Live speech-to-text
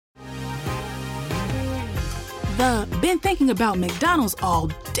Been thinking about McDonald's all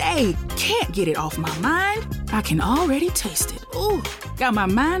day. Can't get it off my mind. I can already taste it. Ooh, got my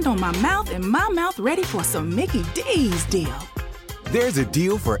mind on my mouth and my mouth ready for some Mickey D's deal. There's a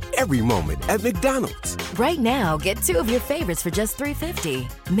deal for every moment at McDonald's. Right now, get 2 of your favorites for just $3.50.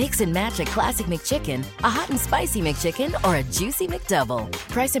 Mix and match a classic McChicken, a hot and spicy McChicken, or a juicy McDouble.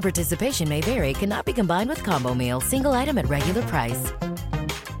 Price and participation may vary. Cannot be combined with combo meal. Single item at regular price.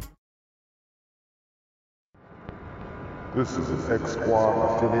 This is an X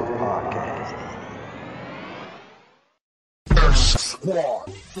Squad affiliate podcast. X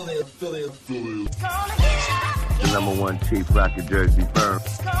Squad. The #1 Chief Rocket Jersey firm.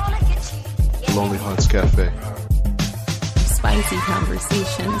 Lonely Hearts Cafe. Spicy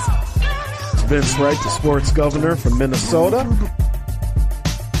conversations. Vince Wright, the sports governor from Minnesota.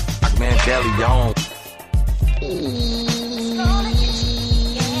 Man, Deleon.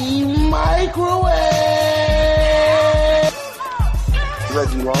 Microwave.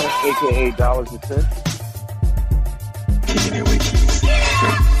 Reggie Long, a.k.a. Dollars and Cents.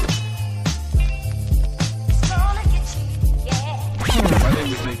 My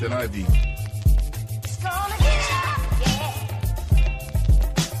name is Nathan Ivey.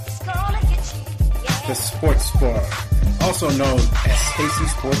 The Sports Bar, also known as Stacy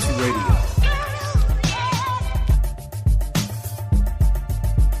Sports Radio.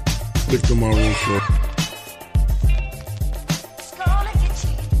 Victor Maroon Show.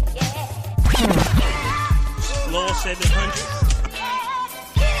 Law 700.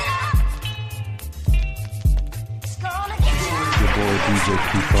 Your boy DJ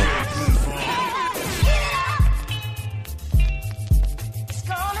Keeper.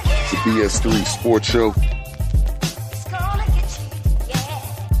 The BS3 Sports Show.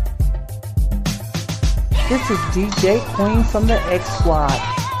 This is DJ Queen from the X Squad.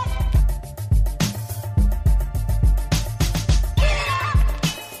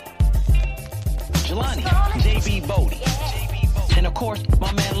 Jelani, JB Bodie. And of course,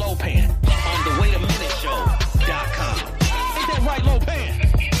 my man Lopan on the Wait a Minute Show.com. Ain't that right, Lopan?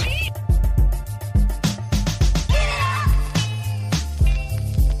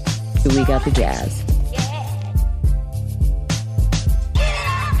 We got the jazz.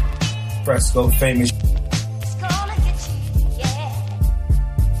 Fresco famous.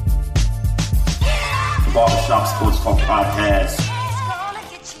 Barbershop Sports Talk Podcast.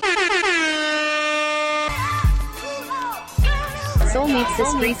 Soul Meets the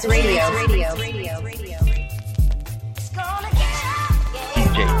Streets Radio.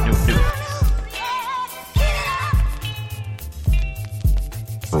 DJ New.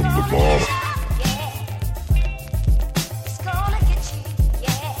 From the bar.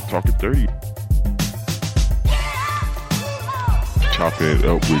 Talking 30. Chopping it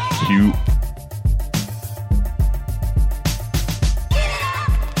up with Q.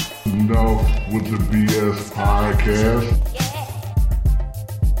 Enough with the BS podcast.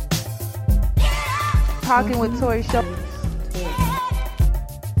 Talking with Tori Show.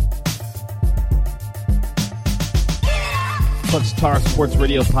 Clutch Tar Sports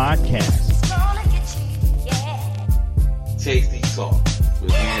Radio Podcast. Tasty Talk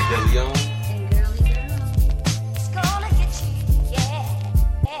with man Deleon.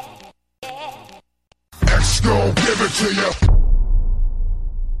 X gon' give it to you.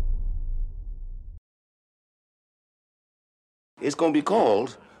 It's gonna be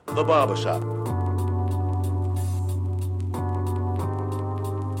called The Barbershop.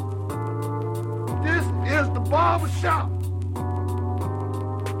 This is the barbershop.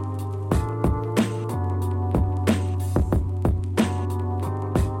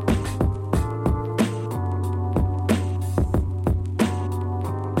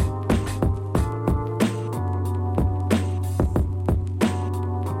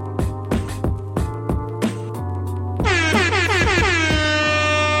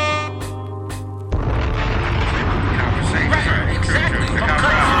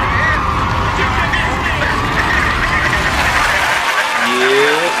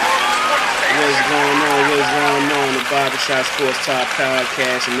 Barbershop Sports Talk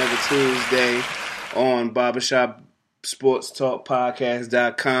Podcast, another Tuesday on Barbershop Sports Talk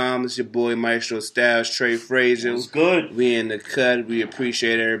Podcast.com. It's your boy Maestro Styles, Trey Frazier. What's good? We in the cut. We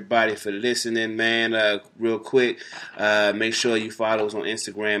appreciate everybody for listening, man. Real quick, make sure you follow us on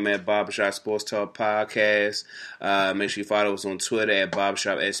Instagram at Barbershop Sports Talk Podcast. Make sure you follow us on Twitter at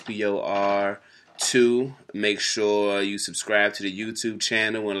Barbershop SPOR. 2, make sure you subscribe to the YouTube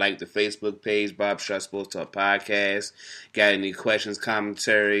channel and like the Facebook page, Barbershop Sports Talk Podcast. Got any questions,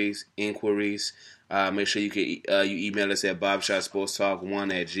 commentaries, inquiries? Make sure you can you email us at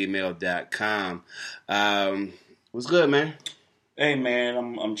barbershopsportstalk1@gmail.com. What's good, man? Hey, man,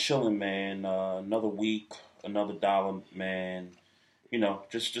 I'm chilling, man. Another week, another dollar, man. You know,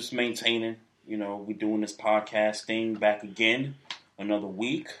 just maintaining. You know, we doing this podcast thing back again. Another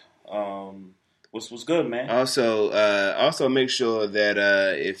week. What's good, man? Also make sure that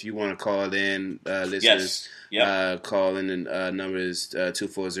if you want to call in, listeners, call in. The number is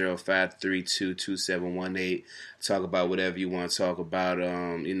 240-532-2718. Talk about whatever you want to talk about.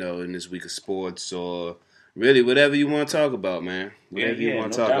 In this week of sports or really whatever you want to talk about, man. Whatever you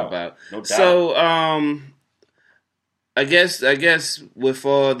want to talk about. No doubt. So, I guess with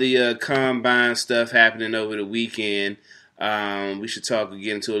all the combine stuff happening over the weekend. We should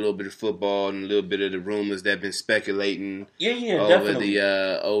get into a little bit of football and a little bit of the rumors that have been speculating over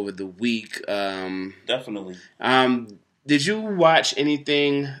the week. Definitely. Did you watch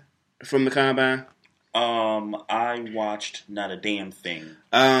anything from the combine? I watched not a damn thing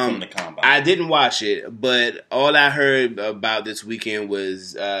from the combine. I didn't watch it, but all I heard about this weekend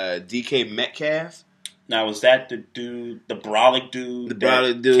was DK Metcalf. Now, was that the dude, the brolic dude? The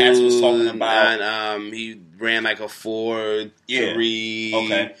brolic dude. Cats was talking about. And, he ran like a 4.3.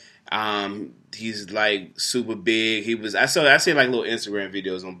 Okay. He's like super big. I seen like little Instagram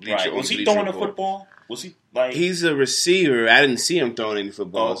videos on Bleacher. Right. Was he throwing a football? Was he like? He's a receiver. I didn't see him throwing any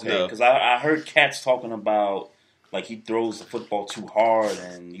footballs. Okay, because I heard Cats talking about like he throws the football too hard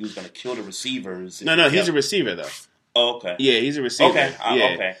and he was going to kill the receivers. No, he's a receiver though. Oh, okay. Yeah, he's a receiver. Okay,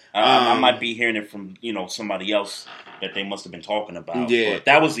 yeah. Okay. I might be hearing it from somebody else that they must have been talking about. Yeah, but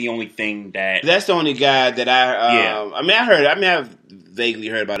that was the only thing that. That's the only guy that I've vaguely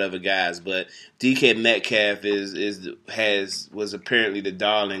heard about other guys, but DK Metcalf was apparently the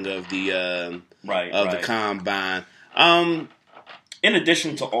darling of the the combine. In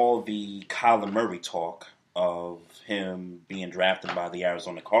addition to all the Kyler Murray talk of him being drafted by the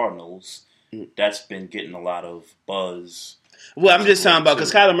Arizona Cardinals. That's been getting a lot of buzz. Well, I'm just talking about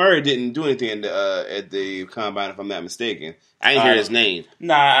because Kyler Murray didn't do anything at the combine, if I'm not mistaken. I didn't hear his name.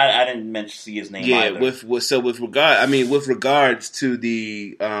 Nah, I didn't see his name. Yeah, either. with regards to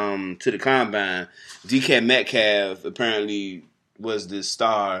the combine, DK Metcalf apparently was the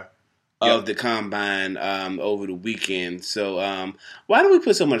star of the combine over the weekend. So why do we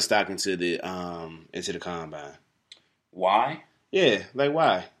put so much stock into the combine? Why? Yeah, like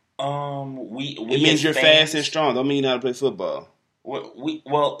why? It means you're fast and strong. Don't mean you know how to play football.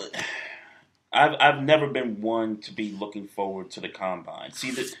 I've never been one to be looking forward to the combine.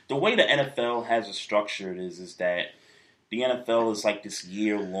 See, the way the NFL has it structured is that the NFL is like this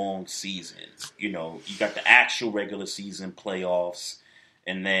year-long season. You got the actual regular season playoffs,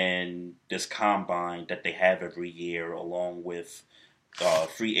 and then this combine that they have every year, along with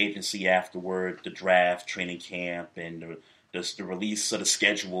free agency afterward, the draft, training camp, and the release of the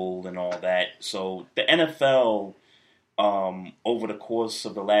schedule and all that. So the NFL, over the course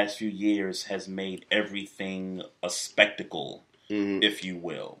of the last few years, has made everything a spectacle, if you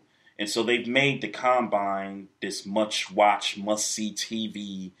will. And so they've made the combine this must-watch, must-see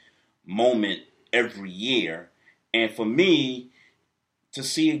TV moment every year. And for me, to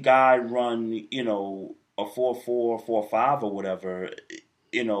see a guy run, a 4.4, 4.5 or whatever,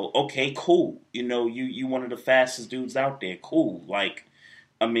 okay, cool. You one of the fastest dudes out there. Cool. Like,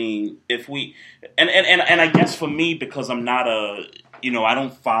 I mean, if we and I guess for me, because I'm not I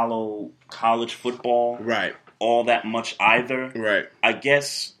don't follow college football all that much either. Right. I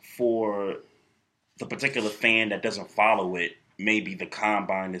guess for the particular fan that doesn't follow it, maybe the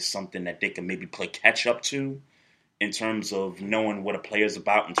combine is something that they can maybe play catch up to in terms of knowing what a player's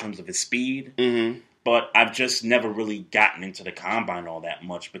about in terms of his speed. Mm-hmm. But I've just never really gotten into the combine all that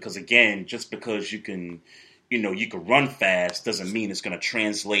much because, again, just because you can run fast doesn't mean it's going to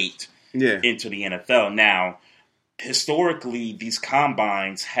translate into the NFL. Now, historically, these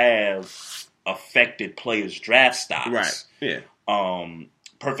combines have affected players' draft stocks. Right. Yeah.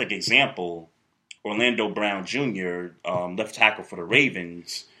 Perfect example, Orlando Brown Jr., left tackle for the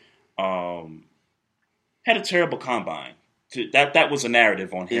Ravens, had a terrible combine. That was a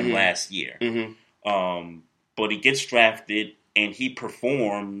narrative on him last year. Mm-hmm. But he gets drafted and he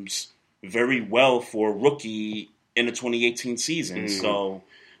performs very well for a rookie in the 2018 season. So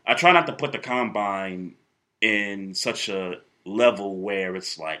I try not to put the combine in such a level where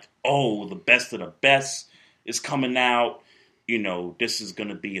it's like, oh, the best of the best is coming out. This is going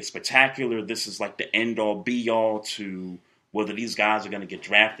to be a spectacular. This is like the end all be all to whether these guys are going to get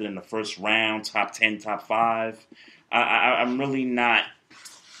drafted in the first round, top 10, top 5. I'm really not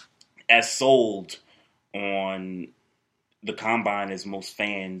as sold on the combine as most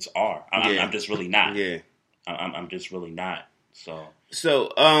fans are. I'm just really not. Yeah. I'm just really not. So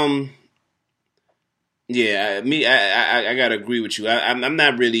Yeah, I gotta agree with you. I'm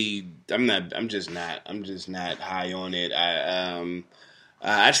not really. I'm just not high on it.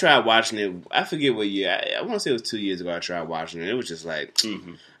 I tried watching it. I forget what year. I want to say it was 2 years ago. I tried watching it. It was just like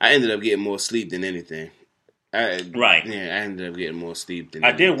I ended up getting more sleep than anything. Right. Yeah, I ended up getting more sleep than I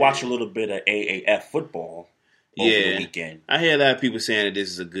anything. did watch a little bit of AAF football over the weekend. I hear a lot of people saying that this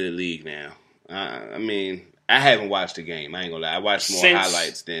is a good league now. I mean, I haven't watched the game. I ain't gonna lie. I watched more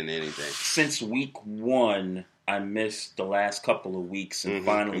highlights than anything. Since week 1, I missed the last couple of weeks and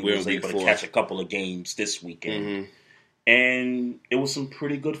finally was able to catch a couple of games this weekend. And it was some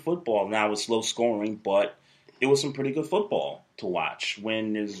pretty good football. Now it's low scoring, but it was some pretty good football to watch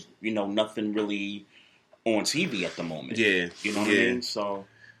when there's, nothing really on TV at the moment. Yeah. You know what I mean? So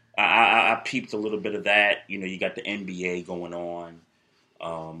I peeped a little bit of that. You got the NBA going on,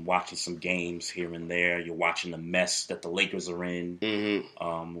 watching some games here and there. You're watching the mess that the Lakers are in.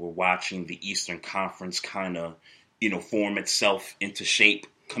 We're watching the Eastern Conference kind of, form itself into shape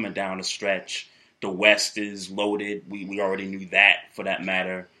coming down the stretch. The West is loaded. We already knew that, for that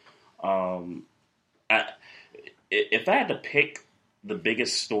matter. If I had to pick the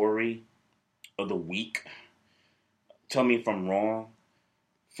biggest story of the week, tell me if I'm wrong.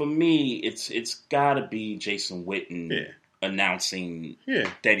 For me, it's got to be Jason Witten announcing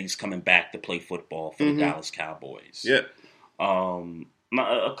that he's coming back to play football for the Dallas Cowboys. Yep.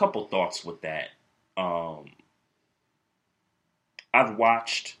 A couple thoughts with that. I've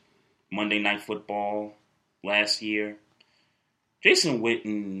watched Monday Night Football last year. Jason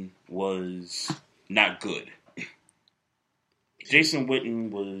Witten was not good. Jason Witten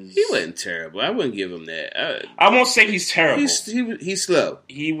was... He wasn't terrible. I wouldn't give him that. I won't say he's terrible. He's slow.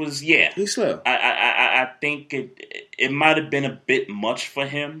 He was, yeah. He's slow. I think it might have been a bit much for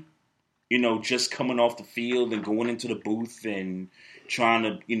him, just coming off the field and going into the booth and trying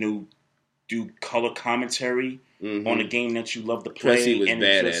to, do color commentary on a game that you love to play. Plus, he was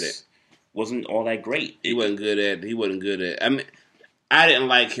bad at it. Wasn't all that great. He wasn't good at. I mean, I didn't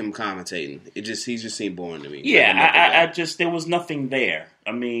like him commentating. He just seemed boring to me. Yeah, there was nothing there.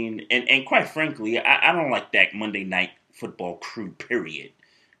 I mean, and quite frankly, I don't like that Monday Night Football crew, period,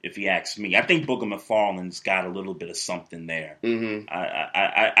 if you ask me. I think Booger McFarland's got a little bit of something there.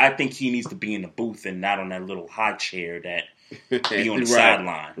 I think he needs to be in the booth and not on that little high chair that be on the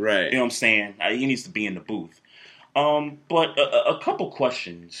sideline. Right. You know what I'm saying? He needs to be in the booth. But a couple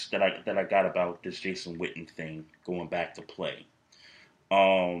questions that I got about this Jason Witten thing going back to play.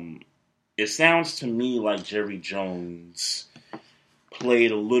 It sounds to me like Jerry Jones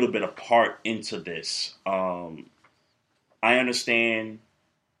played a little bit of part into this. I understand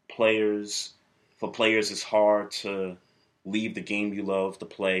for players it's hard to leave the game you love to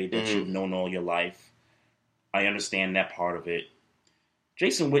play that you've known all your life. I understand that part of it.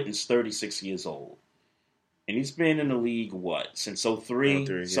 Jason Witten's 36 years old. And he's been in the league, since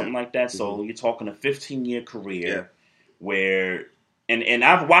 03, something like that. So you're talking a 15-year career where... And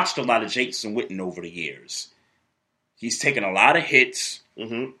I've watched a lot of Jason Witten over the years. He's taken a lot of hits.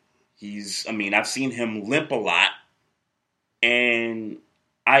 I've seen him limp a lot. And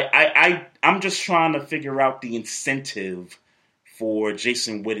I'm just trying to figure out the incentive for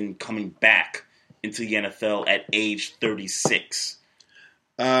Jason Witten coming back into the NFL at age 36.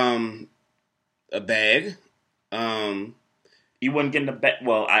 A bag. He wasn't getting a bag.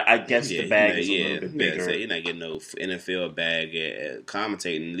 Well, I guess the bag is a little bit bigger. You're not getting no NFL bag at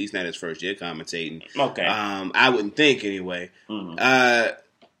commentating, at least not his first year commentating. Okay. I wouldn't think anyway. The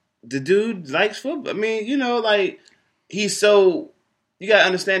dude likes football. I mean, he's so... You got to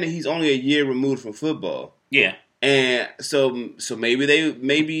understand that he's only a year removed from football. Yeah. And so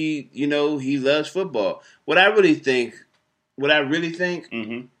maybe he loves football. What I really think,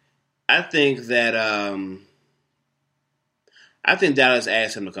 I think that... I think Dallas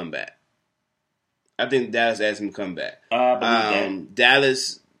asked him to come back. Dallas has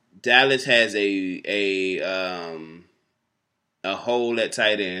a hole at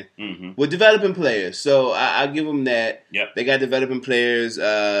tight end with developing players. So I give them that. Yep. They got developing players.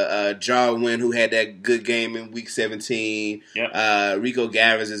 Jarwin, who had that good game in Week 17. Yep. Rico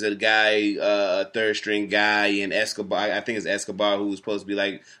Gavis is a guy, a third string guy, and Escobar. I think it's Escobar who was supposed to be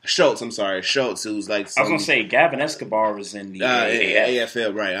like Schultz. I'm sorry, Schultz, who's like. I was gonna say Gavin Escobar was in the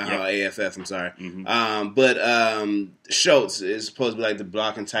AFL, right? AFF. I'm sorry. But Schultz is supposed to be like the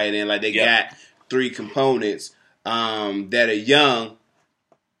blocking tight end. Like they got three components. That are young.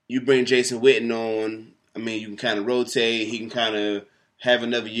 You bring Jason Witten on. I mean, you can kind of rotate. He can kind of have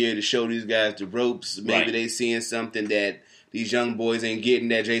another year to show these guys the ropes. Maybe they seeing something that these young boys ain't getting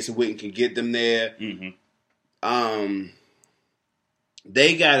that Jason Witten can get them there. Mm-hmm.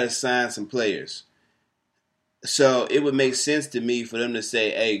 They got to sign some players. So it would make sense to me for them to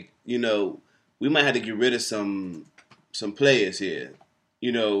say, hey, you know, we might have to get rid of some players here.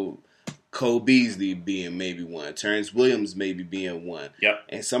 You know, Cole Beasley being maybe one, Terrence Williams maybe being one. Yep.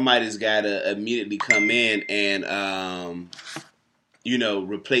 And somebody's got to immediately come in and, you know,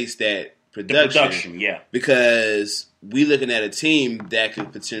 replace that production. Yeah. Because we looking at a team that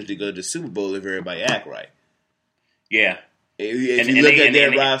could potentially go to the Super Bowl if everybody act right. Yeah. If you look at their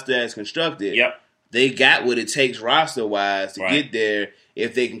roster as constructed, yep. They got what it takes roster-wise to get there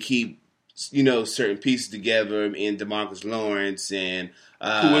if they can keep, you know, certain pieces together in DeMarcus Lawrence and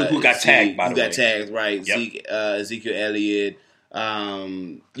who got tagged, by the way. Who got tagged, right. Yep. Ezekiel Elliott.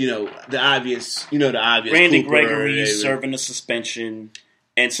 You know, the obvious Randy Cooper, Gregory serving a suspension.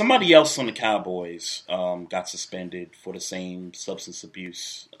 And somebody else on the Cowboys got suspended for the same substance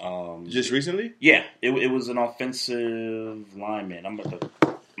abuse. Just recently? Yeah. It was an offensive lineman. I'm about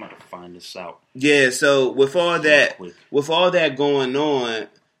to find this out. Yeah, so with all that going on,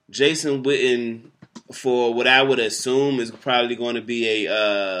 Jason Witten, for what I would assume is probably going to be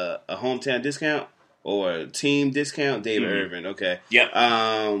a hometown discount or a team discount. David Irvin, okay. Yep.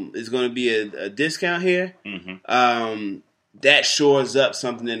 It's going to be a discount here. Mm-hmm. That shores up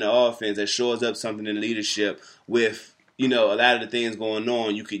something in the offense. That shores up something in leadership. With, you know, a lot of the things going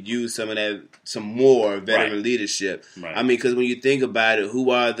on, you could use some of that, some more veteran leadership. Right. I mean, because when you think about it, who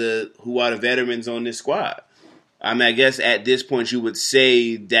are the veterans on this squad? I mean, I guess at this point you would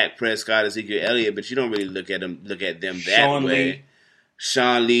say Dak Prescott, Ezekiel Elliott, but you don't really look at them that way.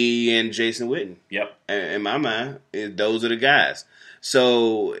 Sean Lee and Jason Witten. Yep. In my mind, those are the guys.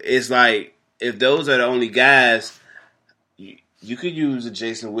 So it's like, if those are the only guys, you could use a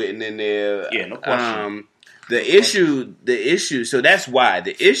Jason Witten in there. Yeah, no question. The issue. So that's why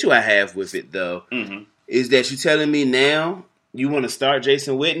the issue I have with it though is that you're telling me now you want to start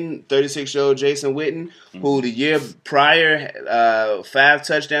Jason Witten, 36-year-old Jason Witten, who the year prior 5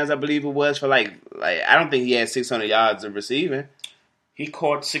 touchdowns I believe it was for like I don't think he had 600 yards of receiving. He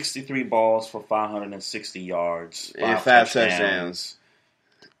caught 63 balls for 560 yards and 5 touchdowns.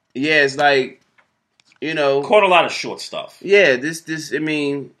 Yeah, it's like, you know, caught a lot of short stuff. Yeah, this I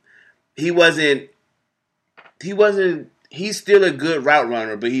mean, he wasn't. He's still a good route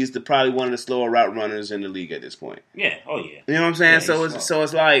runner, but he's probably one of the slower route runners in the league at this point. Yeah. Oh yeah. You know what I'm saying? Yeah, so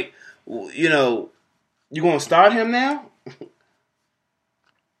it's like, you know, you gonna start him now?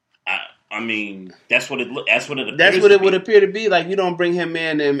 I mean, that's what it would appear to be. Like, you don't bring him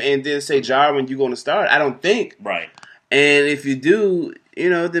in and then say, Jarwin, you're going to start. I don't think. Right. And if you do, you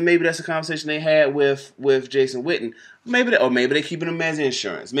know, then maybe that's a conversation they had with Jason Witten. Maybe they're keeping him as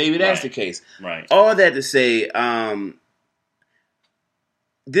insurance. Maybe that's the case. Right. All that to say,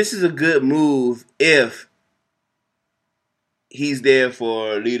 this is a good move if he's there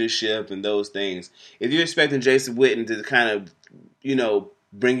for leadership and those things. If you're expecting Jason Witten to kind of, you know,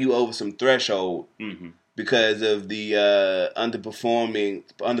 bring you over some threshold because of the underperformance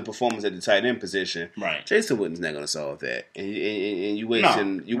at the tight end position, right? Jason Witten's not going to solve that, and you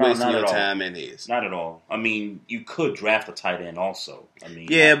wasting your time and his. Not at all. I mean, you could draft a tight end also. I mean,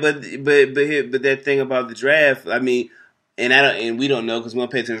 yeah, but that thing about the draft, I mean, and we don't know because we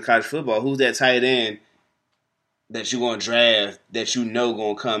don't pay attention to college football. Who's that tight end that you're going to draft that you know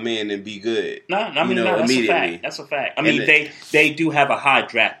going to come in and be good? That's a fact. That's a fact. I mean, they do have a high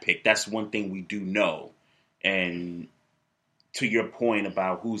draft pick. That's one thing we do know. And to your point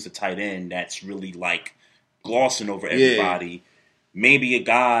about who's the tight end that's really like glossing over everybody, maybe a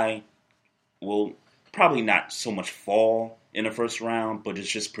guy will probably not so much fall in the first round, but it's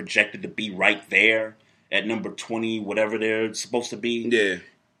just projected to be right there at number 20, whatever they're supposed to be. Yeah.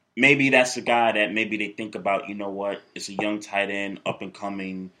 Maybe that's the guy that maybe they think about, you know what, it's a young tight end, up and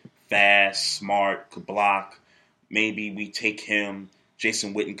coming, fast, smart, could block. Maybe we take him.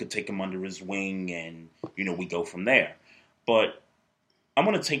 Jason Witten could take him under his wing and, you know, we go from there. But I'm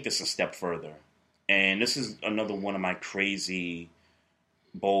going to take this a step further. And this is another one of my crazy,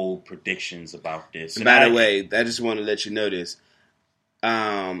 bold predictions about this. And by the way, I just want to let you know this.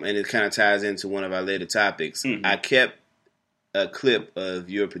 And it kind of ties into one of our later topics. I kept a clip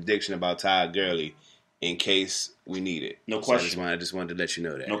of your prediction about Todd Gurley in case we need it. No question. So I just wanted to let you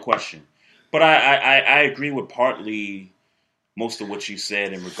know that. No question. But I agree with partly most of what you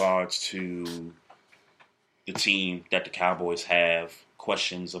said in regards to the team that the Cowboys have.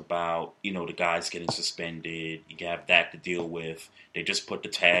 Questions about, you know, the guys getting suspended. You have that to deal with. They just put the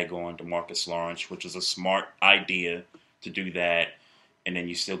tag on DeMarcus Lawrence, which is a smart idea to do that. and then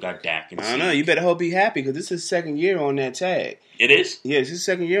you still got Dak and I don't know. You better hope he's happy because this is his second year on that tag. It is? Yeah, this is his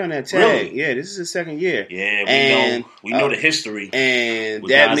second year on that tag. Really? Yeah, this is his second year. Yeah, we know the history. And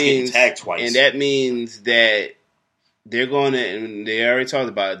with that guys means getting tagged twice. And that means that they're going to, and they already talked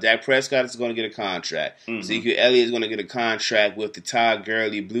about it, Dak Prescott is going to get a contract. Mm-hmm. Ezekiel Elliott is going to get a contract with the Todd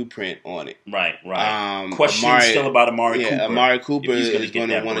Gurley blueprint on it. Right. Question still about Amari Cooper. Amari Cooper is going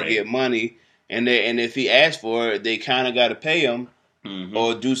to want to get money. And if he asks for it, they kind of got to pay him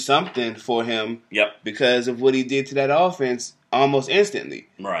or do something for him because of what he did to that offense almost instantly.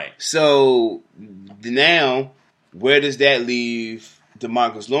 Right. So now, where does that leave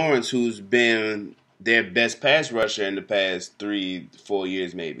DeMarcus Lawrence, who's been their best pass rusher in the past 3-4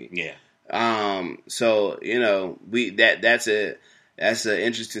 years, maybe? Yeah. So that's an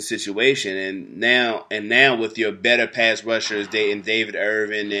interesting situation, and now with your better pass rushers, David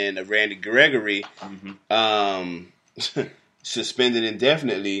Irvin and Randy Gregory, suspended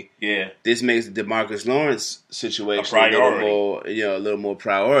indefinitely. Yeah, this makes the DeMarcus Lawrence situation a little more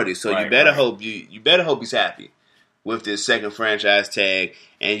priority. So you better hope he's happy with this second franchise tag,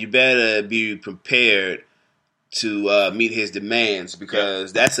 and you better be prepared to meet his demands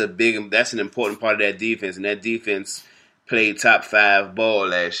because that's an important part of that defense, and that defense played top 5 ball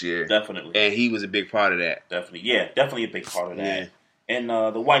last year. Definitely. And he was a big part of that. Definitely. Yeah, definitely a big part of that. Yeah. And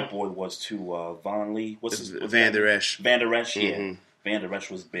the white boy was too, Von Lee. What's Van Der Esch. Van Der Esch, yeah. Van Der Esch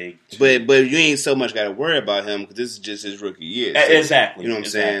was big, too. But you ain't so much got to worry about him because this is just his rookie year. So, exactly. You know what I'm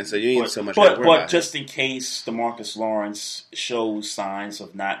saying? So you ain't so much got to worry about him. But just in case DeMarcus Lawrence shows signs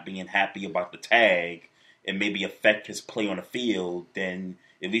of not being happy about the tag and maybe affect his play on the field, then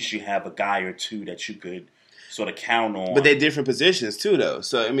at least you have a guy or two that you could sort of count on. But they're different positions too, though.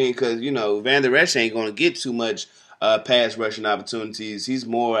 So I mean, because Van Der Esch ain't going to get too much pass rushing opportunities. He's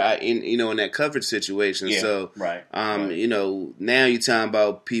more in that coverage situation. Yeah, so right. Now you're talking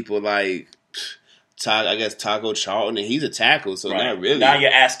about people like Taco Charlton, and he's a tackle, so not really. Now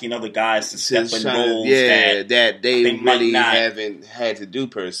you're asking other guys to step in roles that they really not haven't had to do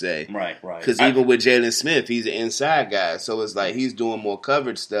per se. Right. Because even with Jalen Smith, he's an inside guy, so it's like he's doing more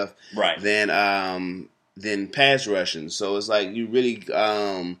coverage stuff than pass rushing. So it's like you really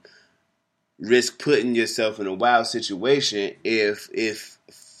risk putting yourself in a wild situation if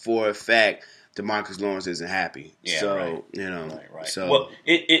for a fact DeMarcus Lawrence isn't happy. Yeah, so right. So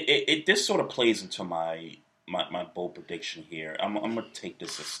it this sort of plays into my bold prediction here. I'm gonna take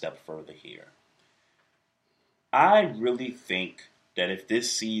this a step further here. I really think that if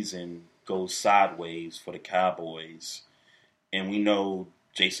this season goes sideways for the Cowboys, and we know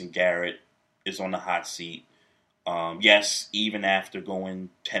Jason Garrett is on the hot seat. Yes, even after going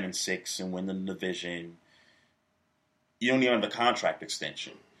 10-6 and winning the division, you don't even have the contract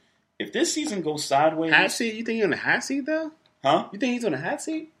extension. If this season goes sideways, hot seat? You think he's on the hot seat though? Huh? You think he's on the hot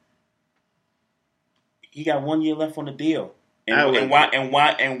seat? He got 1 year left on the deal, and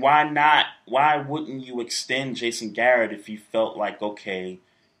why not? Why wouldn't you extend Jason Garrett if you felt like okay,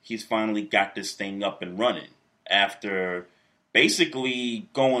 he's finally got this thing up and running after basically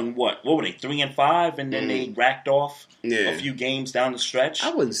going what were they 3-5 and then they racked off a few games down the stretch?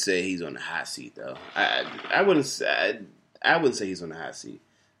 I wouldn't say he's on the hot seat though. I wouldn't say he's on the hot seat.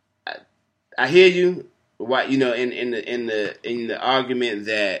 I hear you. Why in the argument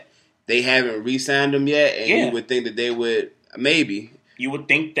that they haven't re-signed him yet, and you would think that they would maybe. You would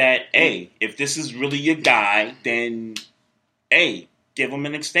think that if this is really your guy, then give him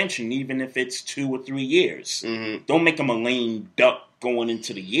an extension, even if it's 2 or 3 years. Mm-hmm. Don't make him a lame duck going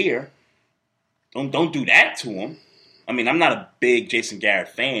into the year. Don't do that to him. I mean, I'm not a big Jason Garrett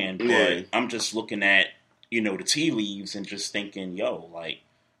fan, but I'm just looking at the tea leaves and just thinking,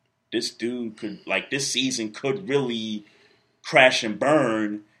 this dude could this season could really crash and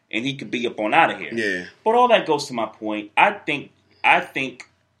burn, and he could be up on out of here. Yeah. But all that goes to my point. I think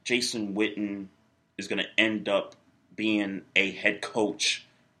Jason Witten is going to end up being a head coach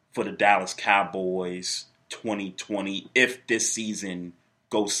for the Dallas Cowboys 2020 if this season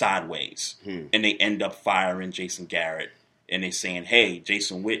goes sideways and they end up firing Jason Garrett and they're saying, hey,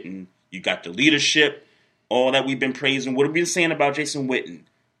 Jason Witten, you got the leadership, all that we've been praising. What have we been saying about Jason Witten?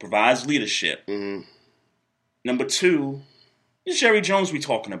 Provides leadership. Mm-hmm. Number 2 is Jerry Jones we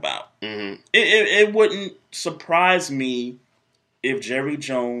talking about. Mm-hmm. It wouldn't surprise me if Jerry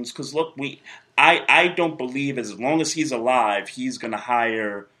Jones, because look, I don't believe as long as he's alive, he's going to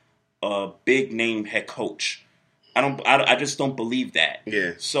hire a big name head coach. I just don't believe that.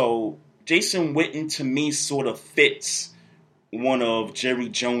 Yeah. So Jason Witten to me sort of fits one of Jerry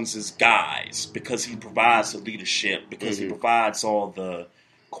Jones's guys because he provides the leadership, because he provides all the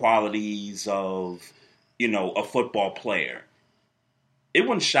qualities of, a football player. It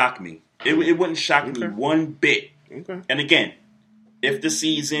wouldn't shock me. It wouldn't shock me one bit. Okay. And again, if the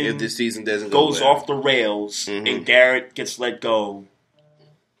season doesn't goes go well. off the rails and Garrett gets let go,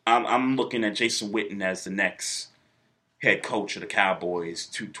 I'm looking at Jason Witten as the next head coach of the Cowboys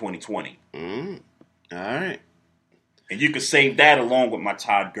to 2020. All right. And you could save that along with my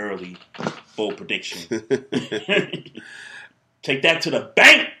Todd Gurley bold prediction. Take that to the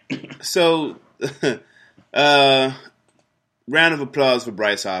bank. So, round of applause for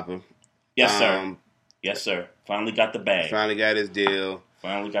Bryce Harper. Yes, sir. Yes, sir. Finally got the bag. Finally got his deal.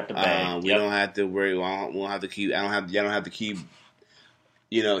 Finally got the bag. We don't have to worry. We don't have to keep. Y'all don't have to keep.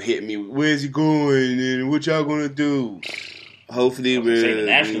 Hitting me. Where's he going? And what y'all gonna do? Hopefully, the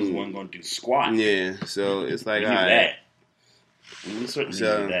Nationals weren't gonna do squat. Yeah. So it's like, we all knew right. that. We certainly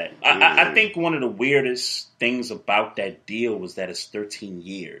knew that. I think one of the weirdest things about that deal was that it's 13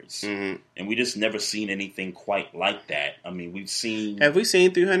 years, and we just never seen anything quite like that. I mean, we've seen. Have we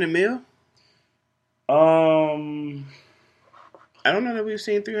seen $300 million? I don't know that we've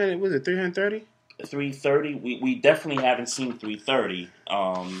seen 300. Was it 330? 330. We definitely haven't seen 330.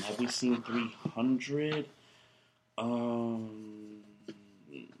 Have we seen 300?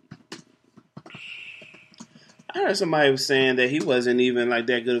 I heard somebody was saying that he wasn't even like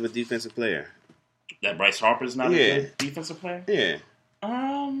that good of a defensive player. That Bryce Harper's not a good defensive player? Yeah.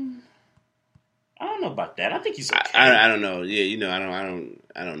 I don't know about that. I think he's okay. I don't know. Yeah, I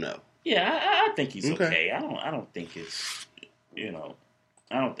don't know. Yeah, I think he's okay. I don't think it's I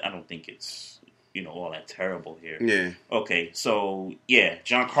don't think it's all that terrible here. Yeah. Okay, so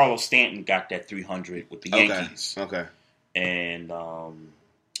Giancarlo Stanton got that 300 with the Yankees. Okay. And I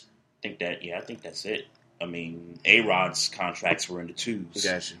think that's it. I mean, A-Rod's contracts were in the twos.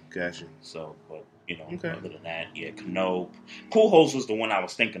 Gotcha. So, but other than that, Cano. Pujols was the one I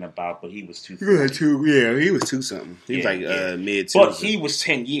was thinking about, but he was too. He was 2 something. He was like mid 2. But he was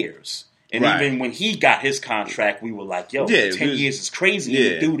 10 years. And even when he got his contract, we were like, 10 years is crazy.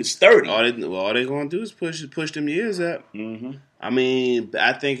 Yeah. The dude is 30. All they're going to do is push them years up. Mm-hmm. I mean,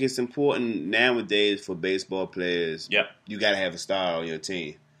 I think it's important nowadays for baseball players. Yep. You got to have a star on your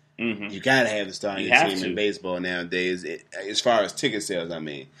team. Mm-hmm. You got to have a star on your team in baseball nowadays, as far as ticket sales, I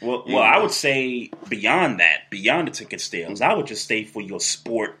mean. Well, I would say beyond the ticket sales, I would just say for your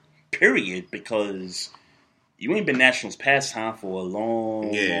sport, period, because you ain't been Nationals pastime for a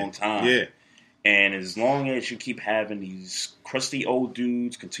long time. Yeah. And as long as you keep having these crusty old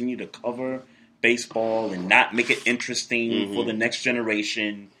dudes continue to cover baseball and not make it interesting for the next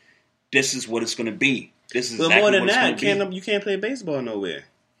generation, this is what it's going to be. This is exactly more than what it's that, going to be. You can't play baseball nowhere.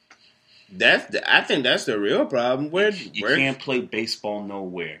 I think that's the real problem. You can't play baseball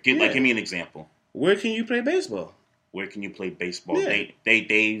nowhere. Give me an example. Where can you play baseball? Where can you play baseball? Yeah.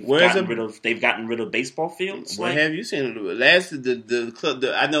 They've gotten rid of baseball fields. Where have you seen it? Last the club.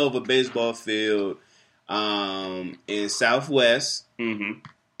 I know of a baseball field in Southwest. Mm-hmm.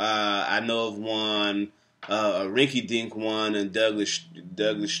 I know of one, a rinky dink one in Douglas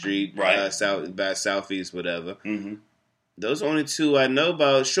Street, right? By Southeast, whatever. Mm-hmm. Those are only 2 I know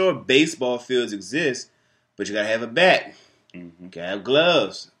about. Sure, baseball fields exist, but you gotta have a bat. Mm-hmm. Gotta have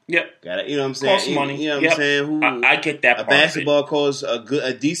gloves. Yep. Got you know what I'm saying? Costs money. You know what I'm saying? I get that. A basketball costs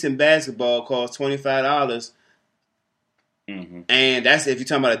a decent basketball costs $25. Mm-hmm. And that's if you're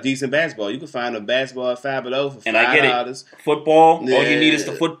talking about a decent basketball. You can find a basketball at $5 for $5. And I get it. Football, all you need is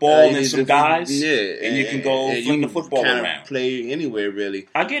the football and some guys. Yeah. And you can go fling the football around. Play anywhere, really.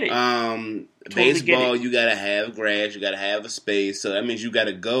 I get it. Totally baseball, you got to have grass. You got to have a space. So that means you got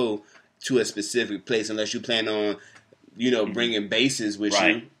to go to a specific place unless you plan on, bringing bases with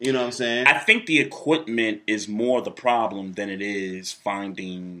you. You know what I'm saying? I think the equipment is more the problem than it is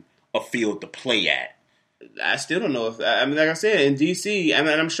finding a field to play at. I still don't know if like I said, in DC,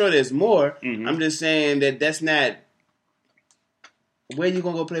 I'm sure there's more. Mm-hmm. I'm just saying that's not where you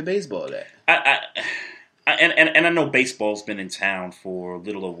gonna go play baseball at. And I know baseball's been in town for a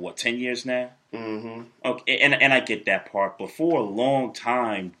little over 10 years now. Mm-hmm. Okay, and I get that part, but for a long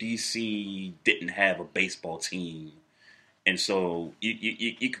time, DC didn't have a baseball team, and so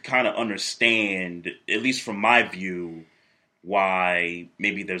you could kind of understand, at least from my view, why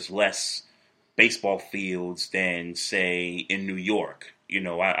maybe there's less baseball fields than, say, in New York.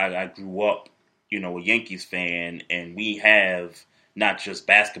 I grew up, a Yankees fan, and we have not just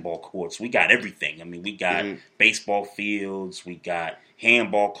basketball courts. We got everything. I mean, we got baseball fields. We got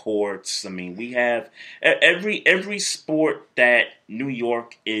handball courts. I mean, we have every sport that New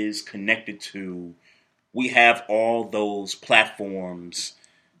York is connected to. We have all those platforms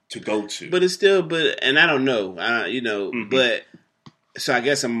to go to. But it's still, and I don't know, but. So I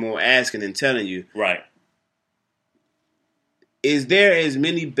guess I'm more asking than telling you. Right. is there as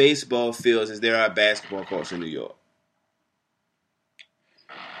many baseball fields as there are basketball courts in New York?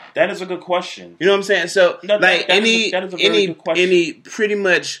 That is a good question. You know what I'm saying? So, No, that is a very good question. pretty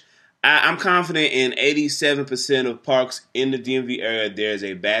much, I'm confident in 87% of parks in the DMV area, there's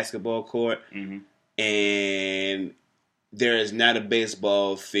a basketball court, and there is not a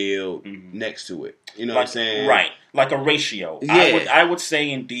baseball field next to it. You know what I'm saying? Right. Like a ratio. Yeah. I would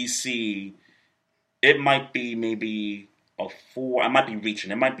say in DC, it might be maybe a 4. I might be reaching.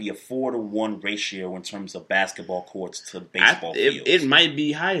 It might be a 4-to-1 ratio in terms of basketball courts to baseball fields. It might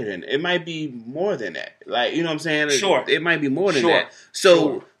be higher than it might be more than that. Like, you know what I'm saying? Sure. It might be more than that.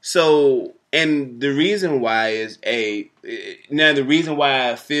 So, and the reason why is the reason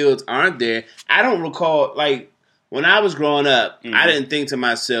why fields aren't there, I don't recall, like, when I was growing up, I didn't think to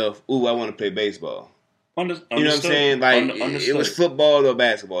myself, ooh, I want to play baseball. You know what I'm saying? Like, it was football or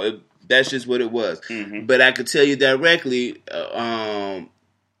basketball. That's just what it was. But I could tell you directly, at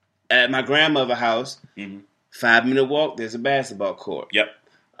my grandmother's house, 5-minute walk, there's a basketball court. Yep.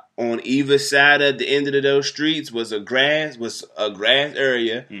 On either side of the end of those streets was a grass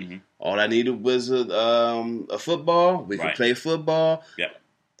area. All I needed was a football. We could play football. Yep.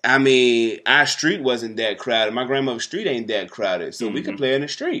 I mean, our street wasn't that crowded. My grandmother's street ain't that crowded, so we could play in the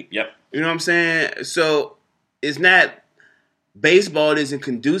street. Yep. You know what I'm saying? So it's not. Baseball isn't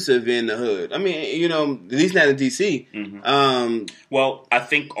conducive in the hood. I mean, you know, at least not in DC. Well, I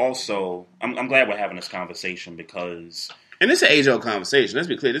think also I'm glad we're having this conversation because, and it's an age-old conversation. Let's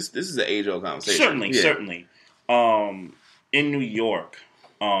be clear. This is an age-old conversation. Certainly. In New York,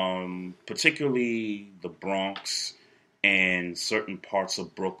 particularly the Bronx and certain parts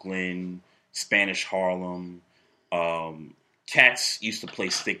of Brooklyn, Spanish Harlem, cats used to play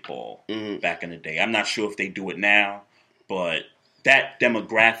stickball back in the day. I'm not sure if they do it now. But that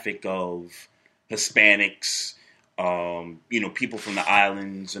demographic of Hispanics, people from the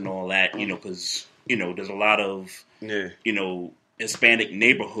islands and all that, because, there's a lot of, Hispanic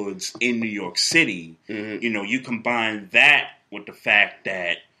neighborhoods in New York City. You combine that with the fact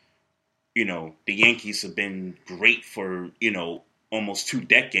that, the Yankees have been great for, almost 2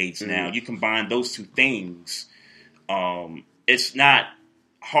 decades now. You combine those two things, it's not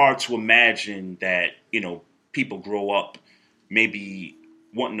hard to imagine that, people grow up maybe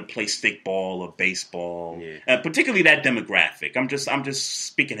wanting to play stickball or baseball, particularly that demographic. I'm just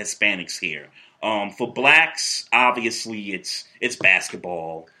speaking Hispanics here. For blacks, obviously it's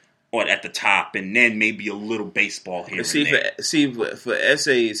basketball or at the top, and then maybe a little baseball here. For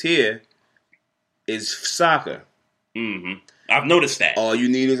essays here, it's soccer. I've noticed that. All you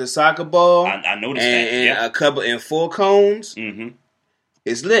need is a soccer ball. I noticed that. And a couple and 4 cones.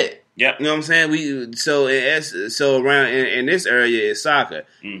 It's lit. Yep. You know what I'm saying? So around in this area is soccer.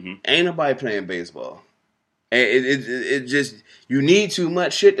 Ain't nobody playing baseball. It just, you need too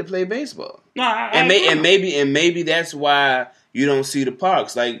much shit to play baseball. No, and maybe that's why you don't see the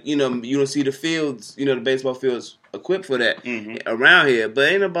parks. Like, you don't see the fields, the baseball fields equipped for that around here. But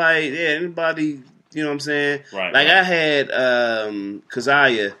ain't nobody, you know what I'm saying? Right. Like, I had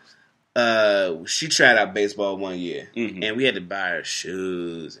Keziah. She tried out baseball one year, and we had to buy her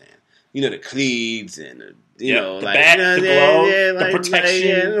shoes and the cleats and the bat, the glove, the protection.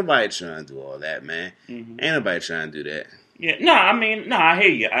 Ain't nobody trying to do all that, man. Ain't nobody trying to do that. Yeah, I hear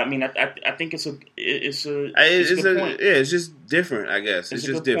you. I mean, I think it's a good point. Yeah, it's just different. I guess it's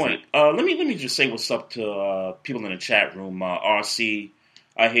just different. Let me just say what's up to people in the chat room. RC,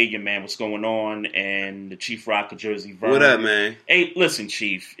 I hear you, man. What's going on? And the Chief Rock of Jersey Vern. What up, man? Hey, listen,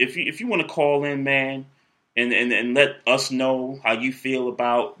 Chief. If you want to call in, man, and let us know how you feel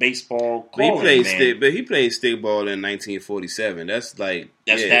about baseball, call in, man. But he played stickball in 1947. That's like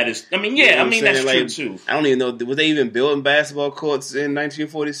that is. I mean, yeah. I mean, that's true too. I don't even know. Was they even building basketball courts in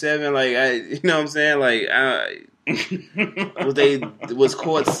 1947? Like, you know what I'm saying? Like, was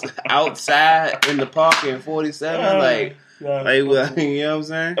courts outside in the park in 47? Like, you know what I'm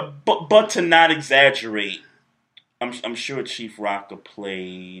saying? But to not exaggerate, I'm sure Chief Rocker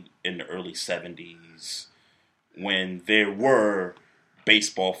played in the early 70s when there were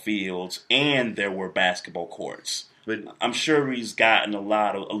baseball fields and there were basketball courts. But I'm sure he's gotten a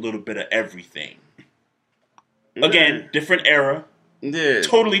little bit of everything. Again, different era. Yeah.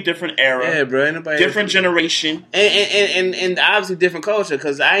 Totally different era. Yeah, bro. Different generation. And obviously different culture,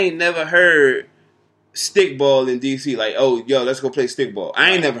 because I ain't never heard stickball in DC. Like, oh, yo, let's go play stickball.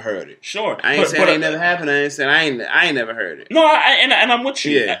 I ain't never heard it. Sure. I ain't saying it ain't never happened. I ain't saying I ain't never heard it. No, and I'm with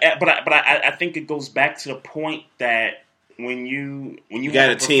you. Yeah. But I think it goes back to the point that when you got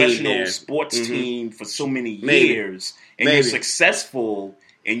have a professional sports team for so many years and you're successful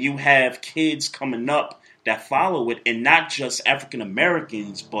and you have kids coming up that follow it, and not just African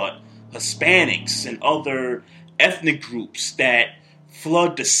Americans, but Hispanics and other ethnic groups that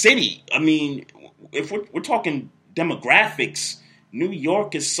flood the city. I mean, if we're talking demographics, New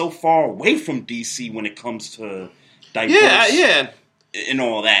York is so far away from DC when it comes to diverse and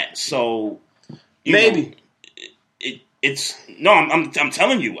all that. So maybe I'm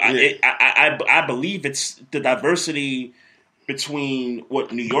telling you, I believe it's the diversity between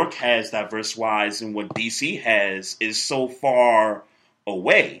what New York has diverse-wise and what DC has is so far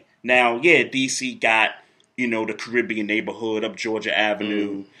away. Now, DC got, the Caribbean neighborhood up Georgia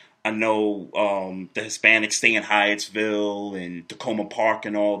Avenue. I know the Hispanics stay in Hyattsville and Tacoma Park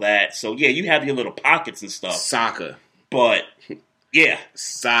and all that. So, you have your little pockets and stuff. Soccer. But,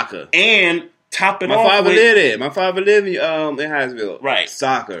 Soccer. And top it off. My father lived there. My father lived in Hyattsville. Right.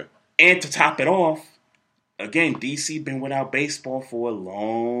 Soccer. And to top it off, again, DC been without baseball for a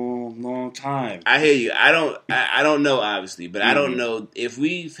long, long time. I hear you. I don't know, obviously, but I don't know if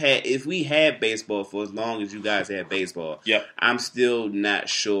we had baseball for as long as you guys had baseball. Yep. I'm still not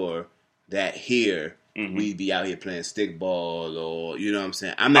sure that here we'd be out here playing stickball or you know what I'm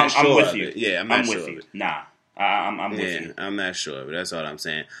saying. I'm not sure. I'm with of you. it. Yeah, I'm not sure with of you. it. Nah. I'm with you. I'm not sure, but that's all I'm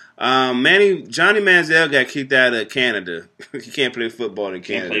saying. Johnny Manziel got kicked out of Canada. He can't play football in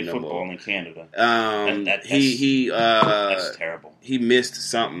Canada Can't play no football more. in Canada. That's terrible. He missed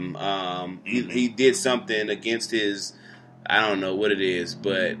something. He did something against his. I don't know what it is,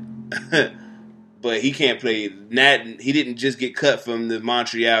 but but he can't play. He didn't just get cut from the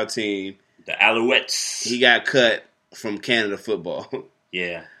Montreal team. The Alouettes. He got cut from Canada football.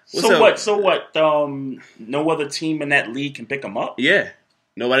 Yeah. So what? No other team in that league can pick him up? Yeah.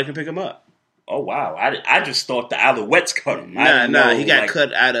 Nobody can pick him up. Oh, wow. I just thought the Alouettes cut him. Nah. He got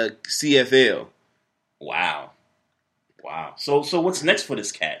cut out of CFL. Wow. So what's next for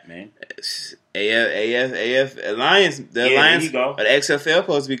this cat, man? AF Alliance. The Alliance. There you go. The XFL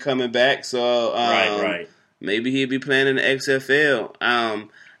supposed to be coming back. So right. Maybe he'll be playing in the XFL. I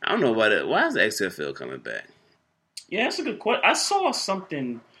don't know about it. Why is the XFL coming back? Yeah, that's a good question. I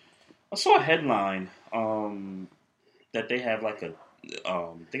saw a headline that they have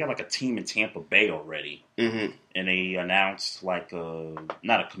they got a team in Tampa Bay already, and they announced not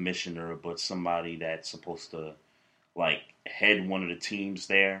a commissioner, but somebody that's supposed to head one of the teams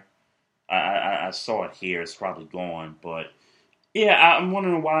there. I saw it here. It's probably gone, but I'm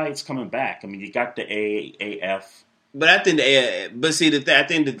wondering why it's coming back. I mean, you got the AAF, but I think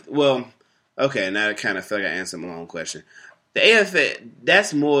okay, now I kind of feel like I answered my own question. The AFL,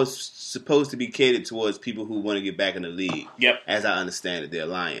 that's more supposed to be catered towards people who want to get back in the league. Yep. As I understand it, the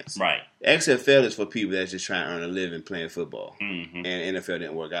Alliance. Right. XFL is for people that's just trying to earn a living playing football. And NFL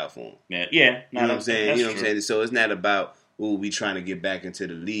didn't work out for them. Yeah. You know what I'm saying? You know what I'm saying? So it's not about, we trying to get back into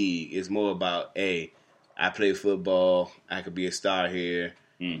the league. It's more about, I play football. I could be a star here.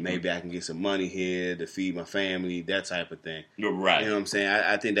 Maybe I can get some money here to feed my family, that type of thing. Right. You know what I'm saying?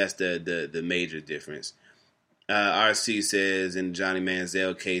 I think that's the major difference. RC says in the Johnny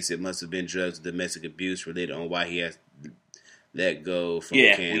Manziel case, it must have been drugs and domestic abuse related on why he has let go from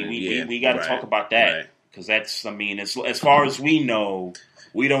Canada. We got to talk about that because that's, as far as we know,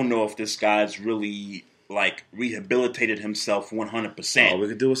 we don't know if this guy's really rehabilitated himself 100%. All we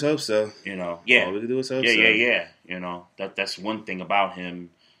can do is hope so. All we can do is hope so. Yeah. That's one thing about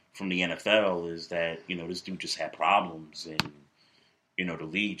him from the NFL is that this dude just had problems and the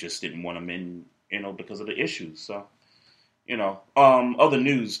league just didn't want him in. Because of the issues. So, other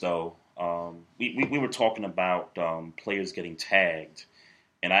news though, we were talking about players getting tagged,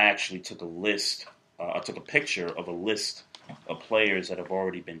 and I actually took a list. I took a picture of a list of players that have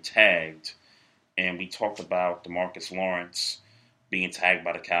already been tagged, and we talked about DeMarcus Lawrence being tagged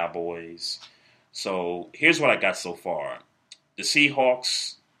by the Cowboys. So here's what I got so far: the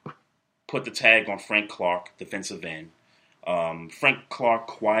Seahawks put the tag on Frank Clark, defensive end. Frank Clark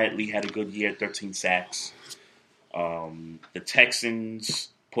quietly had a good year, 13 sacks. The Texans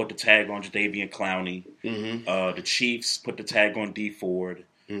put the tag on Jadeveon Clowney. The Chiefs put the tag on Dee Ford.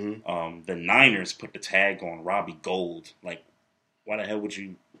 The Niners put the tag on Robbie Gould. Why the hell would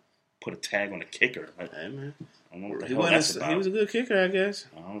you put a tag on a kicker? Hey, man. I don't know what the hell that's about. He was a good kicker, I guess.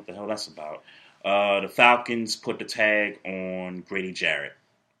 I don't know what the hell that's about. The Falcons put the tag on Grady Jarrett.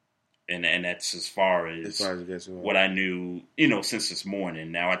 And that's as far as what I knew, since this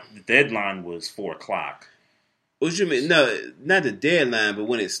morning. Now, the deadline was 4 o'clock. What you mean? No, not the deadline, but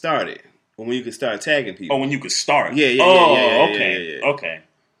when it started. When you could start tagging people. Oh, when you could start? Yeah.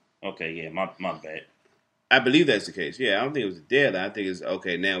 Okay, yeah, my bad. I believe that's the case. Yeah, I don't think it was a deadline. I think it's,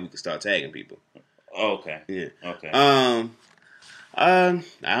 okay, now we can start tagging people. Okay. Yeah. Okay. I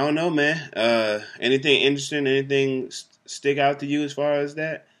don't know, man. Anything interesting? Anything stick out to you as far as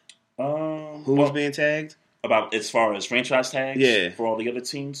that? Who's being tagged? About as far as franchise tags? Yeah. For all the other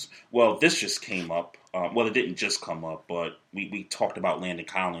teams? Well, this just came up. Well, it didn't just come up, but we talked about Landon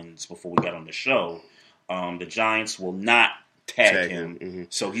Collins before we got on the show. The Giants will not tag him. Mm-hmm.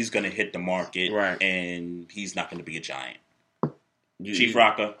 So he's going to hit the market, right? And he's not going to be a Giant. Chief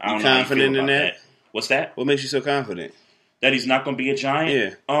Rocker, I don't know how you feel about that. What's that? What makes you so confident? That he's not going to be a Giant?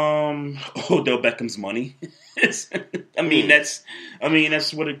 Yeah. Odell Beckham's money. I mean, that's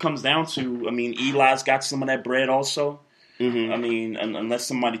what it comes down to. I mean, Eli's got some of that bread also. Mm-hmm. I mean, unless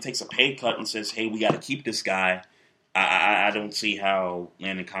somebody takes a pay cut and says, hey, we got to keep this guy, I don't see how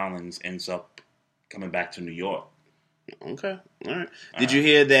Landon Collins ends up coming back to New York. Okay. All right. Did you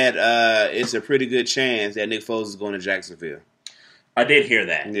hear that it's a pretty good chance that Nick Foles is going to Jacksonville? I did hear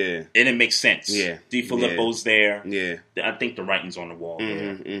that. Yeah. And it makes sense. Yeah. DeFilippo's there. Yeah. I think the writing's on the wall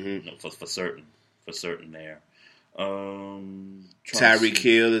there. Mm-hmm. No, for certain. For certain there. Tyreek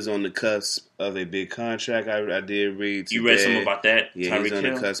Hill is on the cusp of a big contract. I did read today. You read something about that? Yeah, Tyreek he's on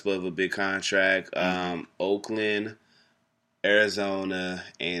Hill? the cusp of a big contract. Oakland, Arizona,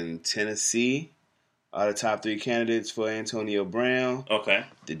 and Tennessee are the top 3 candidates for Antonio Brown. Okay.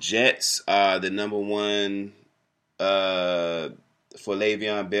 The Jets are the number 1 for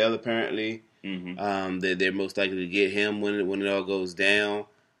Le'Veon Bell, apparently. Mm-hmm. They're most likely to get him when it all goes down.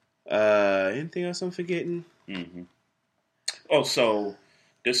 Anything else I'm forgetting? Mm-hmm. Oh, so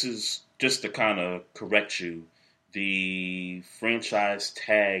this is just to kind of correct you. The franchise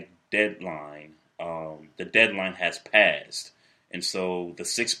tag deadline, the deadline has passed. And so the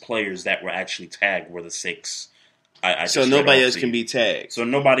 6 players that were actually tagged were the 6. So nobody else can be tagged. So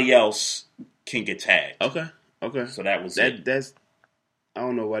nobody else can get tagged. Okay. So that was it. That's I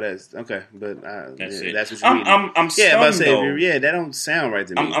don't know why that's okay, but that's it. That's what you're reading. I'm stunned, though. Yeah, that don't sound right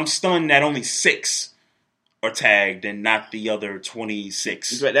to me. I'm stunned that only 6 are tagged and not the other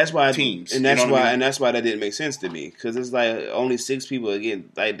 26 that's why teams. And that's why and that's why that didn't make sense to me, because it's like only 6 people again.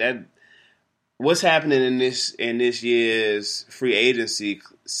 Like that. What's happening in this year's free agency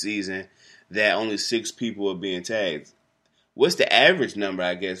season that only 6 people are being tagged? What's the average number?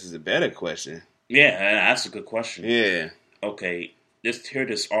 I guess is a better question. Yeah, that's a good question. Yeah. Okay. Hear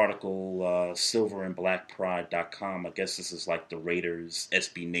this article, silverandblackpride.com. I guess this is like the Raiders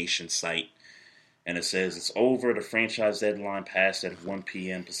SB Nation site. And it says, it's over. The franchise deadline passed at 1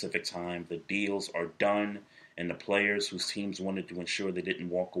 p.m. Pacific time. The deals are done. And the players whose teams wanted to ensure they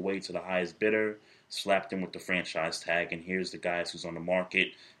didn't walk away to the highest bidder slapped them with the franchise tag. And here's the guys who's on the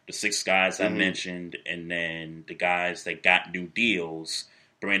market. The 6 guys I mentioned. And then the guys that got new deals.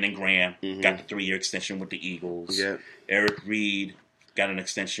 Brandon Graham got the 3-year extension with the Eagles. Yep. Eric Reed got an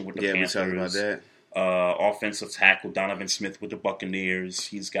extension with the Panthers. Yeah, we talked about that. Offensive tackle Donovan Smith with the Buccaneers.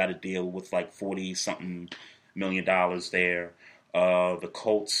 He's got a deal with like $40-something million there. The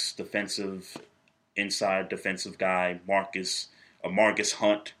Colts defensive guy Marcus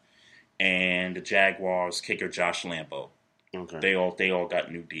Hunt, and the Jaguars kicker Josh Lambo. Okay. They all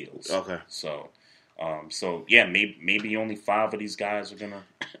got new deals. Okay. So yeah, maybe only 5 of these guys are gonna.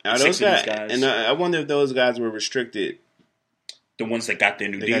 Now 6 those of these guys. And I wonder if those guys were restricted. The ones that got their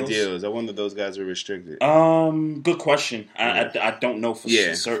new deals? Got deals. I wonder if those guys were restricted. Good question. I don't know for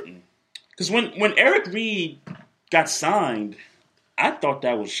certain. Because when Eric Reed got signed, I thought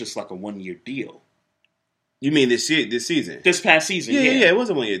that was just like a 1-year deal. You mean this season? This past season, yeah. Yeah, it was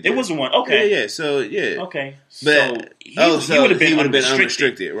a 1-year deal. It was a 1, okay. Yeah, so, yeah. Okay. But, he would have been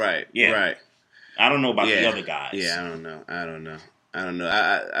unrestricted. Right, yeah. Right. I don't know about the other guys. Yeah, I don't know.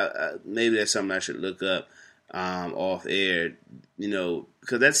 I maybe that's something I should look up off air,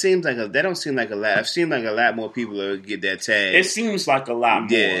 because that don't seem like a lot. I've seen like a lot more people are get that tag. It seems like a lot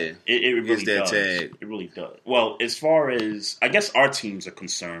more. Yeah, it really that does. Tag. It really does. Well, as far as I guess our teams are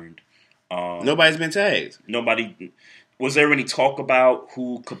concerned, nobody's been tagged. Nobody. Was there any talk about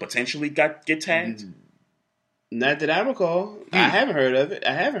who could potentially get tagged? Not that I recall. I haven't heard of it.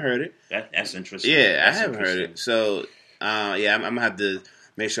 That's interesting. Yeah, I haven't heard it. So, I'm gonna have to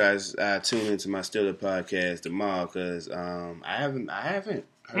make sure I tune into my Steeler podcast tomorrow, because I haven't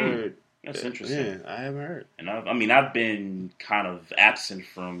heard. That's interesting. Yeah, I haven't heard. And I've been kind of absent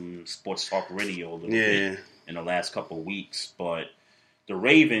from sports talk radio a little bit in the last couple of weeks, but the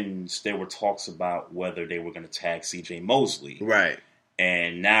Ravens, there were talks about whether they were going to tag C.J. Mosley, right?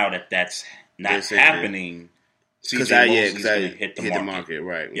 And now that's not happening. C.J. Mosley's going to hit the market.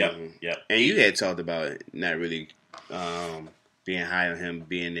 Right? Yep. Mm-hmm. Yep. And you had talked about it not really being high on him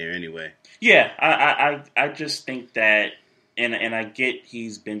being there anyway. Yeah, I just think that, and I get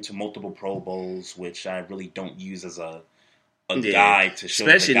he's been to multiple Pro Bowls, which I really don't use as a a guy to show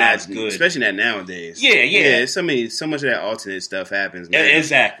especially the guy's good. Especially not nowadays. Yeah. So much of that alternate stuff happens now.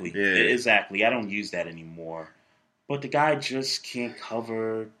 Exactly. Yeah. Exactly. I don't use that anymore. But the guy just can't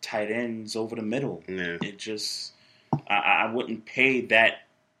cover tight ends over the middle. Yeah. It just, I wouldn't pay that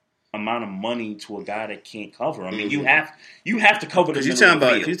amount of money to a guy that can't cover. I mean, you have to cover the middle of the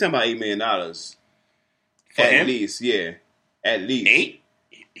field. You're talking about $8 million for at him? least. Yeah, at least 8.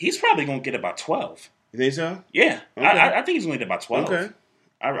 He's probably gonna get about 12. You think so? Yeah, Okay. I think he's gonna get about 12. Okay.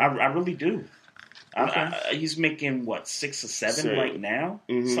 I really do. Okay. He's making what 6 or 7 right now,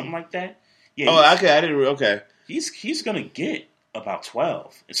 something like that. Yeah. Oh, okay. I didn't. Okay. He's gonna get about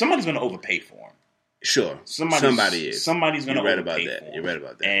 12. Somebody's gonna overpay for him. Sure. Somebody is. Somebody's gonna You're right overpay about that. for him. You're right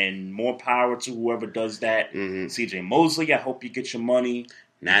about that. And more power to whoever does that. CJ Mosley, I hope you get your money.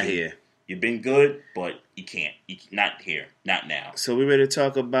 Not here. You've been good, but you can't. Not here. Not now. So we ready to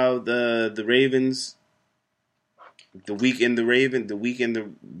talk about the Ravens? The week in the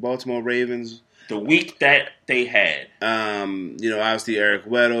Baltimore Ravens. The week that they had. Obviously Eric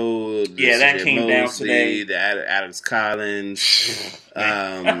Weddle. Yeah, that came down today. The Alex Collins.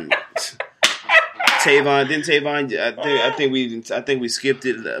 Tavon. I think we skipped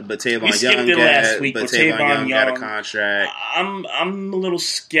it, but Tavon Young got a contract. I'm a little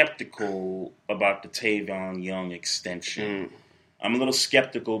skeptical about the Tavon Young extension. I'm a little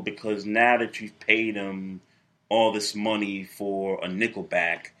skeptical because now that you've paid him all this money for a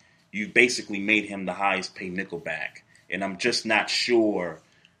nickelback, you've basically made him the highest paid nickelback, and I'm just not sure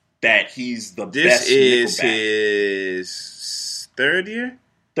that he's the best nickelback. This is his third year?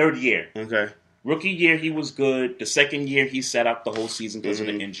 Third year. Okay. Rookie year, he was good. The second year, he sat out the whole season because of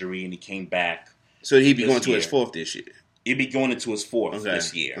the injury, and he came back. So he'd be going to his fourth this year? He'd be going into his fourth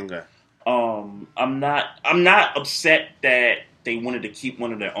this year. Okay. I'm not upset that they wanted to keep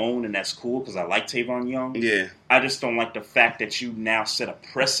one of their own, and that's cool because I like Tavon Young. Yeah. I just don't like the fact that you now set a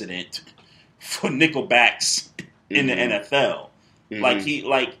precedent for nickelbacks in the NFL.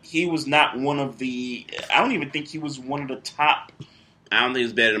 He was not one of the. I don't even think he was one of the top. I don't think he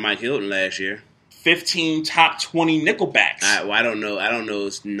was better than Mike Hilton last year. 15 top 20 nickelbacks. I don't know. I don't know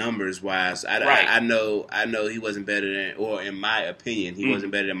his numbers wise. I know he wasn't better than, or in my opinion, he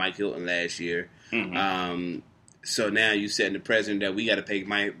wasn't better than Mike Hilton last year. So now you setting the precedent that we got to pay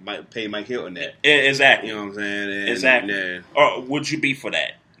Mike Hilton that. Exactly. You know what I'm saying? Exactly. Or would you be for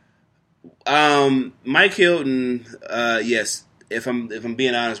that? Mike Hilton. Yes. If I'm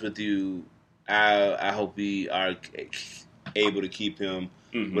being honest with you, I hope we are able to keep him.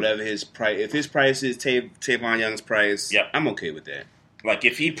 Whatever his price, if his price is Tavon Young's price, I'm okay with that. Like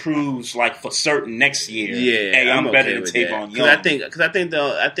if he proves like for certain next year, hey, I'm okay better than Tavon Young. Because I think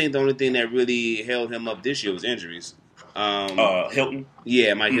the only thing that really held him up this year was injuries. Hilton,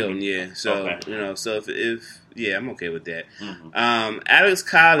 Mike Hilton, yeah. So so if I'm okay with that. Alex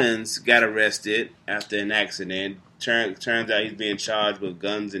Collins got arrested after an accident. Turns out he's being charged with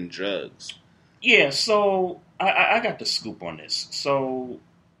guns and drugs. Yeah, so I got the scoop on this. So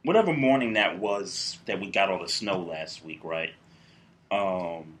whatever morning that was that we got all the snow last week, right?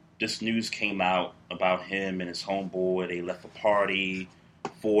 This news came out about him and his homeboy. They left a party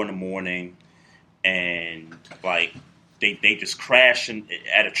 4 a.m. and like they just crashed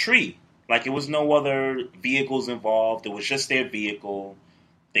at a tree. Like it was no other vehicles involved. It was just their vehicle.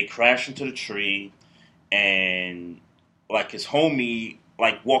 They crashed into the tree, and like his homie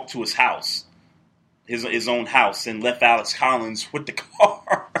like walked to his house. His own house, and left Alex Collins with the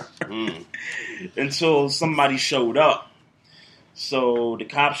car until somebody showed up. So the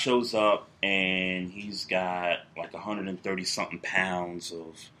cop shows up, and he's got like 130-something pounds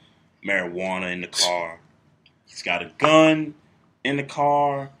of marijuana in the car. He's got a gun in the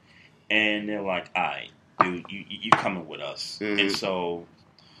car, and they're like, all right, dude, you coming with us. And so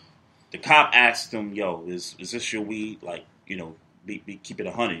the cop asked him, yo, is this your weed? Like, keep it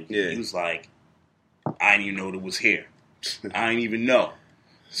 100. Yeah. He was like, I didn't even know it was here. I didn't even know.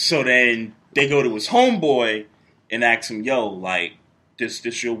 So then they go to his homeboy and ask him, yo, like,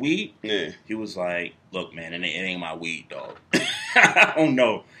 this your weed? Yeah. He was like, look, man, it ain't my weed, dog. I don't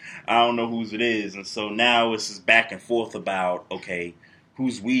know whose it is. And so now it's this back and forth about, okay,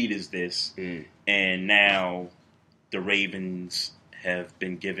 whose weed is this? And now the Ravens have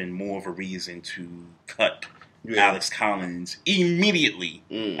been given more of a reason to cut Alex Collins immediately.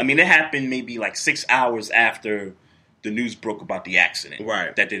 I mean, it happened maybe like 6 hours after the news broke about the accident,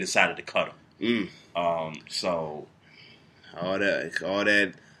 right? That they decided to cut him. So all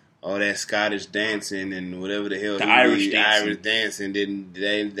that Scottish dancing and whatever the hell Irish dancing didn't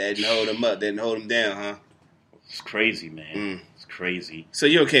hold him up, didn't hold him down, huh? It's crazy, man. It's crazy. So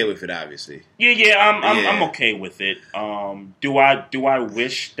you're okay with it, obviously. Yeah, I'm okay with it. Do I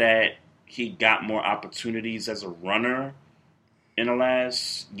wish that he got more opportunities as a runner in the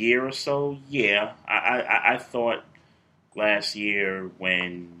last year or so? Yeah, I thought last year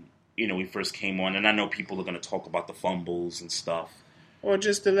when we first came on, and I know people are going to talk about the fumbles and stuff, or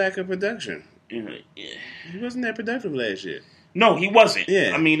just the lack of production. Yeah. He wasn't that productive last year. No, he wasn't.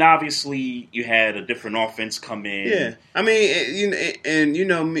 Yeah. I mean, obviously, you had a different offense come in. Yeah. I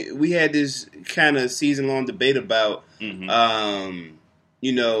mean, we had this kind of season-long debate about,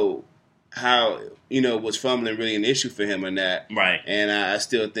 how, was fumbling really an issue for him or not. Right. And I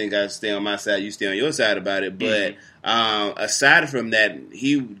still think I stay on my side, you stay on your side about it. But aside from that,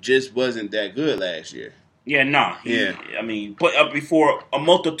 he just wasn't that good last year. Yeah, nah. I mean, but before a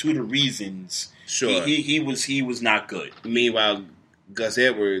multitude of reasons, sure, he was not good. Meanwhile, Gus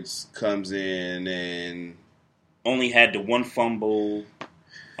Edwards comes in and only had the one fumble.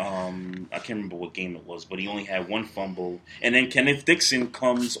 I can't remember what game it was, but he only had one fumble. And then Kenneth Dixon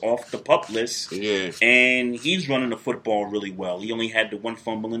comes off the PUP list, and he's running the football really well. He only had the one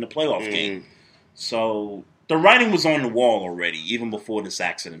fumble in the playoff game. So the writing was on the wall already, even before this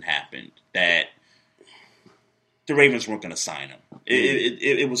accident happened, that the Ravens weren't going to sign him.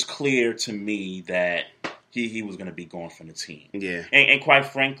 It was clear to me that he was going to be gone from the team. Yeah. And quite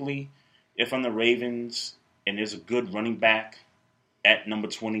frankly, if I'm the Ravens and there's a good running back at number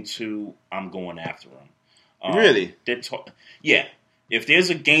 22, I'm going after him. Really? Yeah. If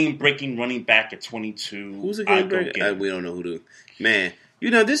there's a game-breaking running back at 22, who's a game-breaking? We don't know who to. Man,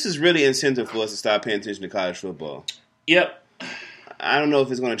 this is really incentive for us to start paying attention to college football. Yep. I don't know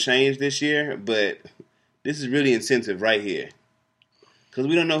if it's going to change this year, but this is really incentive right here. Because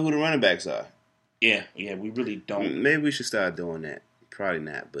we don't know who the running backs are. Yeah, we really don't. Maybe we should start doing that. Probably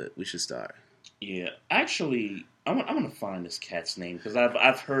not, but we should start. Yeah, actually, I'm going to find this cat's name because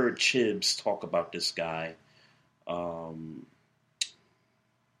I've heard Chibs talk about this guy, and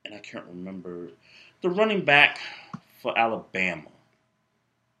I can't remember the running back for Alabama.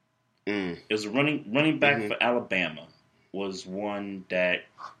 There's a running back for Alabama was one that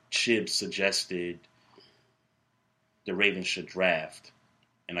Chibs suggested the Ravens should draft,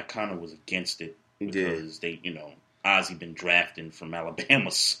 and I kind of was against it because they, Ozzie been drafting from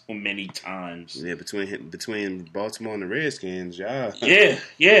Alabama so many times. Yeah, between Baltimore and the Redskins, y'all. Yeah.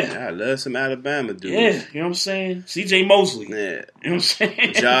 I love some Alabama dudes. Yeah, you know what I'm saying? C.J. Mosley. Yeah. You know what I'm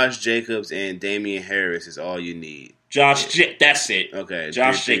saying? Josh Jacobs and Damian Harris is all you need. That's it. Okay.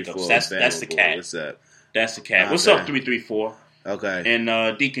 Josh Jacobs. That's the cat. What's up? That's the cat. What's up, 334? Okay.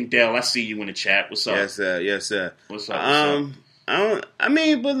 And Deacon Dale, I see you in the chat. What's up? Yes, sir. Yes, sir. What's up?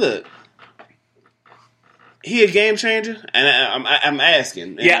 But look, he a game changer, and I'm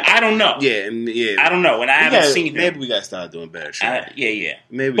asking. Yeah, I don't know. Yeah. I don't know, and I haven't seen him. Maybe we got to start doing better. Yeah.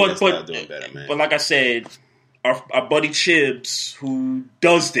 Maybe we got to start doing better, man. But like I said, our buddy Chibs, who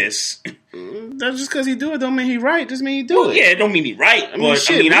does this, that's just because he do it. Don't mean he right. Just mean he do it. Yeah, it don't mean he right.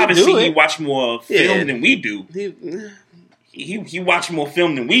 Obviously, he watch more film than we do. He watched more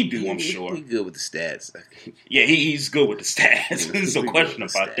film than we do, I'm sure. He's good with the stats. Yeah, he's good with the stats. There's no question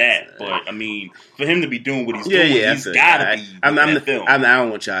about that. But, I mean, for him to be doing what he's doing, he's got to be watching film. I don't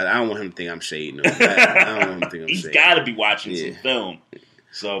want him to think I'm shading him. I don't want him to think I'm he's got to be watching some film.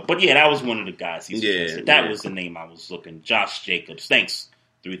 So, but yeah, that was one of the guys he suggested. That was the name I was looking. Josh Jacobs. Thanks,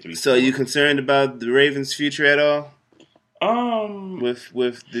 334. So, you concerned about the Ravens' future at all?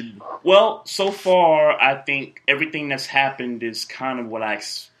 Well, so far, I think everything that's happened is kind of what I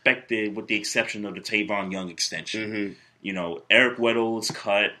expected, with the exception of the Tavon Young extension. Eric Weddle's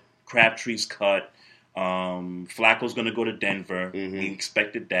cut, Crabtree's cut, Flacco's going to go to Denver. We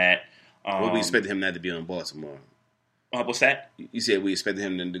expected that. We expected him not to be on Baltimore. What's that? You said we expected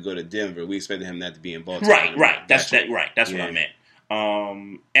him to go to Denver. We expected him not to be in Baltimore. Right. That's that. Right. That's what I meant.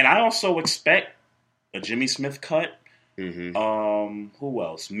 And I also expect a Jimmy Smith cut. Who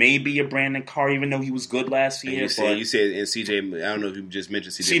else? Maybe a Brandon Carr, even though he was good last year. You said and CJ. I don't know if you just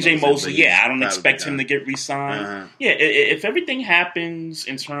mentioned CJ Mosley. I don't expect him to get re-signed. If everything happens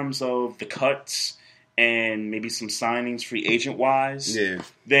in terms of the cuts and maybe some signings, free agent wise,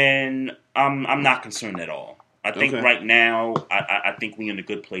 then I'm not concerned at all. I think right now, I think we're in a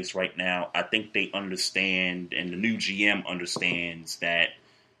good place right now. I think they understand, and the new GM understands that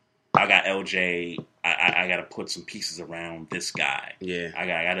I got LJ. I got to put some pieces around this guy. Yeah, I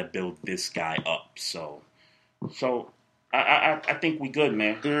got to build this guy up. So I think we good,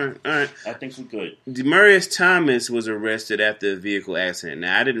 man. All right. I think we good. Demaryius Thomas was arrested after a vehicle accident.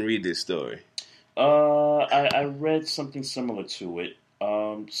 Now, I didn't read this story. I read something similar to it.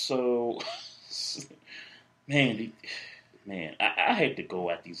 Man, man, I hate to go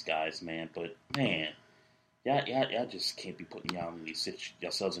at these guys, man, but man, y'all just can't be putting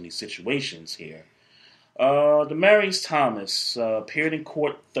yourselves in these situations here. Demaryius Thomas appeared in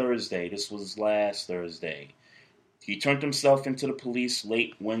court Thursday. This was last Thursday. He turned himself into the police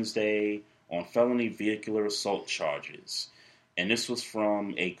late Wednesday on felony vehicular assault charges. And this was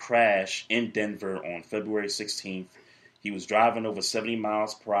from a crash in Denver on February 16th. He was driving over 70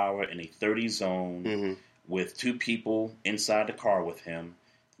 miles per hour in a 30 zone with 2 people inside the car with him,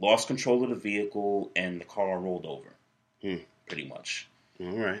 lost control of the vehicle, and the car rolled over, pretty much.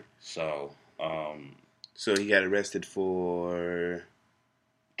 All right. So, so he got arrested for...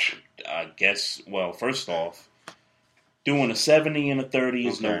 I guess, well, first off, doing a 70 and a 30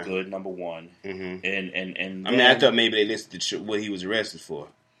 is no good, number one. And I mean, I thought maybe they listed what he was arrested for.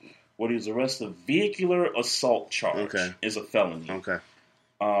 What he was arrested, vehicular assault charge is a felony.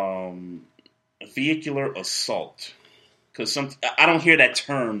 Vehicular assault, because I don't hear that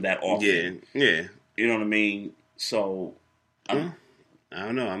term that often. Yeah. You know what I mean? So, I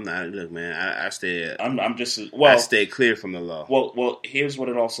don't know. I'm not. Look, man. I stay. I'm just. I stay clear from the law. Well. Here's what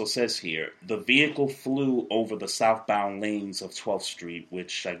it also says here: the vehicle flew over the southbound lanes of 12th Street,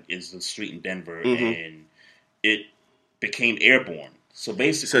 which is the street in Denver, and it became airborne. So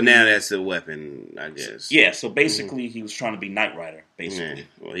basically, so now that's a weapon, I guess. Yeah. So basically, he was trying to be Knight Rider. Basically,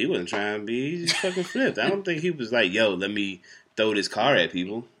 Well, he wasn't trying to be. He just fucking flipped. I don't think he was like, "Yo, let me throw this car at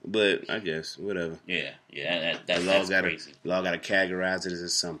people." But I guess whatever. Yeah. That's crazy. The law got to categorize it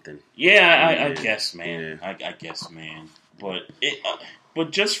as something. Yeah, I guess, man. Yeah. I guess, man. But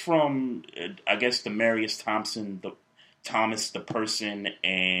just from I guess Demaryius Thomas, the person,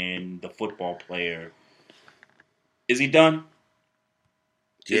 and the football player, is he done?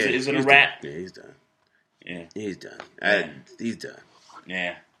 Yeah, is it a wrap? Yeah, he's done. Yeah, he's done. He's done.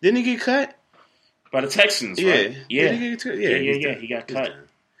 Yeah. Didn't he get cut by the Texans? Right? Yeah. Did he get cut? Yeah. He got cut.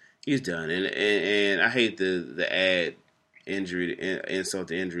 He's done, and I hate the add injury, insult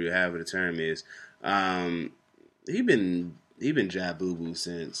to injury, or however the term is. He been Jai Boo Boo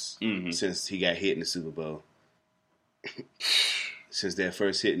since he got hit in the Super Bowl. Since that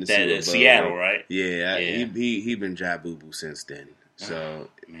first hit in the Super Bowl, Seattle, right? Yeah. He been Jai Boo Boo since then. So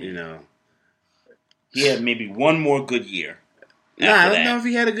you know, he had maybe one more good year. I don't know if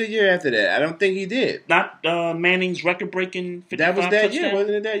he had a good year after that. I don't think he did. Not Manning's record-breaking 55 That was that touchdown? year,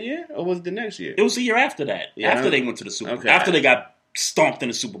 wasn't it that year? Or was it the next year? It was the year after that. Yeah, after they went to the Super Bowl. After they got stomped in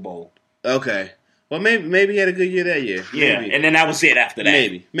the Super Bowl. Okay. Well, maybe he had a good year that year. Yeah, maybe. And then that was it after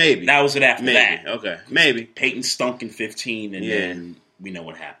that. Maybe. That was it after that. Okay, maybe. Peyton stunk in 15, and then we know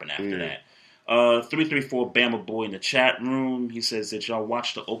what happened after that. 334 Bama Boy in the chat room. He says that y'all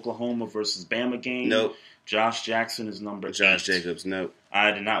watched the Oklahoma versus Bama game. Nope. Josh Jackson is number 8. Josh Jacobs, nope.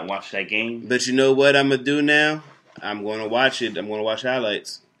 I did not watch that game. But you know what I'm going to do now? I'm going to watch it. I'm going to watch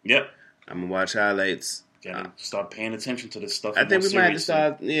highlights. Yep. I'm going to watch highlights. Gotta start paying attention to this stuff. I think we might have to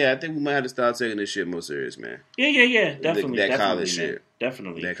start. Yeah, I think we might have to start taking this shit more serious, man. Yeah. Definitely. That college shit.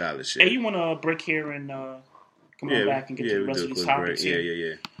 Definitely. That college shit. Hey, you want to break here and come on back and get to the rest of these topics here?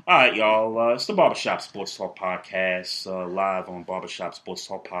 Yeah. All right, y'all. It's the Barbershop Sports Talk Podcast, live on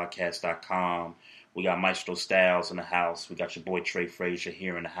barbershopsportstalkpodcast.com. We got Maestro Styles in the house. We got your boy Trey Frazier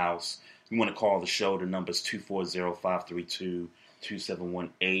here in the house. If you want to call the show, the number is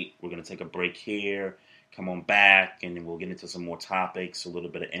 240-532-2718. We're going to take a break here, come on back, and then we'll get into some more topics, a little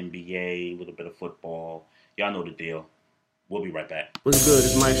bit of NBA, a little bit of football. Y'all know the deal. We'll be right back. What's good?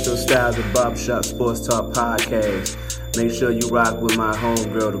 It's Maestro Styles of Barbershop Sports Talk Podcast. Make sure you rock with my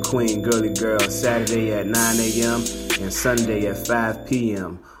homegirl, the Queen Girly Girl, Saturday at 9 a.m. and Sunday at 5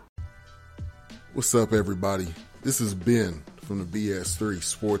 p.m. What's up, everybody? This is Ben from the BS3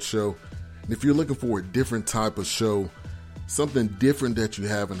 Sports Show. And if you're looking for a different type of show, something different that you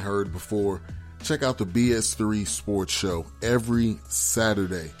haven't heard before, check out the BS3 Sports Show every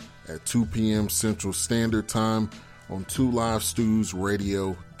Saturday at 2 p.m. Central Standard Time on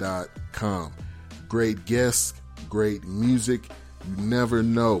 2livestewsradio.com. Great guests, great music. You never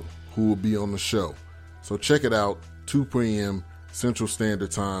know who will be on the show. So check it out, 2 p.m. Central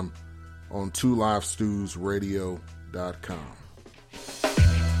Standard Time on 2livestewsradio.com.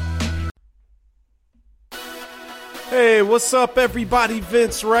 Hey, what's up, everybody?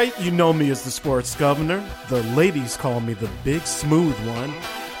 Vince Wright. You know me as the sports governor. The ladies call me the big smooth one.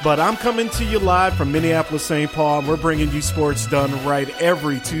 But I'm coming to you live from Minneapolis, St. Paul, and we're bringing you sports done right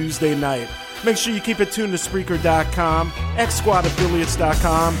every Tuesday night. Make sure you keep it tuned to Spreaker.com,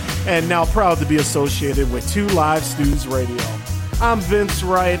 XSquadAffiliates.com, and now proud to be associated with 2 Live Stews Radio. I'm Vince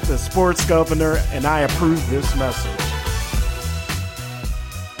Wright, the sports governor, and I approve this message.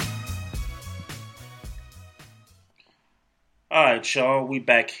 right, y'all. We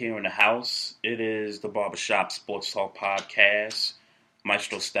back here in the house. It is the Barbershop Sports Talk Podcast.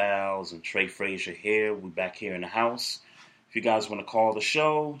 Maestro Styles and Trey Frazier here. We back here in the house. If you guys want to call the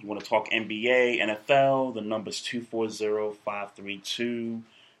show, you want to talk NBA, NFL, the number's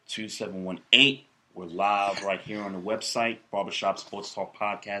 240-532-2718. We're live right here on the website,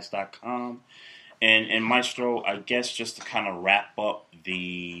 barbershopsportstalkpodcast.com. And Maestro, I guess just to kind of wrap up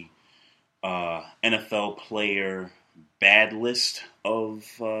the NFL player bad list of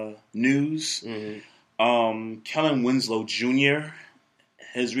news, Kellen Winslow Jr.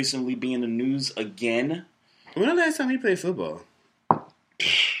 has recently been in the news again. When the last time he played football?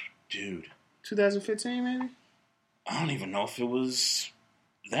 Dude. 2015, maybe? I don't even know if it was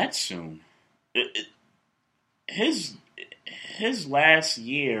that soon. His last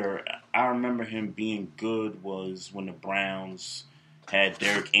year, I remember him being good was when the Browns had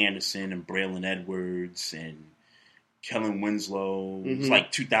Derek Anderson and Braylon Edwards and Kellen Winslow. It was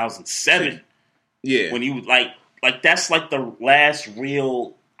like 2007. Yeah. When he was like that's like the last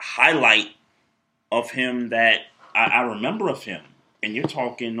real highlight of him that I remember of him. And you're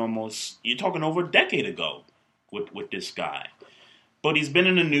talking over a decade ago with this guy. But he's been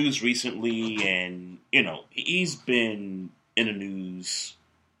in the news recently, and, you know, he's been in the news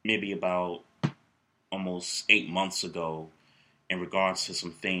maybe about almost 8 months ago in regards to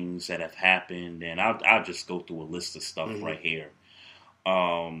some things that have happened. And I'll just go through a list of stuff right here.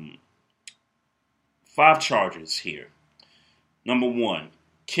 5 charges here. Number 1,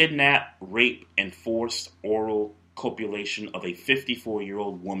 kidnap, rape, and forced oral copulation of a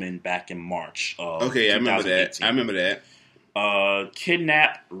 54-year-old woman back in March of 2018. I remember that.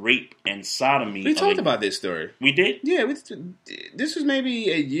 Kidnap, rape, and sodomy. We talked about this story. We did? Yeah, this was maybe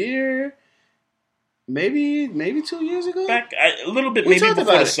a year, maybe 2 years ago. Back a little bit, maybe before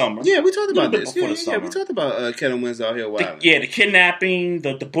the summer. Yeah, we talked about this. Yeah, we talked about Kellen Winslow out here a while. The kidnapping,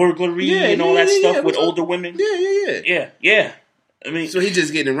 the burglary, and all that stuff with older women. Yeah. I mean, so he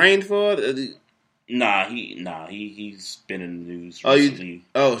just getting arraigned for? Nah, he's been in the news recently.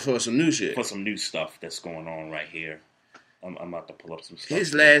 For some new shit. For some new stuff that's going on right here. I'm about to pull up some stuff.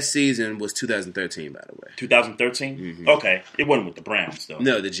 His last season was 2013, by the way. 2013? Mm-hmm. Okay. It wasn't with the Browns, though.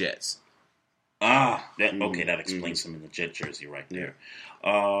 No, the Jets. That explains him in the Jet jersey right there.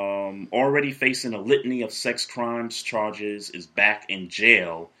 Already facing a litany of sex crimes charges, is back in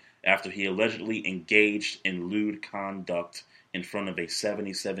jail after he allegedly engaged in lewd conduct in front of a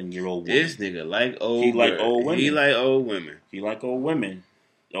 77-year-old woman. This nigga like old women. He like old women.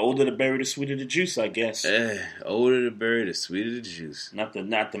 The older the berry, the sweeter the juice, I guess. Older the berry, the sweeter the juice. Not to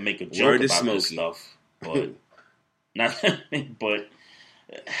make a joke about this stuff, but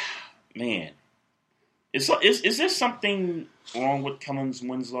man, is there something wrong with Kellen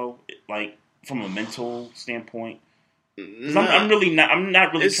Winslow, like from a mental standpoint? I'm not really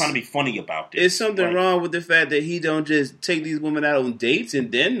trying to be funny about this. It's something wrong with the fact that he don't just take these women out on dates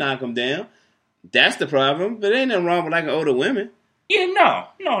and then knock them down. That's the problem. But ain't nothing wrong with liking older women. Yeah, no,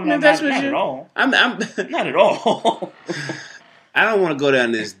 not at all. I'm not at all. I don't want to go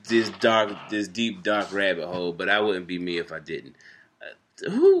down this deep dark rabbit hole, but I wouldn't be me if I didn't.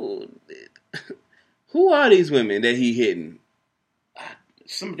 Who are these women that he hitting?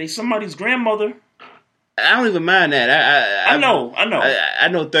 Somebody's grandmother. I don't even mind that. I know. I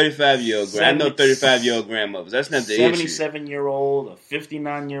know 35-year-old. I know 35-year-old grandmothers. That's not the issue. 77-year-old, a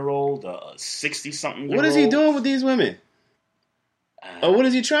 59-year-old, a 60-something-year-old. What is he doing with these women? Or what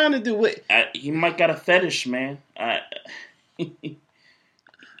is he trying to do? He might got a fetish, man.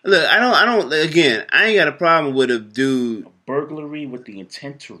 Look, I don't. Again, I ain't got a problem with a dude. A burglary with the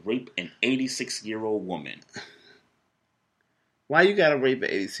intent to rape an 86-year-old woman. Why you gotta rape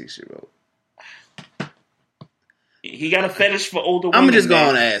an 86-year-old? He got a fetish for older women. I'm just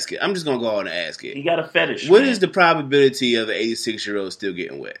going to ask it. He got a fetish. What is the probability of an 86-year-old still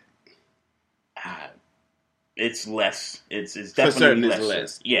getting wet? It's less. It's definitely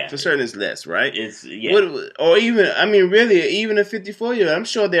less. Yeah, for certain it's less, right? It's or even really even a 54-year-old. I'm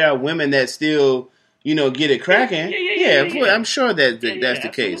sure there are women that still get it cracking. Yeah. I'm sure that's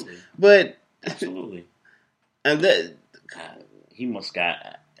the case. But absolutely, and that he must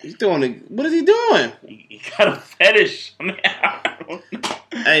got. He's doing. What is he doing? He got a fetish. I mean, I don't know.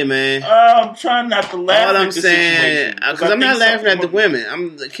 Hey man, I'm trying not to laugh. All I'm saying, because I'm not laughing at the women.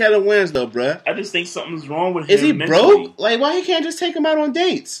 I'm Kellen Winslow, bro. I just think something's wrong with him. Is he mentally. broke? Like, why he can't just take him out on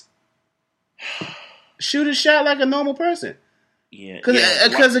dates? Shoot a shot like a normal person. Yeah.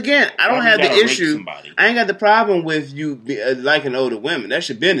 Because again, I don't have the issue. I ain't got the problem with you liking older women. That's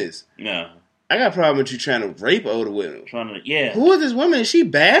your business. No. I got a problem with you trying to rape older women. Yeah. Who is this woman? Is she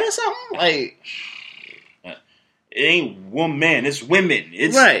bad or something? Like, It ain't one man. It's women.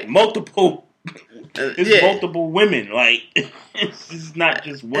 It's right. multiple. It's multiple women. Like it's not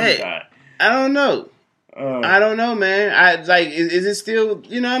just one guy. I don't know. I don't know, man. Is it still?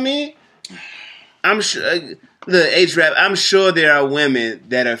 You know what I mean? I'm sure. Look, H-Rap. I'm sure there are women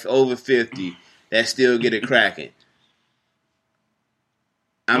that are over 50 that still get it cracking.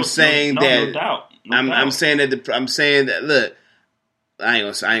 I'm saying that. No doubt. I'm saying that. I'm saying that. Look, I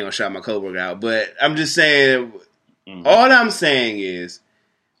ain't gonna shout my coworker out, but I'm just saying. All I'm saying is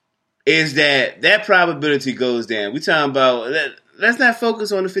that probability goes down. We talking about. Let's not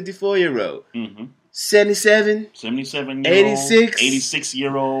focus on the 54-year-old. 77, 77-year-old, 86,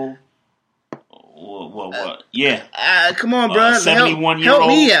 86-year-old. What? Yeah. Come on, bro.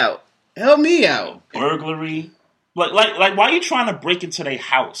 71-year-old. Help me out. Burglary. Like, why are you trying to break into their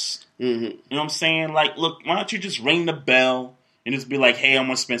house? You know what I'm saying? Like, look, why don't you just ring the bell and just be like, hey, I'm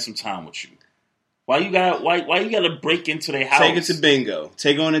gonna spend some time with you. Why you gotta break into their house? Take it to bingo.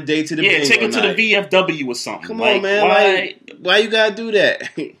 Take on a date to the bingo. Yeah, take it to the VFW or something. Come on, man. Why you gotta do that?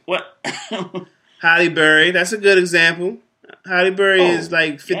 What? Holly Berry, that's a good example. Holly Berry is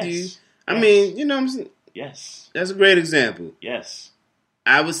like 50. Yes. I mean, you know what I'm saying? Yes. That's a great example. Yes.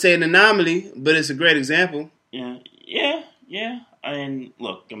 I would say an anomaly, but it's a great example. Yeah. And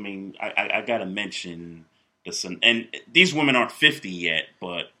look, I mean, I gotta mention this, and these women aren't 50 yet,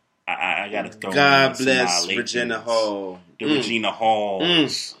 but I gotta throw. God bless Regina Hall. The Regina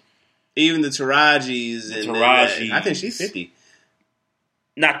Halls. Even the Tarajis. I think she's 50.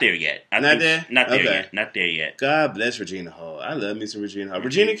 Not there yet. Not there yet. God bless Regina Hall. I love me some Regina Hall.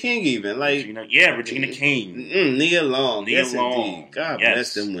 Regina King even. Regina King. Nia Long. Yes, indeed. God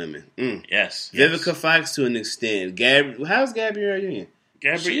bless them women. Yes. Vivica Fox to an extent. How's Gabrielle Union?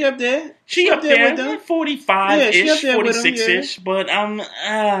 She up there. She up there with them. 45-ish, 46-ish. But I'm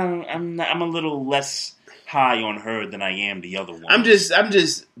a little less high on her than I am the other one. I'm just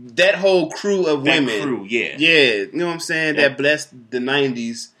that whole crew of women. That crew, yeah. You know what I'm saying? That blessed the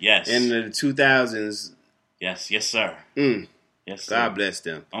 90s. Yes. And the 2000s. Yes, sir. Yes, sir. God bless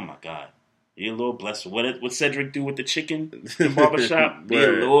them. Oh my God. Be a little blessed. What Cedric do with the chicken in the barbershop? Be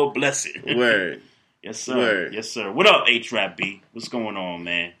a little blessed. Word. Yes, sir. Word. Yes, sir. What up, H-Rap B? What's going on,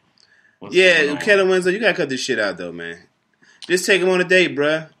 man? Kellen Winslow, you gotta cut this shit out though, man. Just take him on a date,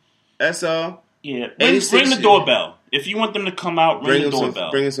 bruh. That's all. Yeah, ring the doorbell. If you want them to come out, ring the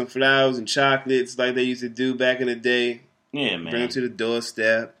doorbell. Bring them some flowers and chocolates like they used to do back in the day. Yeah, man. Bring them to the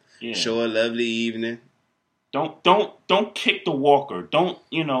doorstep. Yeah. Show a lovely evening. Don't kick the walker. Don't.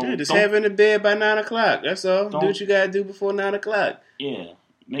 Just have her in the bed by 9 o'clock. That's all. Do what you gotta do before 9 o'clock. Yeah,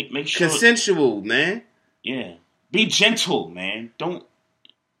 make sure consensual, man. Yeah, be gentle, man. Don't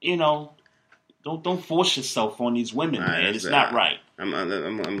force yourself on these women, man. It's not right. I'm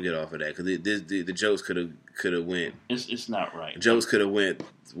gonna get off of that because the jokes could have went. It's not right. Jokes could have went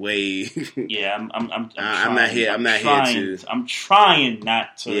way. Yeah, I'm not here. I'm trying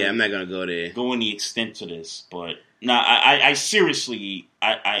not to. Yeah, I'm not gonna go there. Go any extent to this, but I seriously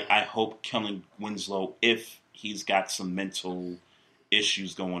I hope Kellen Winslow, if he's got some mental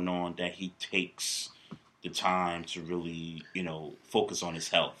issues going on, that he takes the time to really, focus on his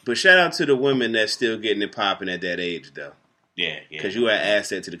health. But shout out to the women that's still getting it popping at that age, though. Yeah. Because you are an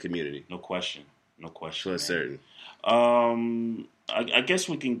asset to the community. No question. For certain. I guess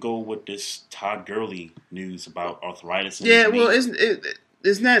we can go with this Todd Gurley news about arthritis. Yeah, well,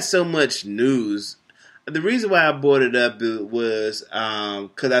 it's not so much news. The reason why I brought it up was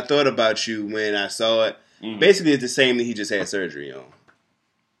because I thought about you when I saw it. Mm-hmm. Basically, it's the same thing he just had surgery on.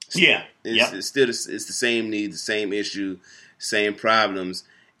 It's still it's the same need, the same issue, same problems,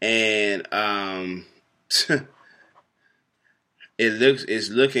 and it's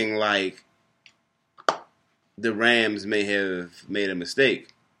looking like the Rams may have made a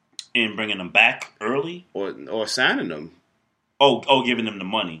mistake in bringing them back early, or signing them. Oh, giving them the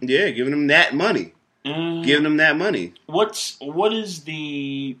money. Yeah, giving them that money. Giving them that money. What is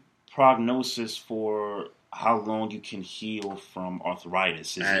the prognosis for how long you can heal from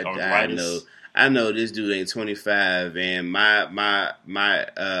arthritis? Is it arthritis? I know this dude ain't 25, and my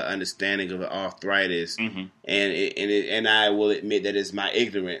understanding of arthritis, mm-hmm. and I will admit that it's my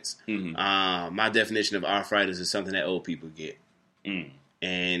ignorance. Mm-hmm. My definition of arthritis is something that old people get,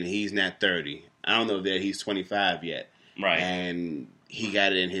 and he's not 30. I don't know that he's 25 yet, right? And he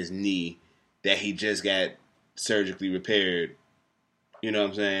got it in his knee that he just got surgically repaired. You know what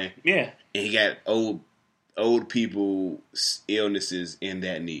I'm saying? Yeah. And he got old people's illnesses in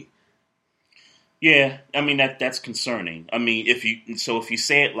that knee. Yeah, I mean that's concerning. I mean, if you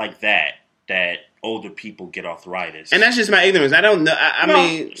say it like that, that older people get arthritis. And that's just my ignorance. I don't know. I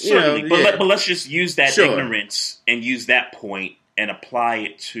mean, certainly, you know. But let's just use that ignorance and use that point and apply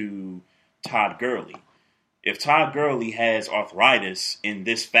it to Todd Gurley. If Todd Gurley has arthritis in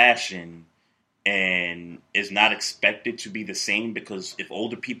this fashion and is not expected to be the same, because if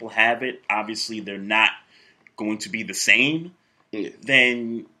older people have it, obviously they're not going to be the same,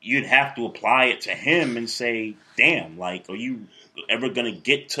 then you'd have to apply it to him and say, damn, like, are you ever going to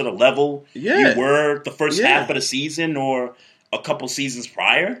get to the level you were the first half of the season or a couple seasons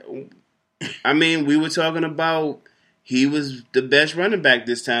prior? I mean, we were talking about he was the best running back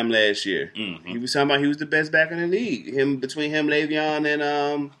this time last year. Mm-hmm. He was talking about he was the best back in the league. Between him, Le'Veon,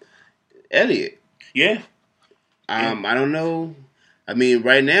 and Elliott. Yeah. I don't know. I mean,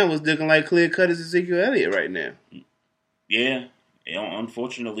 right now it's looking like clear cut as Ezekiel Elliott right now. Yeah.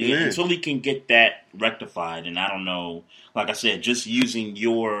 Unfortunately, until he can get that rectified, and I don't know, like I said, just using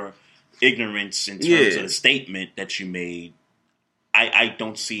your ignorance in terms of the statement that you made, I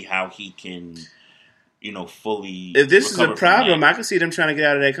don't see how he can, fully. If this is a problem, I can see them trying to get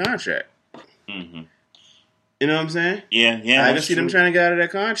out of that contract. Mm-hmm. You know what I'm saying? Yeah. I can see them trying to get out of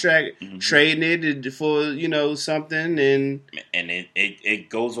that contract, trading it for something, and it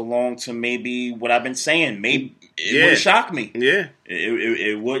goes along to maybe what I've been saying. Maybe it wouldn't shock me. Yeah,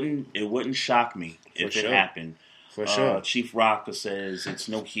 it wouldn't shock me if it happened. For sure. Chief Rocker says it's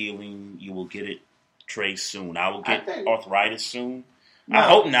no healing. You will get it, Trey, soon. I will get arthritis soon. No. I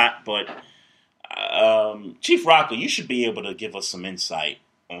hope not, but Chief Rocker, you should be able to give us some insight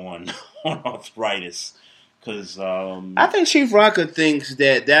on arthritis. Because I think Chief Rocker thinks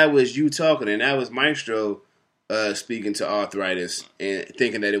that was you talking, and that was Maestro speaking to arthritis and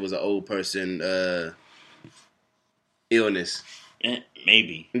thinking that it was an old person illness.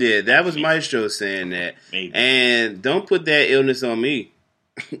 Maybe. Yeah, that was Maestro saying that. Maybe. And don't put that illness on me.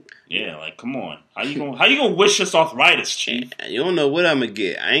 Yeah, like, come on. How you gonna wish us arthritis, Chief? You don't know what I'm gonna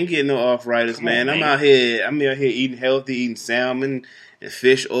get. I ain't getting no arthritis, man. I'm out here eating healthy, eating salmon and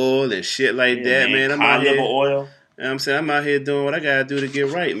fish oil and shit like that, man. I'm out here. Oil. You know what I'm saying? I'm out here doing what I gotta do to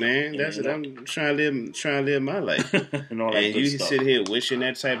get right, man. That's it. I'm trying to live my life. and all that and good you stuff. sit here wishing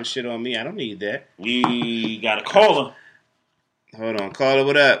that type of shit on me. I don't need that. We got a caller. Hold on, caller,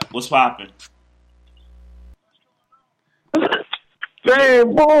 what up? What's poppin'?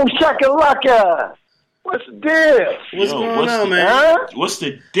 Bang, boom, shakalaka. What's the deal? What's going on, man? Huh? What's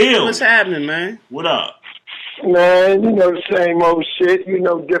the deal? What's happening, man? What up? Man, the same old shit.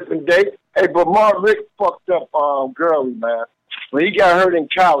 Different day. Hey, but Mark Rick fucked up Gurley, man. When he got hurt in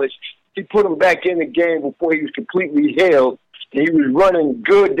college, he put him back in the game before he was completely healed. And he was running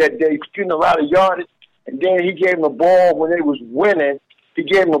good that day, getting a lot of yardage. And then he gave him the ball when they was winning. He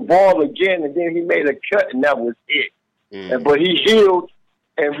gave him the ball again, and then he made a cut, and that was it. But he healed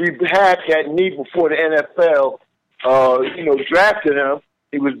and rehabbed that knee before the NFL, drafted him.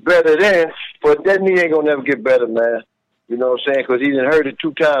 He was better then, but that knee ain't going to never get better, man. You know what I'm saying? Because he done hurt it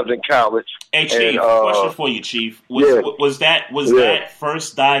 2 times in college. Hey, Chief, question for you, Chief. Was that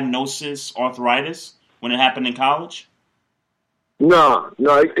first diagnosis arthritis when it happened in college? No,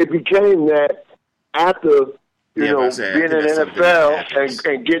 it became that after, being in the NFL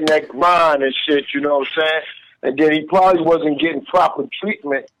and getting that grind and shit, you know what I'm saying? And then he probably wasn't getting proper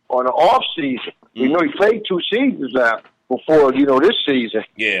treatment on the off season. He played 2 seasons now before, this season.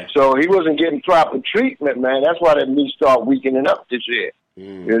 Yeah. So he wasn't getting proper treatment, man. That's why that knee started weakening up this year.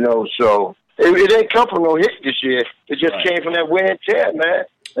 So it ain't come from no hit this year. It just came from that wear and tear, man.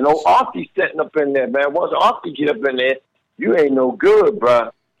 And old Arthur setting up in there, man. Once Arthur get up in there, you ain't no good,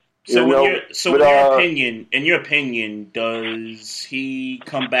 bro. In your opinion, does he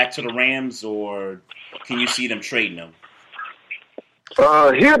come back to the Rams, or can you see them trading him?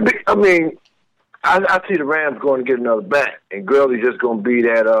 I see the Rams going to get another back, and Gurley's just going to be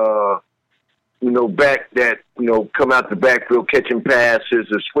that, back that, come out the backfield, catching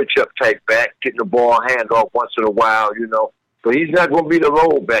passes, a switch-up type back, getting the ball handoff once in a while, But he's not going to be the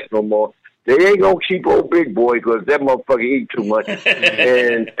roll back no more. They ain't going to keep old big boy because that motherfucker eat too much.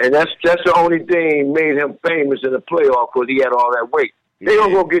 and that's the only thing made him famous in the playoff because he had all that weight. They're going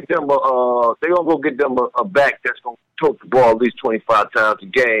to go get them a back that's going to tote the ball at least 25 times a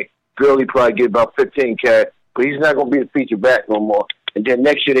game. Gurley probably get about 15 carries, but he's not going to be the feature back no more. And then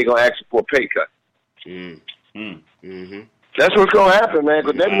next year they're going to ask him for a pay cut. That's what's going to happen, man,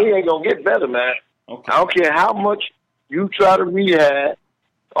 because that knee ain't going to get better, man. Okay. I don't care how much you try to rehab.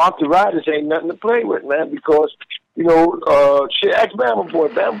 Arthritis ain't nothing to play with, man, because, ask Bama Boy.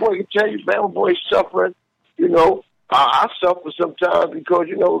 Bama Boy can tell you Bama Boy's suffering, I suffer sometimes because,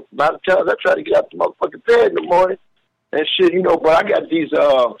 by the time I try to get out the motherfucking bed in the morning and shit, but I got these,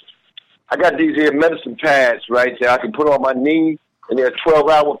 I got these here medicine pads, right, that I can put on my knee, and they're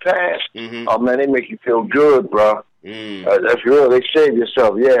 12-hour pads. Mm-hmm. Oh, man, they make you feel good, bro. That's real. They save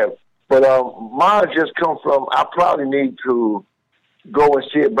yourself, yeah. But mine just come from, I probably need to go and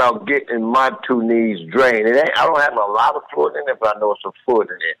see about getting my 2 knees drained. I don't have a lot of fluid in it, but I know some fluid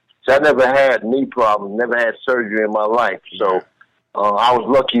in it. So I never had knee problems, never had surgery in my life. So I was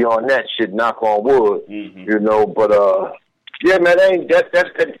lucky on that shit, knock on wood, you know. But, yeah, man,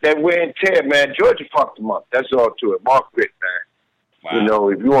 that wear and tear, man. Georgia fucked him up. That's all to it. Mark Richt, man. Wow. You know,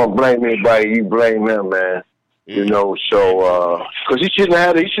 if you want to blame anybody, you blame him, man. You know, so, because he shouldn't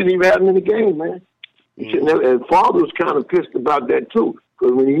even have him in the game, man. He shouldn't have, and father was kind of pissed about that, too.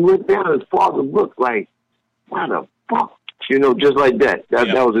 Because when he went down, his father looked like, why the fuck? You know, just like that. That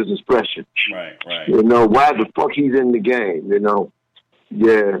was his expression. Right. You know, why the fuck he's in the game, you know?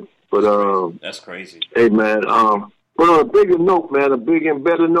 Yeah, but, that's crazy. Hey, man, but on a bigger note, man, a big and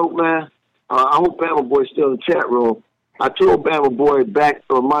better note, man, I hope Bama Boy's still in the chat room. I told Bama Boy back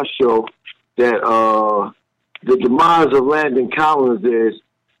on my show that the demise of Landon Collins is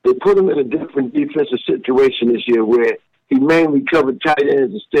they put him in a different defensive situation this year where he mainly covered tight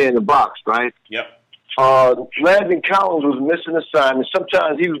ends and stay in the box, right? Yep. Landon Collins was missing assignments.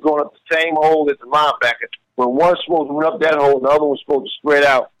 Sometimes he was going up the same hole as the linebacker. When one supposed to run up that hole, the other was supposed to spread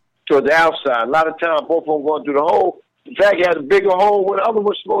out toward the outside. A lot of times, both of them going through the hole. The back had a bigger hole where the other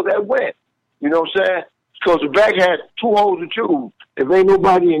was supposed to have went. You know what I'm saying? Because the back had 2 holes to choose. If ain't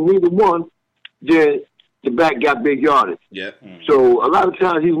nobody in neither one, then the back got big yardage. Yeah. So a lot of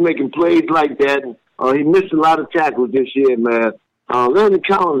times he was making plays like that. And, he missed a lot of tackles this year, man. Landon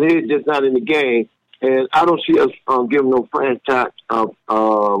Collins here just not in the game. And I don't see us giving no franchise,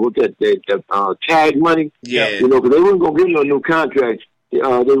 tag money. Yeah. You know, because they weren't going to give no new contracts. They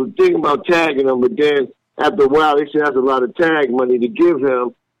were thinking about tagging him, but then after a while, they said that's a lot of tag money to give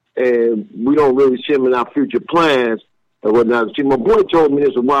him, and we don't really see him in our future plans and whatnot. See, my boy told me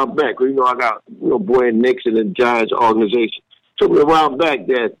this a while back. You know, I got boy in Nixon and Giants organization. Told me a while back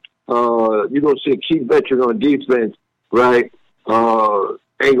that you're going to see a key veteran on defense, right?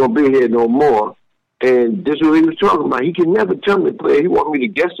 Ain't going to be here no more. And this is what he was talking about. He can never tell me to play. He want me to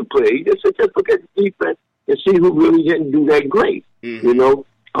guess the play. He just said, just look at the defense and see who really didn't do that great. You know,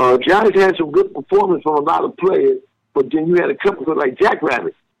 Giants had some good performance from a lot of players, but then you had a couple like Jack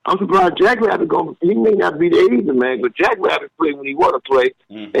Rabbit. I'm surprised Jack Rabbit he may not be there either, man, but Jack Rabbit played when he wanted to play,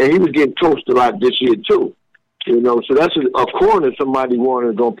 and he was getting toasted a lot this year, too. You know, so that's a corner somebody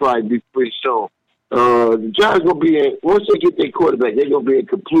wanted going to probably be pretty soon. The Giants going to be in, once they get their quarterback, they're going to be in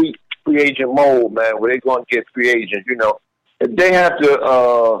complete free agent mode, man, where they're going to get free agents, you know. If they have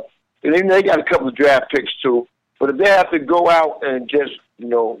to, they got a couple of draft picks, too, but if they have to go out and just, you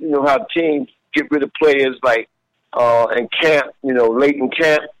know how teams get rid of players like in camp, late in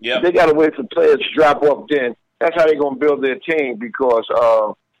camp, they got to wait for players to drop off then. That's how they're going to build their team because,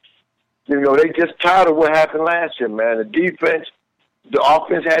 they just tired of what happened last year, man. The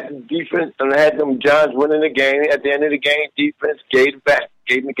offense had the defense and had them Giants winning the game. At the end of the game, defense gave them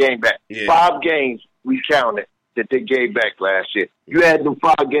the game back. Yeah. 5 games we counted that they gave back last year. You add them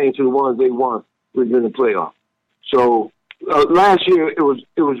 5 games to the ones they won within the playoff. So last year it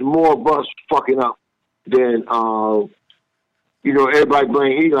was more of us fucking up than everybody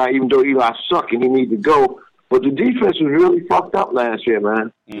blame Eli, even though Eli sucked and he needed to go. But the defense was really fucked up last year,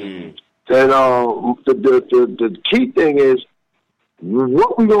 man. And the key thing is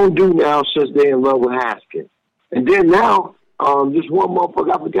what we gonna do now since they're in love with Haskins. And then now, this one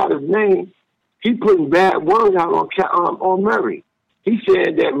motherfucker, I forgot his name, he putting bad word out on Murray. He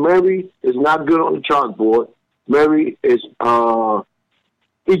said that Murray is not good on the chalkboard. Murray is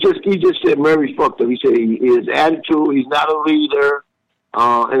he just said Murray's fucked up. He said his attitude, he's not a leader.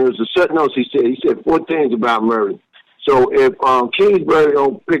 And there's a certain else he said 4 things about Murray. So if Kingsbury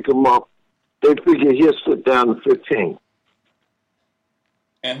don't pick him up, they figure he'll slip down to 15.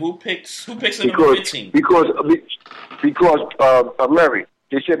 And who picks him at 15? Because Murray.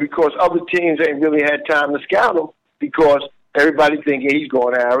 They said because other teams ain't really had time to scout him because everybody thinking he's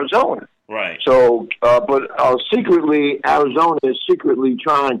going to Arizona. Right. So, but secretly, Arizona is secretly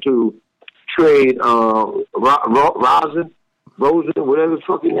trying to trade Rosen, whatever the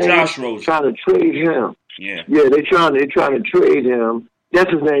fucking name. Josh Rosen. Trying to trade him. Yeah. Yeah, they're trying to trade him.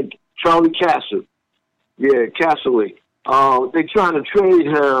 That's his name, Charlie Castle. Yeah, Castle. They're trying to trade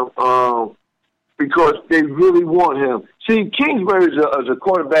him because they really want him. See, Kingsbury is a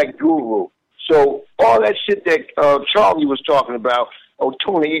quarterback guru. So all that shit that Charlie was talking about,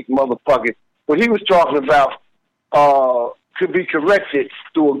 tuna eating motherfucker, what he was talking about could be corrected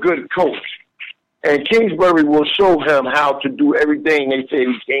through a good coach. And Kingsbury will show him how to do everything they say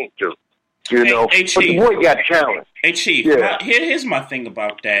he can't do. You know, Hey, but the boy got talent. Hey, Chief, Yeah. here's my thing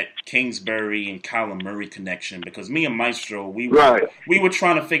about that Kingsbury and Kyler Murray connection, because me and Maestro, we were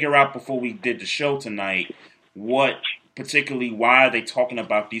trying to figure out before we did the show tonight why are they talking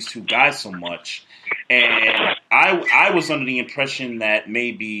about these two guys so much. And I was under the impression that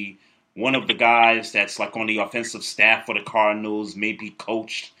maybe one of the guys that's like on the offensive staff for the Cardinals maybe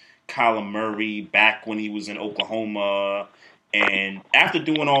coached Kyler Murray back when he was in Oklahoma. And after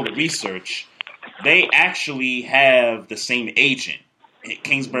doing all the research, they actually have the same agent,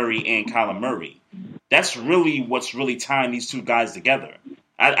 Kingsbury and Kyler Murray. That's really what's really tying these two guys together.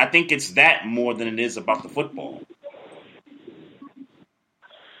 I think it's that more than it is about the football.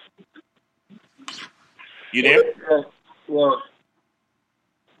 You there? Well,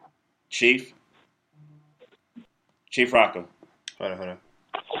 Chief Rocco. Hold on.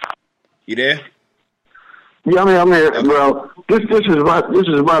 You there? Yeah, I'm here. Okay. Well, this is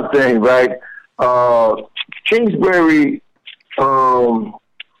my thing, right? Kingsbury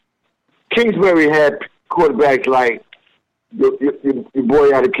had quarterbacks like your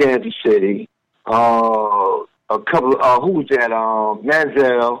boy out of Kansas City. A couple. Who was that?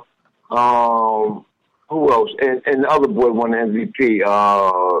 Manziel. Who else? And the other boy won the MVP.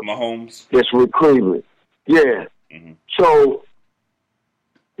 Mahomes. That's with Cleveland. Yeah. Mm-hmm. So,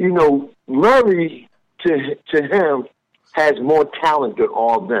 Murray to him has more talent than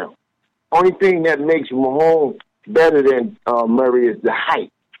all of them. Only thing that makes Mahomes better than Murray is the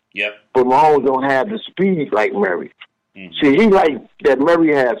height. Yep. But Mahomes don't have the speed like Murray. Mm-hmm. See, he like that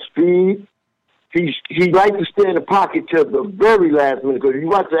Murray has speed. He likes to stay in the pocket till the very last minute. Because if you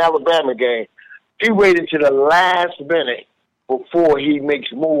watch the Alabama game, he waited to the last minute before he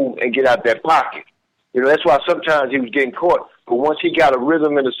makes a move and get out that pocket. That's why sometimes he was getting caught. But once he got a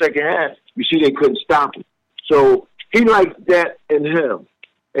rhythm in the second half, you see they couldn't stop him. So he likes that in him.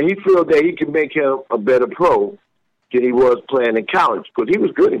 And he feels that he can make him a better pro than he was playing in college. Because he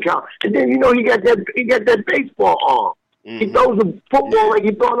was good in college. And then, he got that baseball arm. Mm-hmm. He throws the football like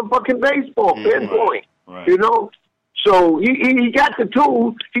he's throwing a fucking baseball, pinpoint. Right. So he got the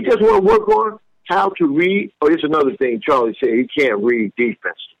tools. He just want to work on how to read. Oh, here's another thing Charlie said. He can't read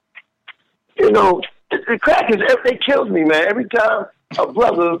defense. The crackers, they kills me, man. Every time a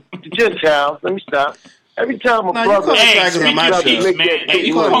brother, the Gentiles, let me stop. Every time a brother,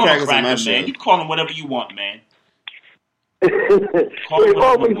 you call him crackers, man. You call him whatever you want, man.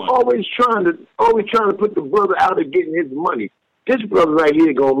 always trying to put the brother out of getting his money. This brother right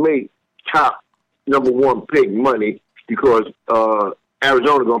here gonna make top number one pick money because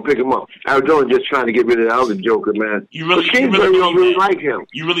Arizona gonna pick him up. Arizona just trying to get rid of the other joker, man. Kingsbury don't really like him.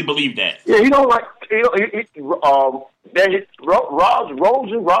 You really believe that? Yeah, he don't like.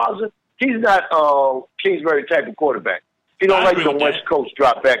 Rosen. He's not Kingsbury type of quarterback. He don't like the West Coast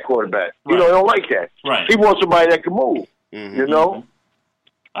drop back quarterback. Right. He don't like that. Right. He wants somebody that can move. Mm-hmm.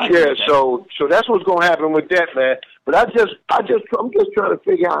 So that's what's gonna happen with that, man. But I'm just trying to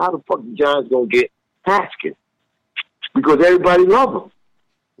figure out how the fuck the Giants gonna get Haskins. Because everybody loves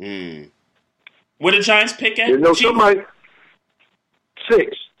him. Where the Giants pick at? Somebody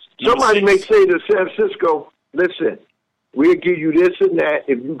 6. Somebody may say to San Francisco, listen, we'll give you this and that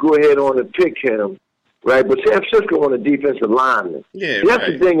if you go ahead on and pick him, right? But San Francisco want a defensive lineman. Yeah, that's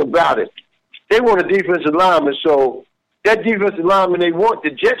the thing about it. They want a defensive lineman, so that defensive lineman they want, the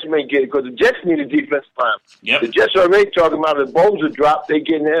Jets may get it because the Jets need a defensive lineman. Yep. The Jets are already talking about if Bosa drop, they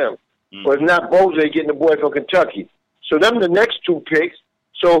getting him. Or if not Bosa, they getting the boy from Kentucky. So them the next 2 picks.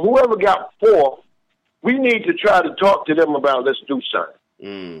 So whoever got 4, we need to try to talk to them about let's do something.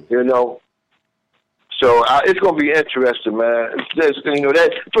 So it's going to be interesting, man.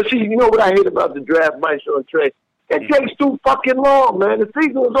 But see, you know what I hate about the draft, Maestro and Trey? It takes too fucking long, man. The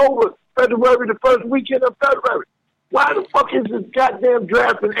season is over February, the first weekend of February. Why the fuck is this goddamn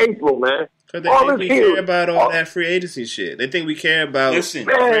draft in April, man? Because they think we care about all that free agency shit. They think we care about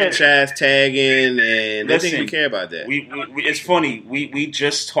franchise tagging, and they think we care about that. It's funny. We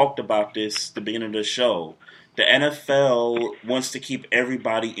just talked about this at the beginning of the show. The NFL wants to keep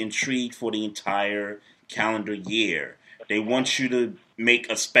everybody intrigued for the entire calendar year. They want you to make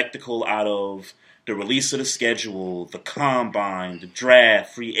a spectacle out of the release of the schedule, the combine, the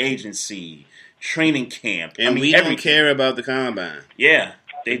draft, free agency, training camp. And we don't care about the combine. Yeah.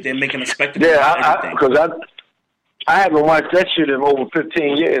 They're making a spectacle out of everything. Because I haven't watched that shit in over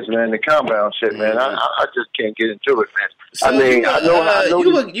 15 years, man, the combine shit, man. I just can't get into it, man. So I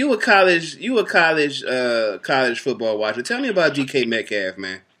know you a college football watcher. Tell me about DK Metcalf,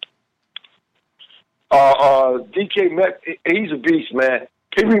 man. DK Metcalf, he's a beast, man.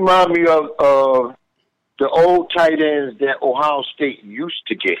 He reminds me of the old tight ends that Ohio State used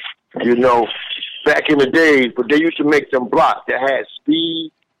to get, back in the days. But they used to make them block that had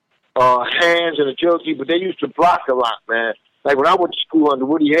speed, hands, and agility. But they used to block a lot, man. Like when I went to school under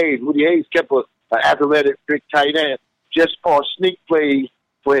Woody Hayes kept an athletic big tight end just on sneak plays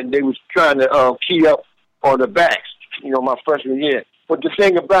when they was trying to key up on the backs, my freshman year. But the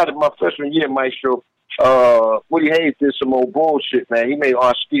thing about it, my freshman year, Maestro, Woody Hayes did some old bullshit, man. He made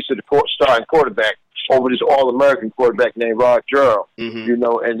Arch Spicer the starting quarterback over this All-American quarterback named Rod Gerald,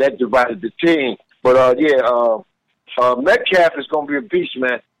 and that divided the team. But, Metcalf is going to be a beast,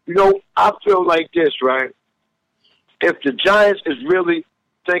 man. I feel like this, right? If the Giants is really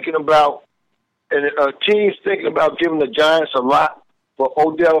thinking about, and a team's thinking about giving the Giants a lot for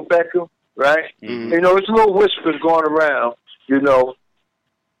Odell Beckham, right? Mm-hmm. There's little whispers going around,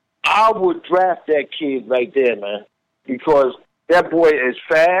 I would draft that kid right there, man, because that boy is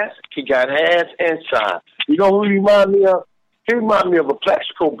fast. He got hands and size. You know who he remind me of? He remind me of a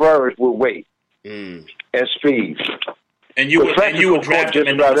Plaxico Burress with weight and speed. And you would draft him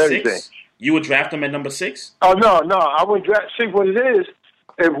at number 6? You would draft him at number 6? Oh, no. I wouldn't draft. See, what it is,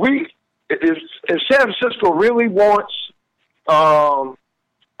 if San Francisco really wants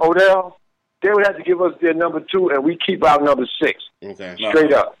Odell, they would have to give us their number 2, and we keep our number 6. Okay.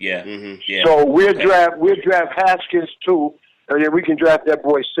 Straight up. Yeah. Mm-hmm. Yeah. So we'll draft Haskins 2, and then we can draft that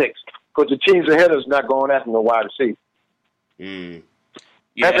boy 6. Because the teams ahead of us not going after no wide receiver. Yeah.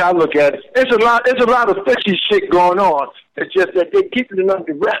 That's how I look at it. It's a lot of fishy shit going on. It's just that they keep it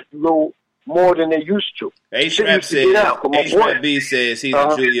under wraps a little more than they used to. H-Rap B says he's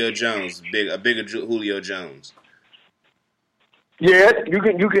a Julio Jones, a bigger Julio Jones. Yeah, you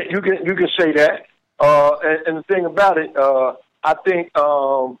can say that. And the thing about it, I think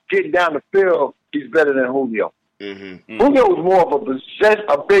getting down the field, he's better than Julio. Mm-hmm. Julio was more of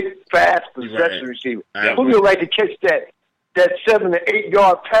a big, fast possession receiver. Julio like to catch that 7 to 8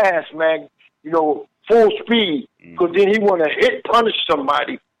 yard pass, man. Full speed, because then he want to punish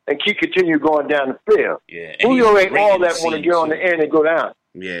somebody and continue going down the field. Yeah, Julio ain't all that want to get on the end and go down.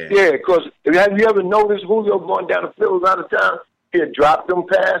 Yeah, because have you ever noticed Julio going down the field a lot of times? He'll drop them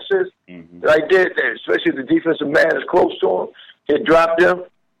passes like that, especially if the defensive man is close to him. He'll drop them.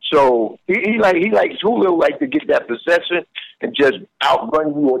 So he likes Julio like to get that possession and just outrun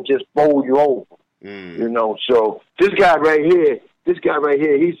you or just bowl you over. So this guy right here, he's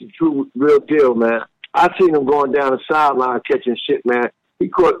the true real deal, man. I seen him going down the sideline catching shit, man. He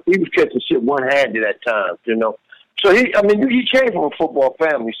was catching shit one-handed at times, So he came from a football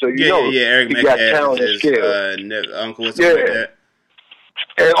family, so Eric he Metcalf got talent and skill. Uncle or something like that.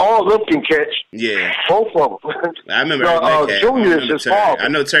 And all of them can catch. Yeah. Both of them. I remember Eric Metcalf. Junior is his father. I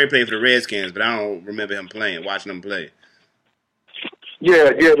know Terry played for the Redskins, but I don't remember him watching him play.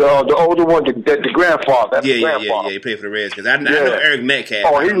 Yeah, the older one, the grandfather. That's the grandfather. Yeah, he played for the Redskins. I know Eric Metcalf.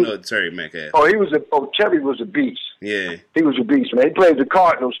 I don't know Terry Metcalf. Terry was a beast. Yeah. He was a beast, man. He played the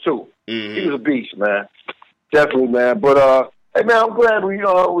Cardinals, too. Mm-hmm. He was a beast, man. Definitely, man. But, hey, man, I'm glad we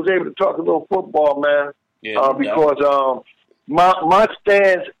was able to talk a little football, man. Yeah, because my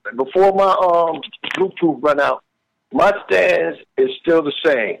stance, before my Bluetooth run out, my stance is still the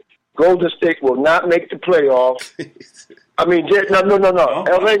same. Golden State will not make the playoffs. I mean, no.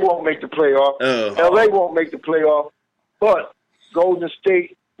 L.A. won't make the playoff. L.A. won't make the playoff, but Golden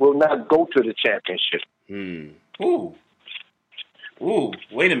State will not go to the championship. Ooh,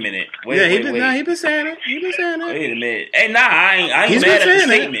 wait a minute. He been saying it. Wait a minute. Hey, I ain't mad at the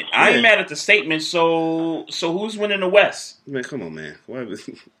statement. I ain't mad at the statement. So who's winning the West? Man, come on, man.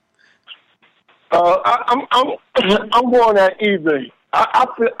 I'm going at even. I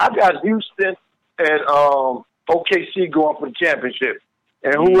got Houston and OKC going for the championship,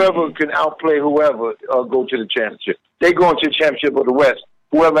 and whoever can outplay whoever go to the championship. They going to the championship of the West.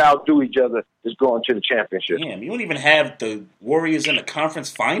 Whoever outdo each other is going to the championship. Damn, you don't even have the Warriors in the conference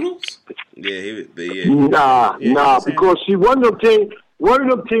finals? Yeah, Nah, because see, one of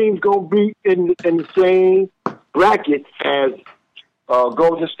them teams gonna be in the same bracket as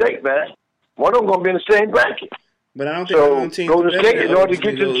Golden State, man. One of them gonna be in the same bracket. But I don't think Golden State, in order to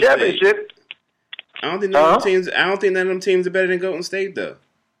get to the championship. I don't think none of them teams are better than Golden State, though.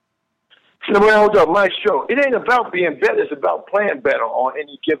 No, hold up, my show. It ain't about being better. It's about playing better on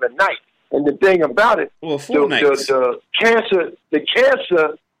any given night. And the thing about it, the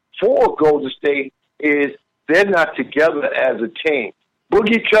cancer for Golden State is they're not together as a team.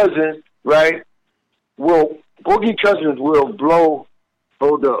 Boogie Cousins, right? Boogie Cousins will blow.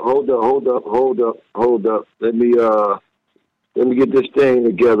 Hold up. Let me get this thing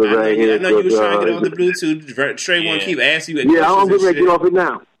together here. I know you were trying to get on the Bluetooth. Trey won't keep asking you. Yeah, I'm going to get off it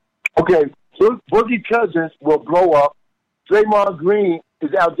now. Okay, Boogie Cousins will blow up. Draymond Green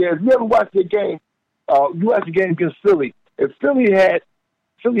is out there. If you ever watched the game, you watched the game against Philly. If Philly had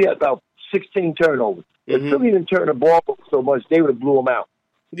about 16 turnovers. If Philly didn't turn the ball over so much, they would have blew them out.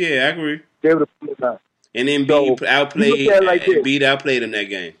 Yeah, I agree. They would have blew them out. And then Embiid outplayed him that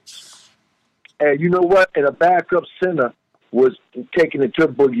game. And you know what? And a backup center was taking it to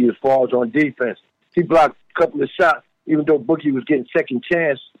Boogie as far as on defense. He blocked a couple of shots, even though Boogie was getting second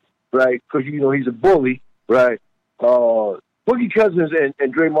chance, right? Because, he's a bully, right? Boogie Cousins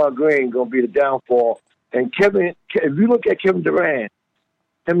and Draymond Green going to be the downfall. And if you look at Kevin Durant,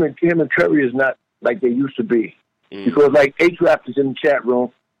 him and Curry is not like they used to be. Because like H-Rap is in the chat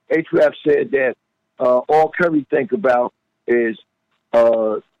room. H-Rap said that all Curry think about is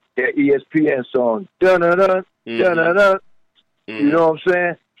that ESPN song, dun-dun-dun, dun-dun-dun. You know what I'm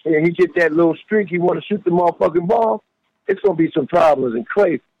saying? And he get that little streak, he want to shoot the motherfucking ball, it's going to be some problems. And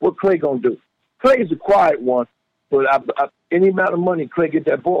Clay, what Clay going to do? Clay is a quiet one, but any amount of money Clay get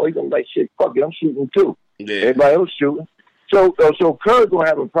that ball, he going to be like, shit, fuck it, I'm shooting too. Yeah. Everybody else shooting. So Kerr's going to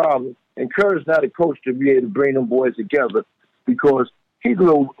have a problem, and Kerr's not a coach to be able to bring them boys together because he's a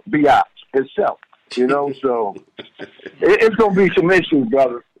little biatch himself, so it's going to be some issues,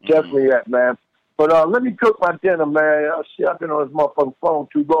 brother. Definitely that, man. But let me cook my dinner, man. I've been on this motherfucking phone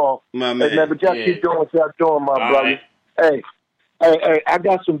too long. My man. Hey, man, but y'all keep doing what y'all doing, my brother. Right. Hey, I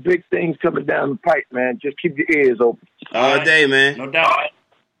got some big things coming down the pipe, man. Just keep your ears open. All day, man. No doubt.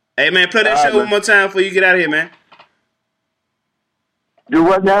 Hey, man, play that show one more time before you get out of here, man. Do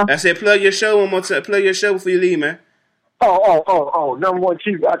what now? I said plug your show one more time. Plug your show before you leave, man. Oh. Number one,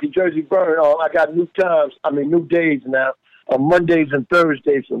 Chief Rocky, Jersey Burn. I got new days now. On Mondays and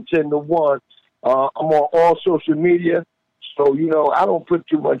Thursdays from 10 to 1. I'm on all social media. So, I don't put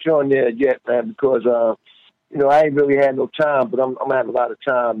too much on there yet, man, because, I ain't really had no time, but I'm going to have a lot of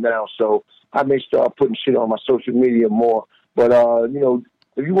time now. So I may start putting shit on my social media more. But,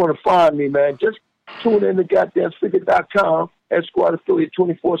 if you want to find me, man, just tune in to goddamnfigure.com. Esquire Affiliate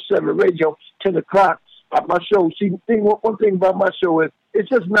 24/7 Radio, 10 o'clock. My show, one thing about my show is it's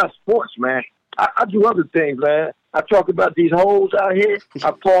just not sports, man. I do other things, man. I talk about these hoes out here.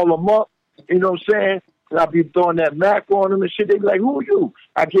 I call them up, you know what I'm saying? And I be throwing that Mac on them and shit. They be like, who are you?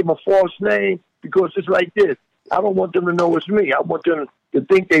 I give them a false name because it's like this. I don't want them to know it's me. I want them to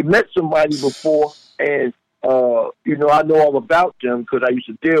think they met somebody before and, I know all about them because I used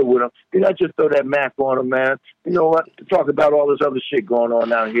to deal with them. Then I just throw that Mac on them, man. You know what? To talk about all this other shit going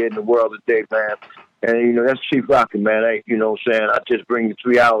on out here in the world today, man. And, that's Chief Rockin', man. You know what I'm saying? I just bring you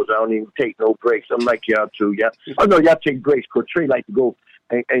 3 hours. I don't even take no breaks. I'm like y'all, too. Yeah. Oh, no, y'all take breaks because Trey like to go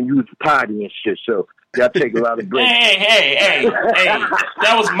and use the potty and shit. So y'all take a lot of breaks. Hey.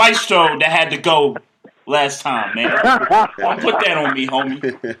 That was Maestro that had to go last time, man. Don't put that on me,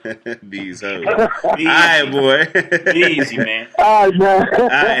 homie. These hoes. All right, boy. Easy, man. All right, man. All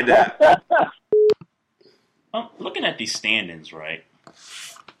right, now. Looking at these standings, right?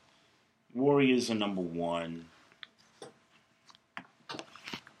 Warriors are number 1.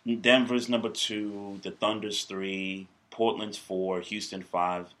 Denver's number 2. The Thunder's 3. Portland's 4. Houston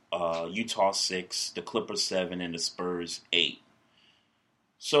 5. Utah 6. The Clippers 7. And the Spurs 8.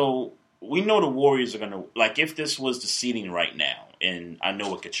 So we know the Warriors are going to, like, if this was the seeding right now, and I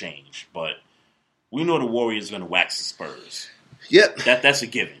know it could change, but we know the Warriors are going to wax the Spurs. Yep. That's a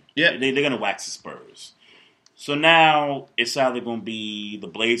given. Yep. They're going to wax the Spurs. So now it's either going to be the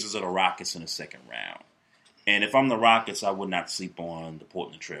Blazers or the Rockets in the second round. And if I'm the Rockets, I would not sleep on the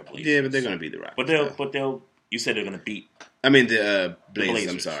Portland Trail Blazers. Yeah, but they're going to beat the Rockets. But they'll. You said they're going to beat. I mean the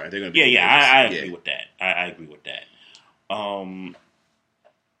Blazers. I'm sorry, they're going to. Yeah. I agree with that. I agree with that.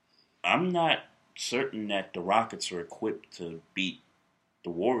 I'm not certain that the Rockets are equipped to beat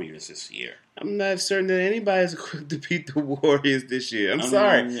the Warriors this year. I'm not certain that anybody's equipped to beat the Warriors this year. I'm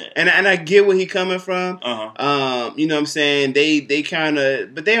sorry. And I get where he's coming from. Uh-huh. You know what I'm saying? They kind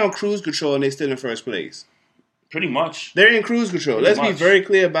of... But they're on cruise control and they're still in first place. Pretty much. They're in cruise control. Let's be very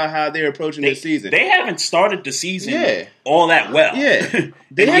clear about how they're approaching this season. They haven't started the season all that well. Yeah.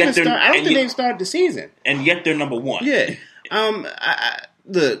 They haven't started... I don't think they've started the season. And yet they're number 1. Yeah.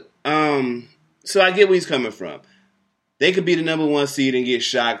 Look... So I get where he's coming from. They could be the number 1 seed and get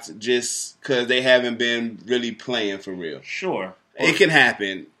shocked just because they haven't been really playing for real. Sure. It can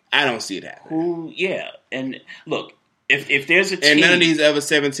happen. I don't see it happen. And look, if there's a team... And none of these other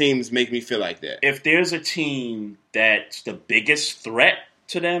 7 teams make me feel like that. If there's a team that's the biggest threat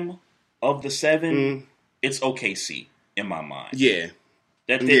to them of the 7, it's OKC, in my mind. Yeah.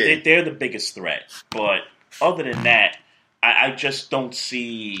 They're the biggest threat. But other than that, I just don't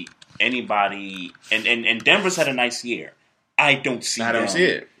see anybody, and Denver's had a nice year. I don't see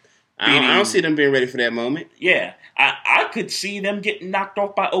it. I don't see them being ready for that moment. Yeah. I could see them getting knocked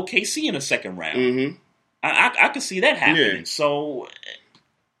off by OKC in the second round. Mm-hmm. I could see that happening. Yeah. So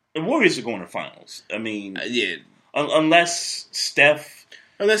the Warriors are going to finals. I mean, yeah. Unless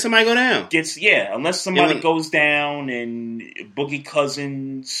somebody go down. Unless somebody goes down and Boogie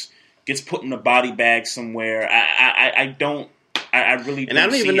Cousins gets put in a body bag somewhere. I really don't. And I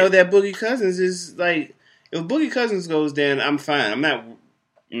don't even know that Boogie Cousins is like. If Boogie Cousins goes down, I'm fine. I'm not.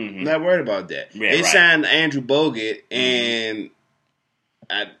 Mm-hmm. Not worried about that. Yeah, they signed Andrew Bogut, and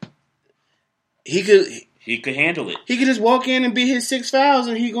he could handle it. He could just walk in and be his 6 fouls,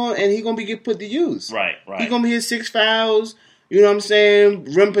 and he gonna be get put to use. Right. He gonna be his 6 fouls. You know what I'm saying?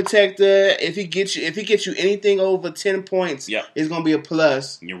 Rim protector. If he gets you anything over 10 points, it's gonna be a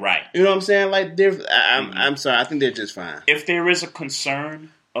plus. You're right. You know what I'm saying? Like I'm sorry. I think they're just fine. If there is a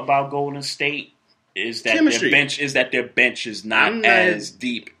concern about Golden State. Is that chemistry. their bench is not as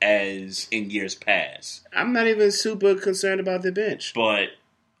deep as in years past. I'm not even super concerned about the bench. But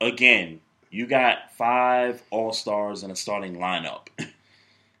again, you got 5 All-Stars in a starting lineup.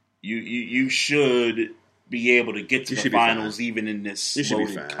 You should be able to get to the finals even in this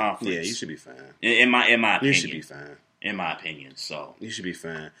loaded conference. Yeah, you should be fine. In my opinion. You should be fine. In my opinion, so you should be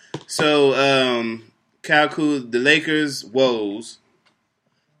fine. So Kyle Kuzma, the Lakers' woes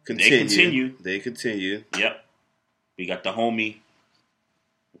continue. They continue. Yep. We got the homie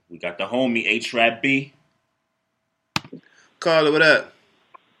H-Rap B. Carla, what up?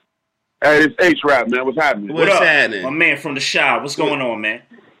 Hey, it's H-Rap, man. What's happening? What's happening? My man from the Shy. What's going on, man?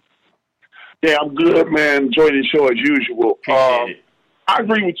 Yeah, I'm good, man. Enjoying the show as usual. Appreciate it. I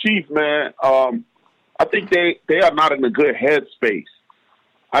agree with Chief, man. I think they are not in a good headspace.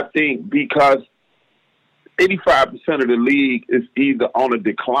 I think because 85% of the league is either on a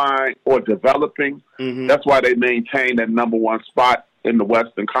decline or developing. Mm-hmm. That's why they maintain that number one spot in the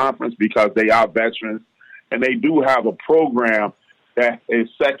Western Conference, because they are veterans and they do have a program that is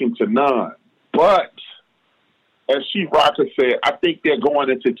second to none. But as Chief Rocker said, I think they're going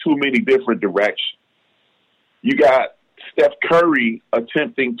into too many different directions. You got Steph Curry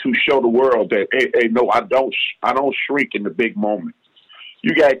attempting to show the world that, hey, no, I don't shrink in the big moments.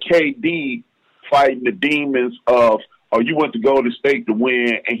 You got KD fighting the demons of, you went to Golden State to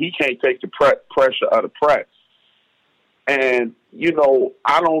win, and he can't take the pressure of the press. And,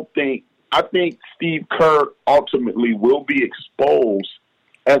 I think Steve Kerr ultimately will be exposed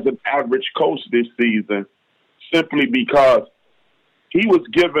as an average coach this season simply because he was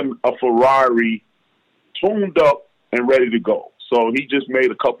given a Ferrari tuned up and ready to go. So he just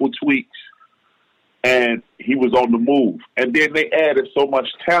made a couple tweaks and he was on the move. And then they added so much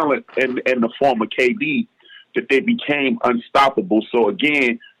talent in the form of KD that they became unstoppable. So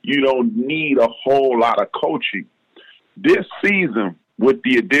again, you don't need a whole lot of coaching. This season, with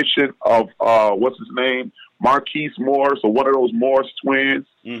the addition of, what's his name, Marquise Morris, or one of those Morris twins,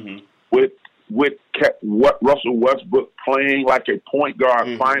 mm-hmm. with Russell Westbrook playing like a point guard,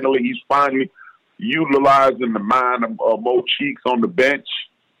 Mm-hmm. he's finally utilizing the mind of Mo Cheeks on the bench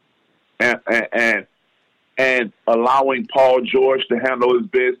and allowing Paul George to handle his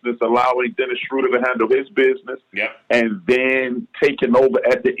business, allowing Dennis Schroeder to handle his business, and then taking over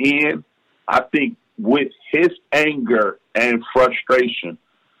at the end. I think with his anger and frustration,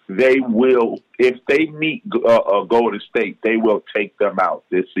 they will, if they meet Golden State, they will take them out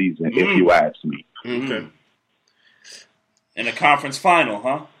this season, if you ask me. Mm-hmm. In the conference final,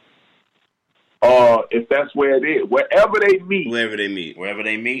 huh? If that's where it is. Wherever they meet. Whenever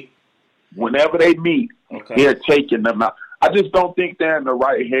they meet, they're taking them out. I just don't think they're in the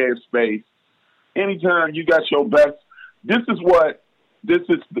right headspace. Anytime you got your best, this is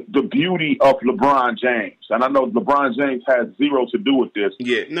the beauty of LeBron James. And I know LeBron James has zero to do with this.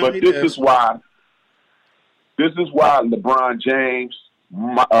 But this is why LeBron James,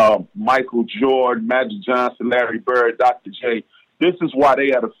 Michael Jordan, Magic Johnson, Larry Bird, Dr. J, this is why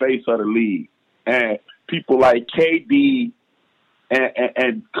they are the face of the league. And people like KD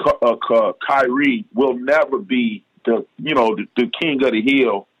and Kyrie will never be the king of the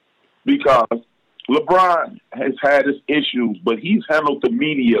hill, because LeBron has had his issues, but he's handled the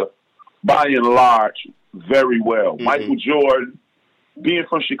media by and large very well. Mm-hmm. Michael Jordan, being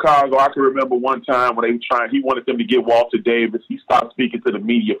from Chicago, I can remember one time when he wanted them to get Walter Davis. He stopped speaking to the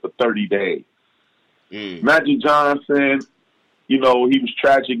media for 30 days. Magic Johnson, he was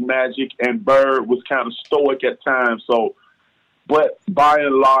tragic Magic, and Bird was kind of stoic at times. So, but by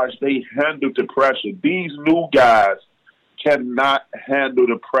and large, they handled the pressure. These new guys cannot handle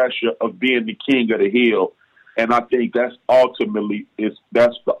the pressure of being the king of the hill, and I think that's the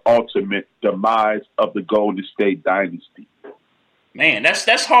ultimate demise of the Golden State dynasty. Man,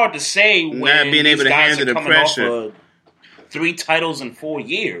 that's hard to say when not being able to handle the pressure. Off of 3 titles in 4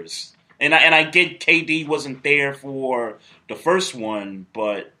 years, and I get KD wasn't there for the first one,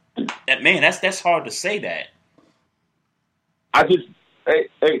 but that's hard to say that. Going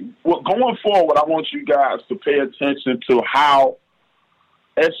forward, I want you guys to pay attention to how,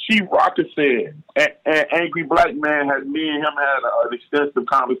 as Chief Rocker said, and Angry Black Man me and him had an extensive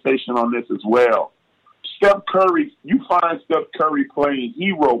conversation on this as well. Steph Curry, you find Steph Curry playing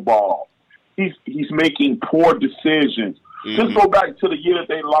hero ball. He's making poor decisions. Mm-hmm. Just go back to the year that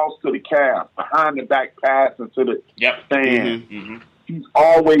they lost to the Cavs, behind the back pass into the stand. Mm-hmm. He's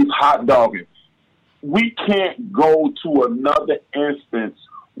always hot dogging. We can't go to another instance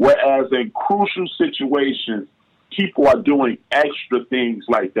whereas in crucial situations, people are doing extra things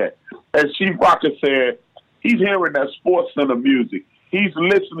like that. As Chief Rocker said, he's hearing that Sports Center music. He's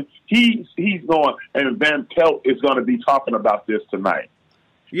listening. He's going, and Van Pelt is going to be talking about this tonight.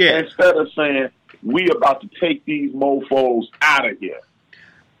 Yeah. Instead of saying, we about to take these mofos out of here.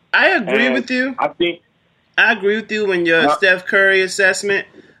 I agree with you. I agree with you in your Steph Curry assessment,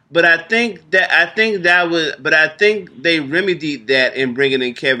 but I think they remedied that in bringing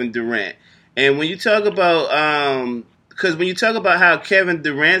in Kevin Durant. And when you talk about, because when you talk about how Kevin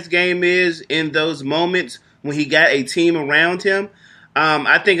Durant's game is in those moments when he got a team around him,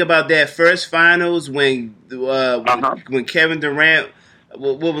 I think about that first finals when Kevin Durant,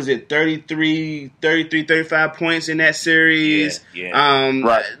 what was it, 35 points in that series.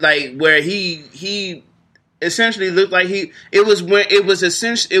 Right. Like where he essentially looked like it was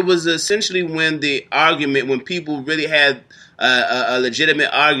essentially when the argument, when people really had a legitimate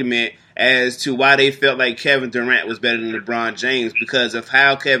argument as to why they felt like Kevin Durant was better than LeBron James because of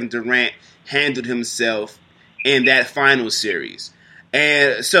how Kevin Durant handled himself in that final series.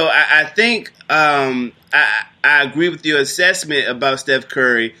 And so I think I agree with your assessment about Steph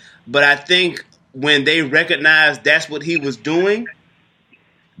Curry, but I think when they recognized that's what he was doing,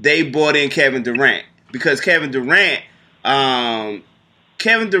 they brought in Kevin Durant. Because Kevin Durant got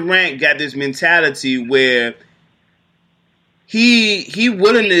this mentality where he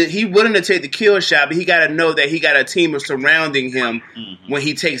willing to take the kill shot, but he got to know that he got a team surrounding him when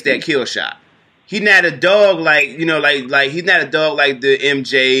he takes that kill shot. He's not a dog like he's not a dog like the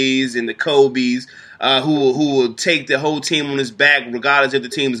MJs and the Kobes who will take the whole team on his back regardless if the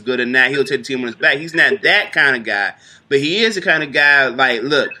team is good or not. He'll take the team on his back. He's not that kind of guy, but he is the kind of guy like,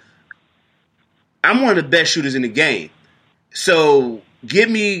 look, I'm one of the best shooters in the game, so give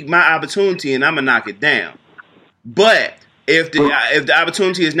me my opportunity and I'm gonna knock it down. But if the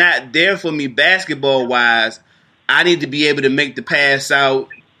opportunity is not there for me basketball wise, I need to be able to make the pass out,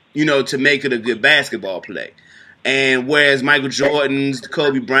 to make it a good basketball play. And whereas Michael Jordan's,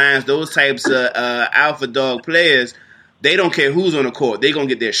 Kobe Bryant's, those types of alpha dog players, they don't care who's on the court. They're going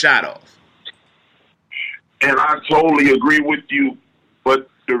to get their shot off. And I totally agree with you. But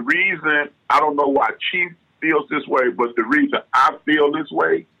the reason, I don't know why Chief feels this way, but the reason I feel this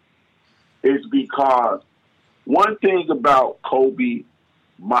way is because one thing about Kobe,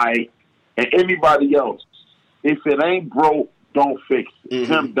 Mike, and anybody else, if it ain't broke, don't fix it.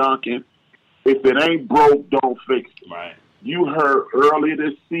 Mm-hmm. Tim Duncan, if it ain't broke, don't fix it. Right. You heard earlier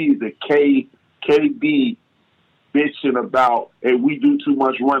this season, KB bitching about, hey, we do too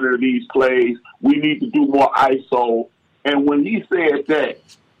much running of these plays. We need to do more ISO. And when he said that,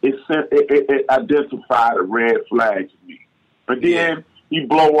 it identified a red flag to me. But then he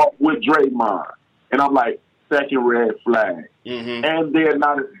blow up with Draymond. And I'm like, second red flag. Mm-hmm. And they're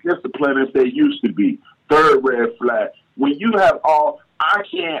not as disciplined as they used to be. Third red flag. When you have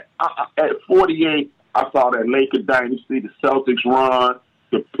at 48, I saw that Laker dynasty, the Celtics run,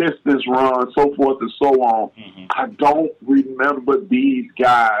 the Pistons run, so forth and so on. Mm-hmm. I don't remember these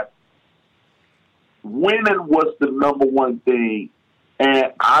guys. Winning was the number one thing,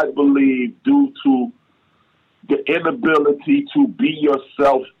 and I believe due to the inability to be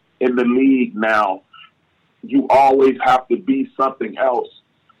yourself in the league now, you always have to be something else.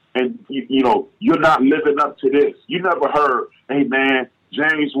 And, you're not living up to this. You never heard, hey, man,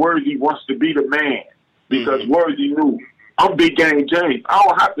 James Worthy wants to be the man because Worthy knew, I'm Big Game James. I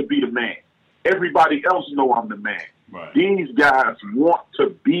don't have to be the man. Everybody else know I'm the man. Right. These guys want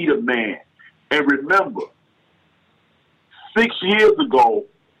to be the man. And remember, 6 years ago,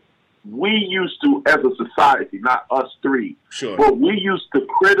 we used to, as a society, not us three, but we used to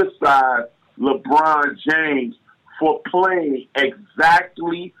criticize LeBron James for playing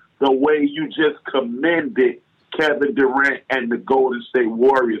exactly the way you just commended Kevin Durant and the Golden State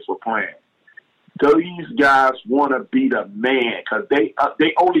Warriors for playing. These guys want to be the man because they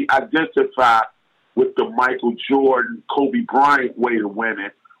only identify with the Michael Jordan, Kobe Bryant way of winning.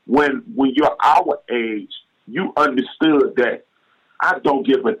 When you're our age, you understood that I don't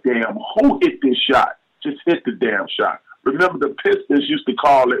give a damn who hit this shot. Just hit the damn shot. Remember, the Pistons used to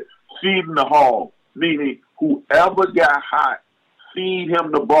call it feeding the hog, meaning whoever got hot, feed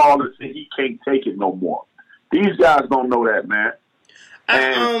him the ball until he can't take it no more. These guys don't know that, man.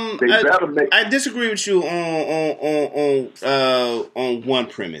 I disagree with you on one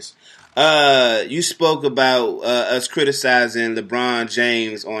premise. You spoke about us criticizing LeBron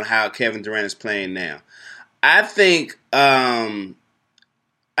James on how Kevin Durant is playing now. I think the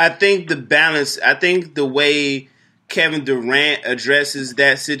balance. I think the way Kevin Durant addresses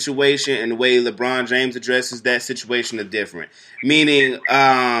that situation and the way LeBron James addresses that situation are different. Meaning,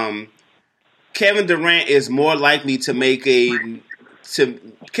 Kevin Durant is more likely to make a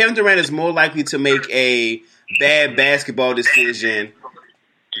bad basketball decision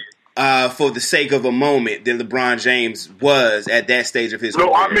for the sake of a moment than LeBron James was at that stage of his career.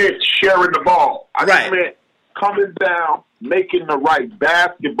 No, I meant sharing the ball. I meant coming down, making the right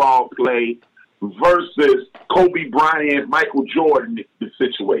basketball play versus Kobe Bryant, Michael Jordan, the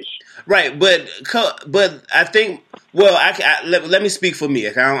situation. Right, but I think, let me speak for me.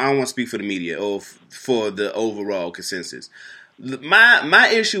 I don't want to speak for the media or for the overall consensus.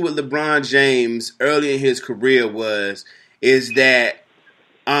 My issue with LeBron James early in his career is that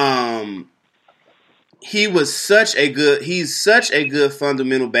he's such a good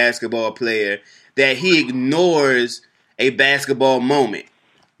fundamental basketball player that he ignores a basketball moment.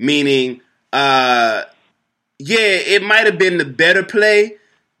 Meaning, it might have been the better play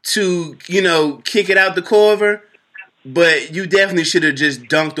to, kick it out the Corver, but you definitely should have just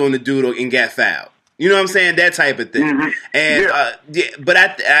dunked on the dude and got fouled. You know what I'm saying? That type of thing. Mm-hmm. And but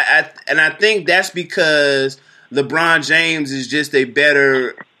I think that's because LeBron James is just a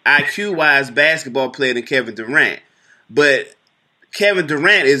better IQ-wise basketball player than Kevin Durant. But Kevin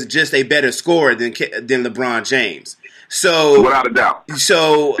Durant is just a better scorer than LeBron James. So without a doubt.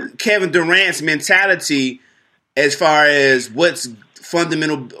 So Kevin Durant's mentality as far as what's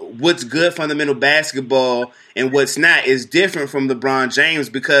good fundamental basketball and what's not is different from LeBron James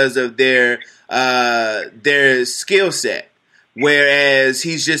because of their skill set. Whereas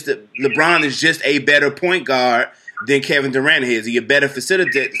LeBron is just a better point guard than Kevin Durant is. He's a better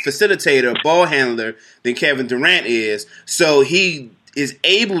facilitator, ball handler than Kevin Durant is. So he is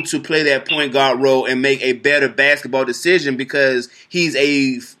able to play that point guard role and make a better basketball decision because he's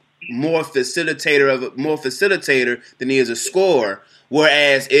a more facilitator than he is a scorer.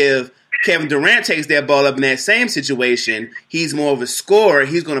 Whereas if Kevin Durant takes that ball up in that same situation, he's more of a scorer.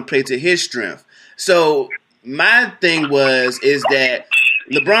 He's going to play to his strength. So my thing is that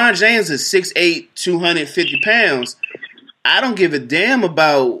LeBron James is 6'8", 250 pounds. I don't give a damn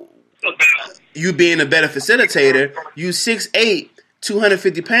about you being a better facilitator. You 6'8",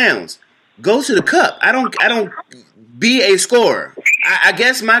 250 pounds. Go to the cup. I don't be a scorer. I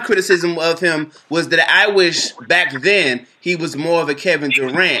guess my criticism of him was that I wish back then he was more of a Kevin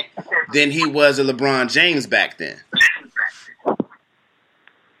Durant than he was a LeBron James back then.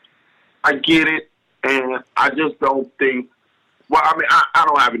 I get it, and I just don't think. Well, I mean, I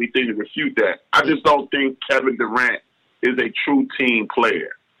don't have anything to refute that. I just don't think Kevin Durant is a true team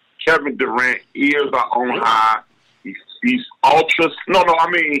player. Kevin Durant, ears are on high. He's ultra.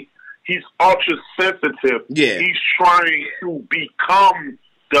 He's ultra sensitive. Yeah. He's trying to become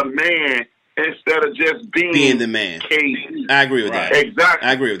the man instead of just being the man. KD. I agree with that. Exactly.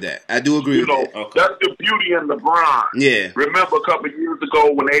 I agree with that. I do agree with that. Okay. That's the beauty in LeBron. Yeah. Remember a couple of years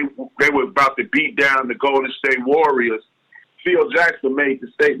ago when they were about to beat down the Golden State Warriors, Phil Jackson made the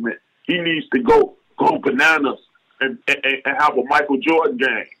statement, he needs to go bananas and have a Michael Jordan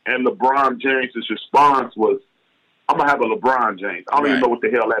game. And LeBron James' response was, I'm going to have a LeBron James. I don't even know what the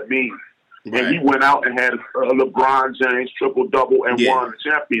hell that means. Right. And he went out and had a LeBron James triple-double and won the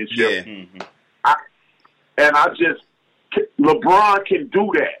championship. Yeah. LeBron can do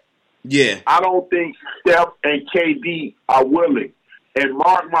that. Yeah. I don't think Steph and KD are willing. And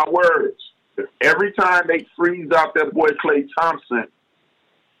mark my words, every time they freeze out that boy Klay Thompson,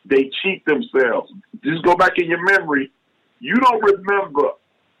 they cheat themselves. Just go back in your memory. You don't remember,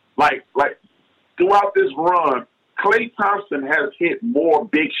 like throughout this run, Klay Thompson has hit more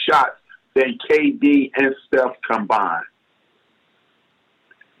big shots than KD and Steph combined.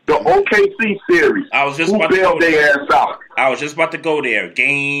 The OKC series, who bailed their ass out? I was just about to go there.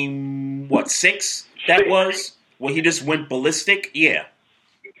 Game, 6? That was? Where he just went ballistic? Yeah.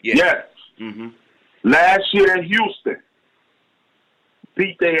 Yes. Mm-hmm. Last year in Houston,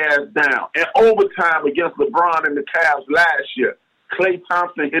 beat their ass down. And overtime against LeBron and the Cavs last year, Klay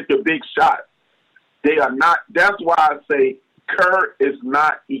Thompson hit the big shot. They are not. That's why I say Kerr is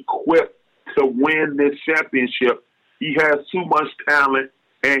not equipped to win this championship. He has too much talent,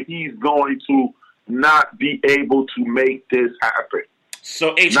 and he's going to not be able to make this happen.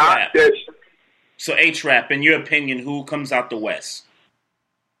 So H-Rap, in your opinion, who comes out the West?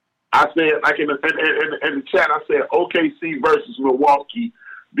 I said, like in the chat, I said OKC versus Milwaukee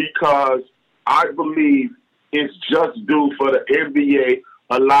because I believe it's just due for the NBA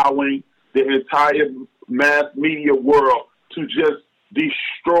allowing the entire mass media world to just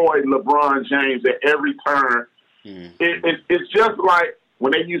destroy LeBron James at every turn. It's just like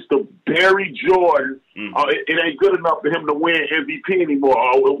when they used to bury Jordan. It ain't good enough for him to win MVP anymore.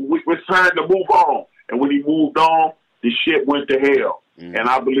 We're trying to move on. And when he moved on, the shit went to hell. And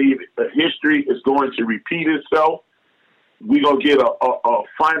I believe the history is going to repeat itself. We're going to get a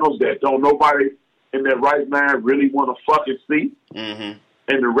finals that don't nobody in their right mind really want to fucking see. And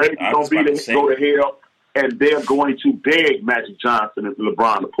the ratings going to be to go to hell. And they're going to beg Magic Johnson and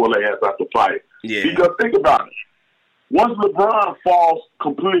LeBron to pull their ass out the fight. Yeah. Because think about it. Once LeBron falls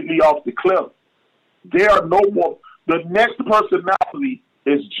completely off the cliff, there are no more. The next personality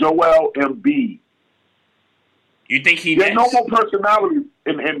is Joel Embiid. You think there's no more personality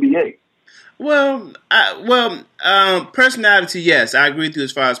in the NBA? Well, personality, yes, I agree with you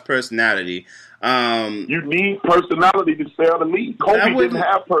as far as personality. You need personality to sell the league. Kobe didn't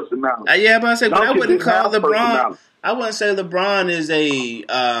have personality. Yeah, but I say, but I wouldn't call LeBron. I wouldn't say LeBron is a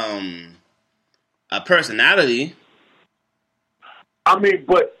personality. I mean,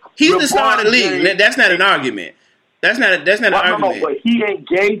 but he's the star of the league. That's not an argument. That's not an argument. No, but he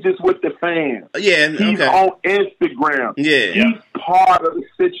engages with the fans. Yeah, he's on Instagram. Yeah, he's part of the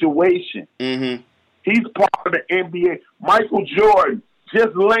situation. He's part of the NBA. Michael Jordan,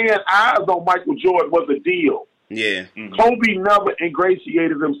 just laying eyes on Michael Jordan was a deal. Yeah, Kobe never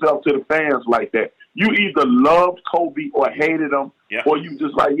ingratiated himself to the fans like that. You either loved Kobe or hated him, or you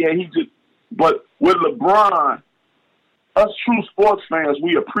just like, he just. But with LeBron, us true sports fans,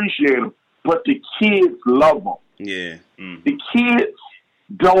 we appreciate him, but the kids love him. Yeah. The kids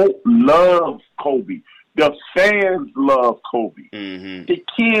don't love Kobe. The fans love Kobe. The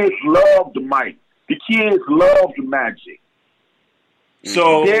kids love the Mike. The kids love the Magic.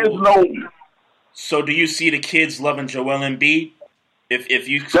 So there's no. So do you see the kids loving Joel Embiid? If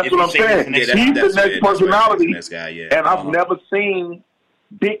you that's what I'm saying. He's the next personality, next guy, and I've never seen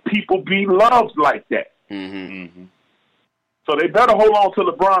big people be loved like that. So they better hold on to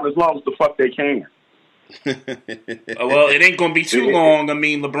LeBron as long as the fuck they can. Well, it ain't gonna be too long. I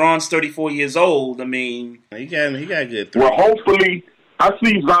mean, LeBron's 34 years old. I mean, he got a good. Well, hopefully, I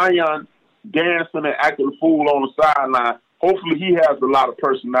see Zion dancing and acting a fool on the sideline. Hopefully, he has a lot of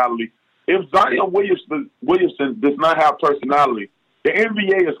personality. If Zion Williamson does not have personality, the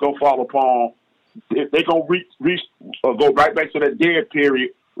NBA is gonna fall upon. They're gonna go right back to that dead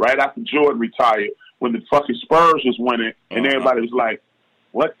period right after Jordan retired, when the fucking Spurs was winning, and everybody was like,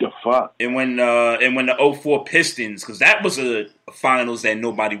 what the fuck? And when the 04 Pistons, because that was a finals that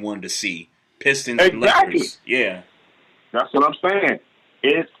nobody wanted to see. Pistons and Lakers. Yeah. That's what I'm saying.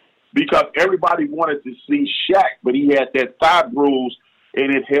 It's because everybody wanted to see Shaq, but he had that thigh bruise,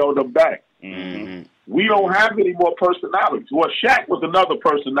 and it held him back. We don't have any more personalities. Well, Shaq was another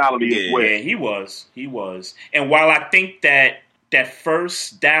personality as well. Yeah, he was. And while I think that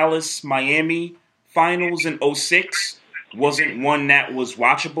first Dallas-Miami finals in 06 wasn't one that was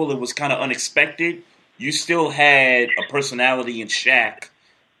watchable, it was kind of unexpected, you still had a personality in Shaq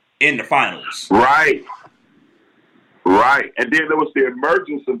in the finals. Right. And then there was the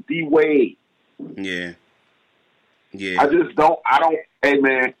emergence of D-Wade. Yeah. Hey,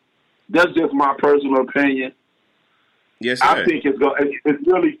 man, that's just my personal opinion. Yes, sir. I think it's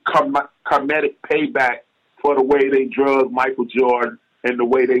really comedic payback for the way they drug Michael Jordan and the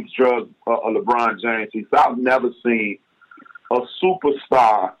way they drug LeBron James. I've never seen a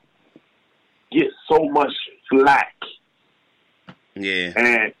superstar get so much flack. Yeah.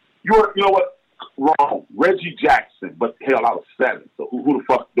 And you know what? Wrong. Reggie Jackson, but hell, I was 7. So who the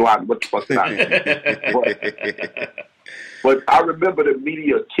fuck do I? What the fuck did I? But I remember the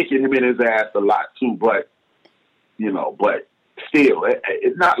media kicking him in his ass a lot too. But still,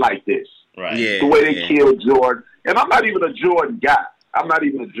 it's not like this. Right. Yeah. The way they killed Jordan, and I'm not even a Jordan guy.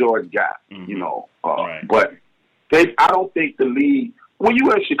 But I don't think the league. When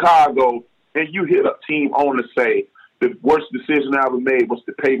you in Chicago and you hit a team on to say the worst decision I ever made was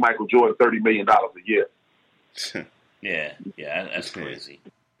to pay Michael Jordan $30 million a year. Yeah, that's crazy.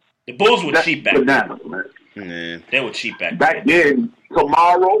 The Bulls were cheap back then. Man. They were cheap back then.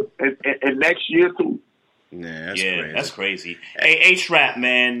 Tomorrow and next year too. Yeah, that's crazy. Hey, H-Rap,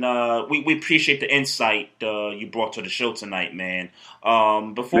 man, we appreciate the insight you brought to the show tonight, man.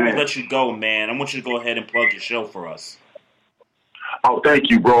 Before we let you go, man, I want you to go ahead and plug your show for us. Oh, thank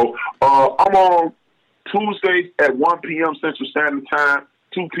you, bro. I'm on Tuesdays at 1 p.m. Central Standard Time,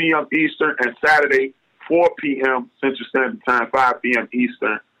 2 p.m. Eastern, and Saturday, 4 p.m. Central Standard Time, 5 p.m.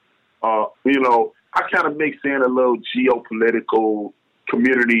 Eastern. I kind of mix in a little geopolitical,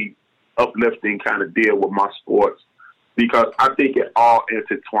 community uplifting kind of deal with my sports because I think it all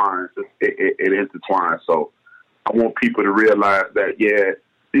intertwines. It intertwines. So I want people to realize that,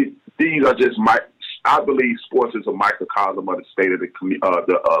 these are just I believe sports is a microcosm of the state of the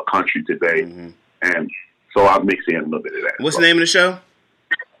country today. Mm-hmm. And so I'll mix in a little bit of that. What's the name of the show?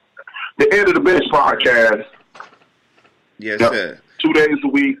 The End of the Bench Podcast. Yes, sir. 2 days a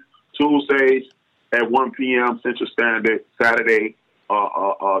week, Tuesdays at 1 p.m. Central Standard, Saturday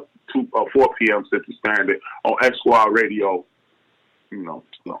 4 p.m. Central Standard on X Squad Radio.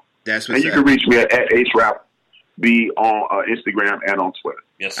 That's what's and you can reach me at HRapB on Instagram and on Twitter.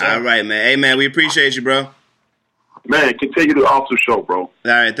 Yes, sir. All right, man. Hey, man, we appreciate you, bro. Man, continue the awesome show, bro. All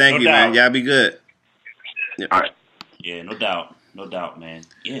right, thank you, man. Y'all be good. Yep. All right. Yeah, no doubt, man.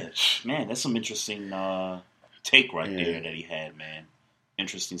 Yeah, man, that's some interesting take right there that he had, man.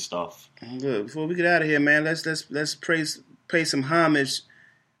 Interesting stuff. Look, before we get out of here, man, let's pay some homage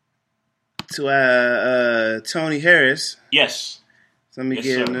to our Tony Harris. Yes. So let me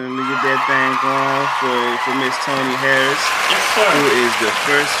get that thing going for Miss Tony Harris, who is the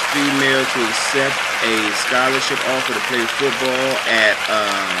first female to accept a scholarship offer to play football at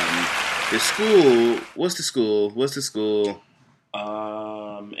the school. What's the school?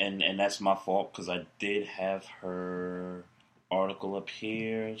 And that's my fault because I did have her article up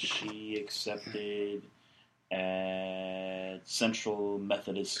here. She accepted at Central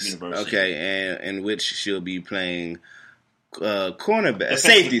Methodist University. Okay, and in which she'll be playing cornerback.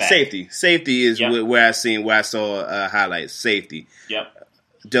 Safety is where I saw highlights. Safety. Yep.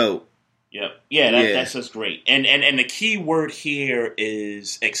 Dope. Yep. Yeah, that's just great. And the key word here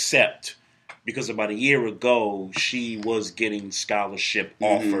is accept. Because about a year ago, she was getting scholarship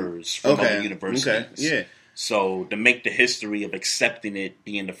offers from other universities. Okay. Yeah. So to make the history of accepting it,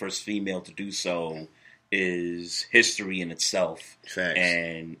 being the first female to do so, is history in itself. Facts.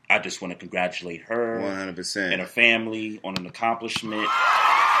 And I just want to congratulate her 100% and her family on an accomplishment.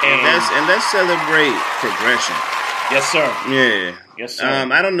 And let's celebrate progression. Yes, sir. Yeah. Yes, sir.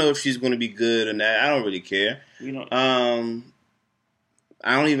 I don't know if she's going to be good or not. I don't really care.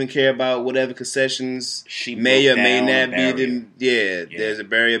 I don't even care about whatever concessions she may or may not be. There's a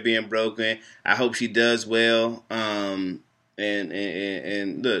barrier being broken. I hope she does well. And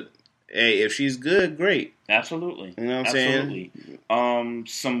look, hey, if she's good, great. Absolutely. You know what I'm saying?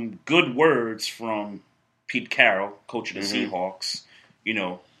 Some good words from Pete Carroll, coach of the Seahawks.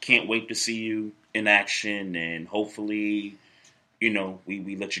 Can't wait to see you in action, and hopefully,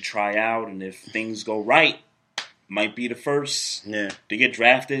 we let you try out, and if things go right, might be the first to get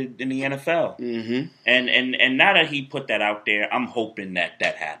drafted in the NFL. Mm-hmm. And now that he put that out there, I'm hoping that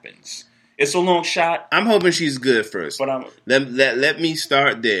happens. It's a long shot. I'm hoping she's good first. But let me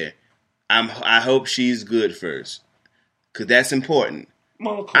start there. I hope she's good first, because that's important.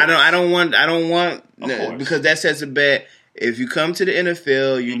 Well, I don't want because that sets a bet. If you come to the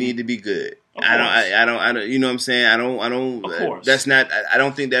NFL, you need to be good. I don't. You know what I'm saying? I don't. Of course. That's not. I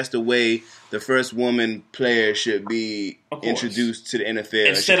don't think that's the way the first woman player should be introduced to the NFL.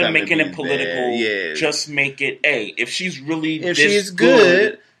 Instead of making it political, just make it. Hey, if she's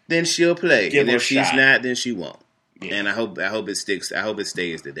good, then she'll play. And if she's not, then she won't. Yeah. And I hope it sticks. I hope it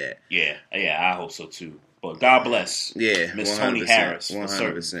stays to that. Yeah, I hope so too. But God bless. Yeah, Miss Tony Harris.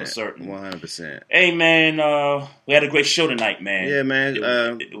 100%. For certain. 100%. Hey, man, we had a great show tonight, man. Yeah, man.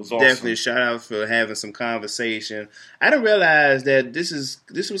 It was awesome. Definitely shout out for having some conversation. I didn't realize that this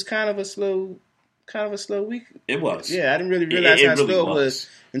was kind of a slow week. It was. Yeah, I didn't really realize how slow it was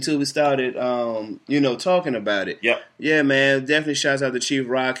until we started, talking about it. Yep. Yeah, man. Definitely shouts out to Chief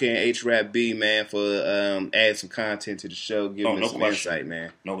Rock and HRapB, man, for adding some content to the show, giving us some insight,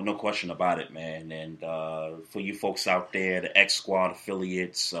 man. No question about it, man. And for you folks out there, the X Squad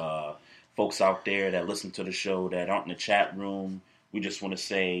affiliates, folks out there that listen to the show that aren't in the chat room, we just want to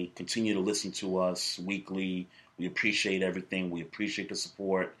say continue to listen to us weekly. We appreciate everything. We appreciate the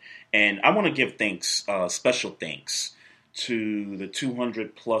support. And I want to give thanks, special thanks, to the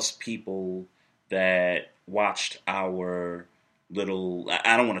 200 plus people that watched our little,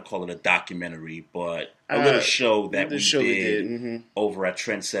 I don't want to call it a documentary, but a little show that we did over at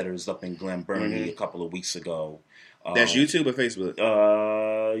Trendsetters up in Glen Burnie a couple of weeks ago. That's YouTube or Facebook?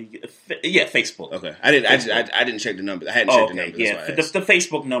 Facebook. Okay, I didn't check the numbers. I hadn't checked the numbers. Yeah, the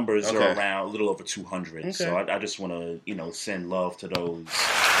Facebook numbers are around a little over 200. Okay. So I just want to send love to those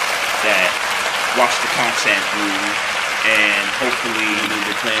that watch the content through, and hopefully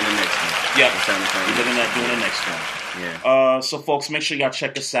we're playing the next one. Yep, we're looking at doing the next one. Yeah. So folks, make sure y'all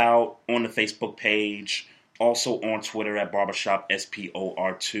check us out on the Facebook page, also on Twitter at Barbershop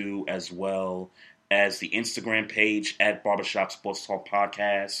SPOR2, as well as the Instagram page at Barbershop Sports Talk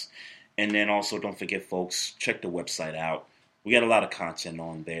Podcast. And then also, don't forget, folks, check the website out. We got a lot of content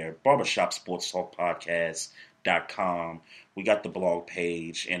on there. BarbershopSportsTalkPodcast.com. We got the blog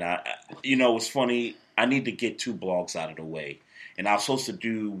page. And, it's funny. I need to get 2 blogs out of the way. And I was supposed to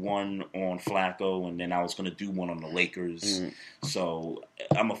do one on Flacco, and then I was going to do one on the Lakers. So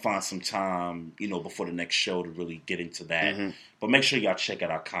I'm going to find some time, before the next show to really get into that. But make sure y'all check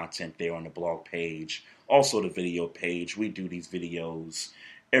out our content there on the blog page. Also the video page. We do these videos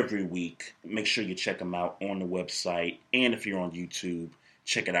every week. Make sure you check them out on the website. And if you're on YouTube,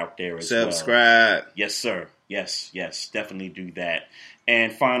 check it out there as well. Subscribe. Yes, sir. Yes. Definitely do that.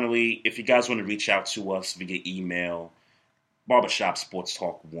 And finally, if you guys want to reach out to us via email,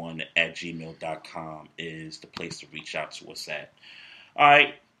 barbershopsportstalk1@gmail.com is the place to reach out to us at. All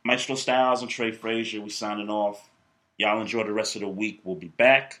right, Maestro Styles and Trey Frazier, we signing off. Y'all enjoy the rest of the week. We'll be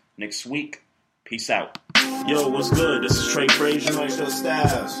back next week. Peace out. Yo, what's good? This is Trey Frazier. Maestro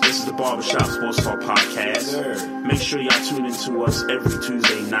Styles. This is the Barbershop Sports Talk Podcast. Yes, make sure y'all tune in to us every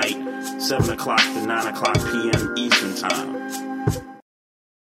Tuesday night, 7 o'clock to 9 o'clock p.m. Eastern Time.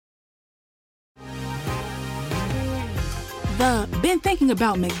 Been thinking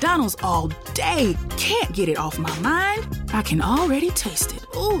about McDonald's all day. Can't get it off my mind. I can already taste it.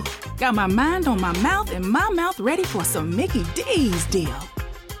 Ooh, got my mind on my mouth and my mouth ready for some Mickey D's deal.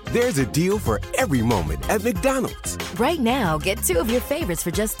 There's a deal for every moment at McDonald's. Right now, get 2 of your favorites for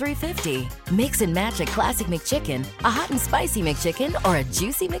just $3.50. Mix and match a classic McChicken, a hot and spicy McChicken, or a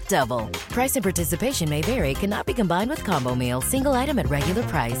juicy McDouble. Price and participation may vary. Cannot be combined with combo meal. Single item at regular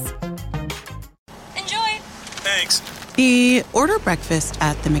price. Enjoy. Thanks. Order breakfast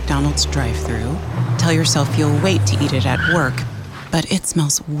at the McDonald's drive-thru. Tell yourself you'll wait to eat it at work, but it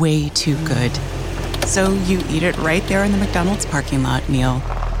smells way too good. So you eat it right there in the McDonald's parking lot meal.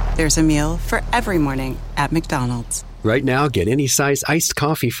 There's a meal for every morning at McDonald's. Right now, get any size iced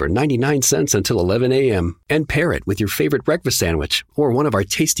coffee for 99 cents until 11 a.m. and pair it with your favorite breakfast sandwich or one of our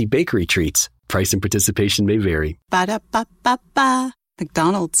tasty bakery treats. Price and participation may vary. Ba-da-ba-ba-ba.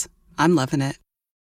 McDonald's. I'm loving it.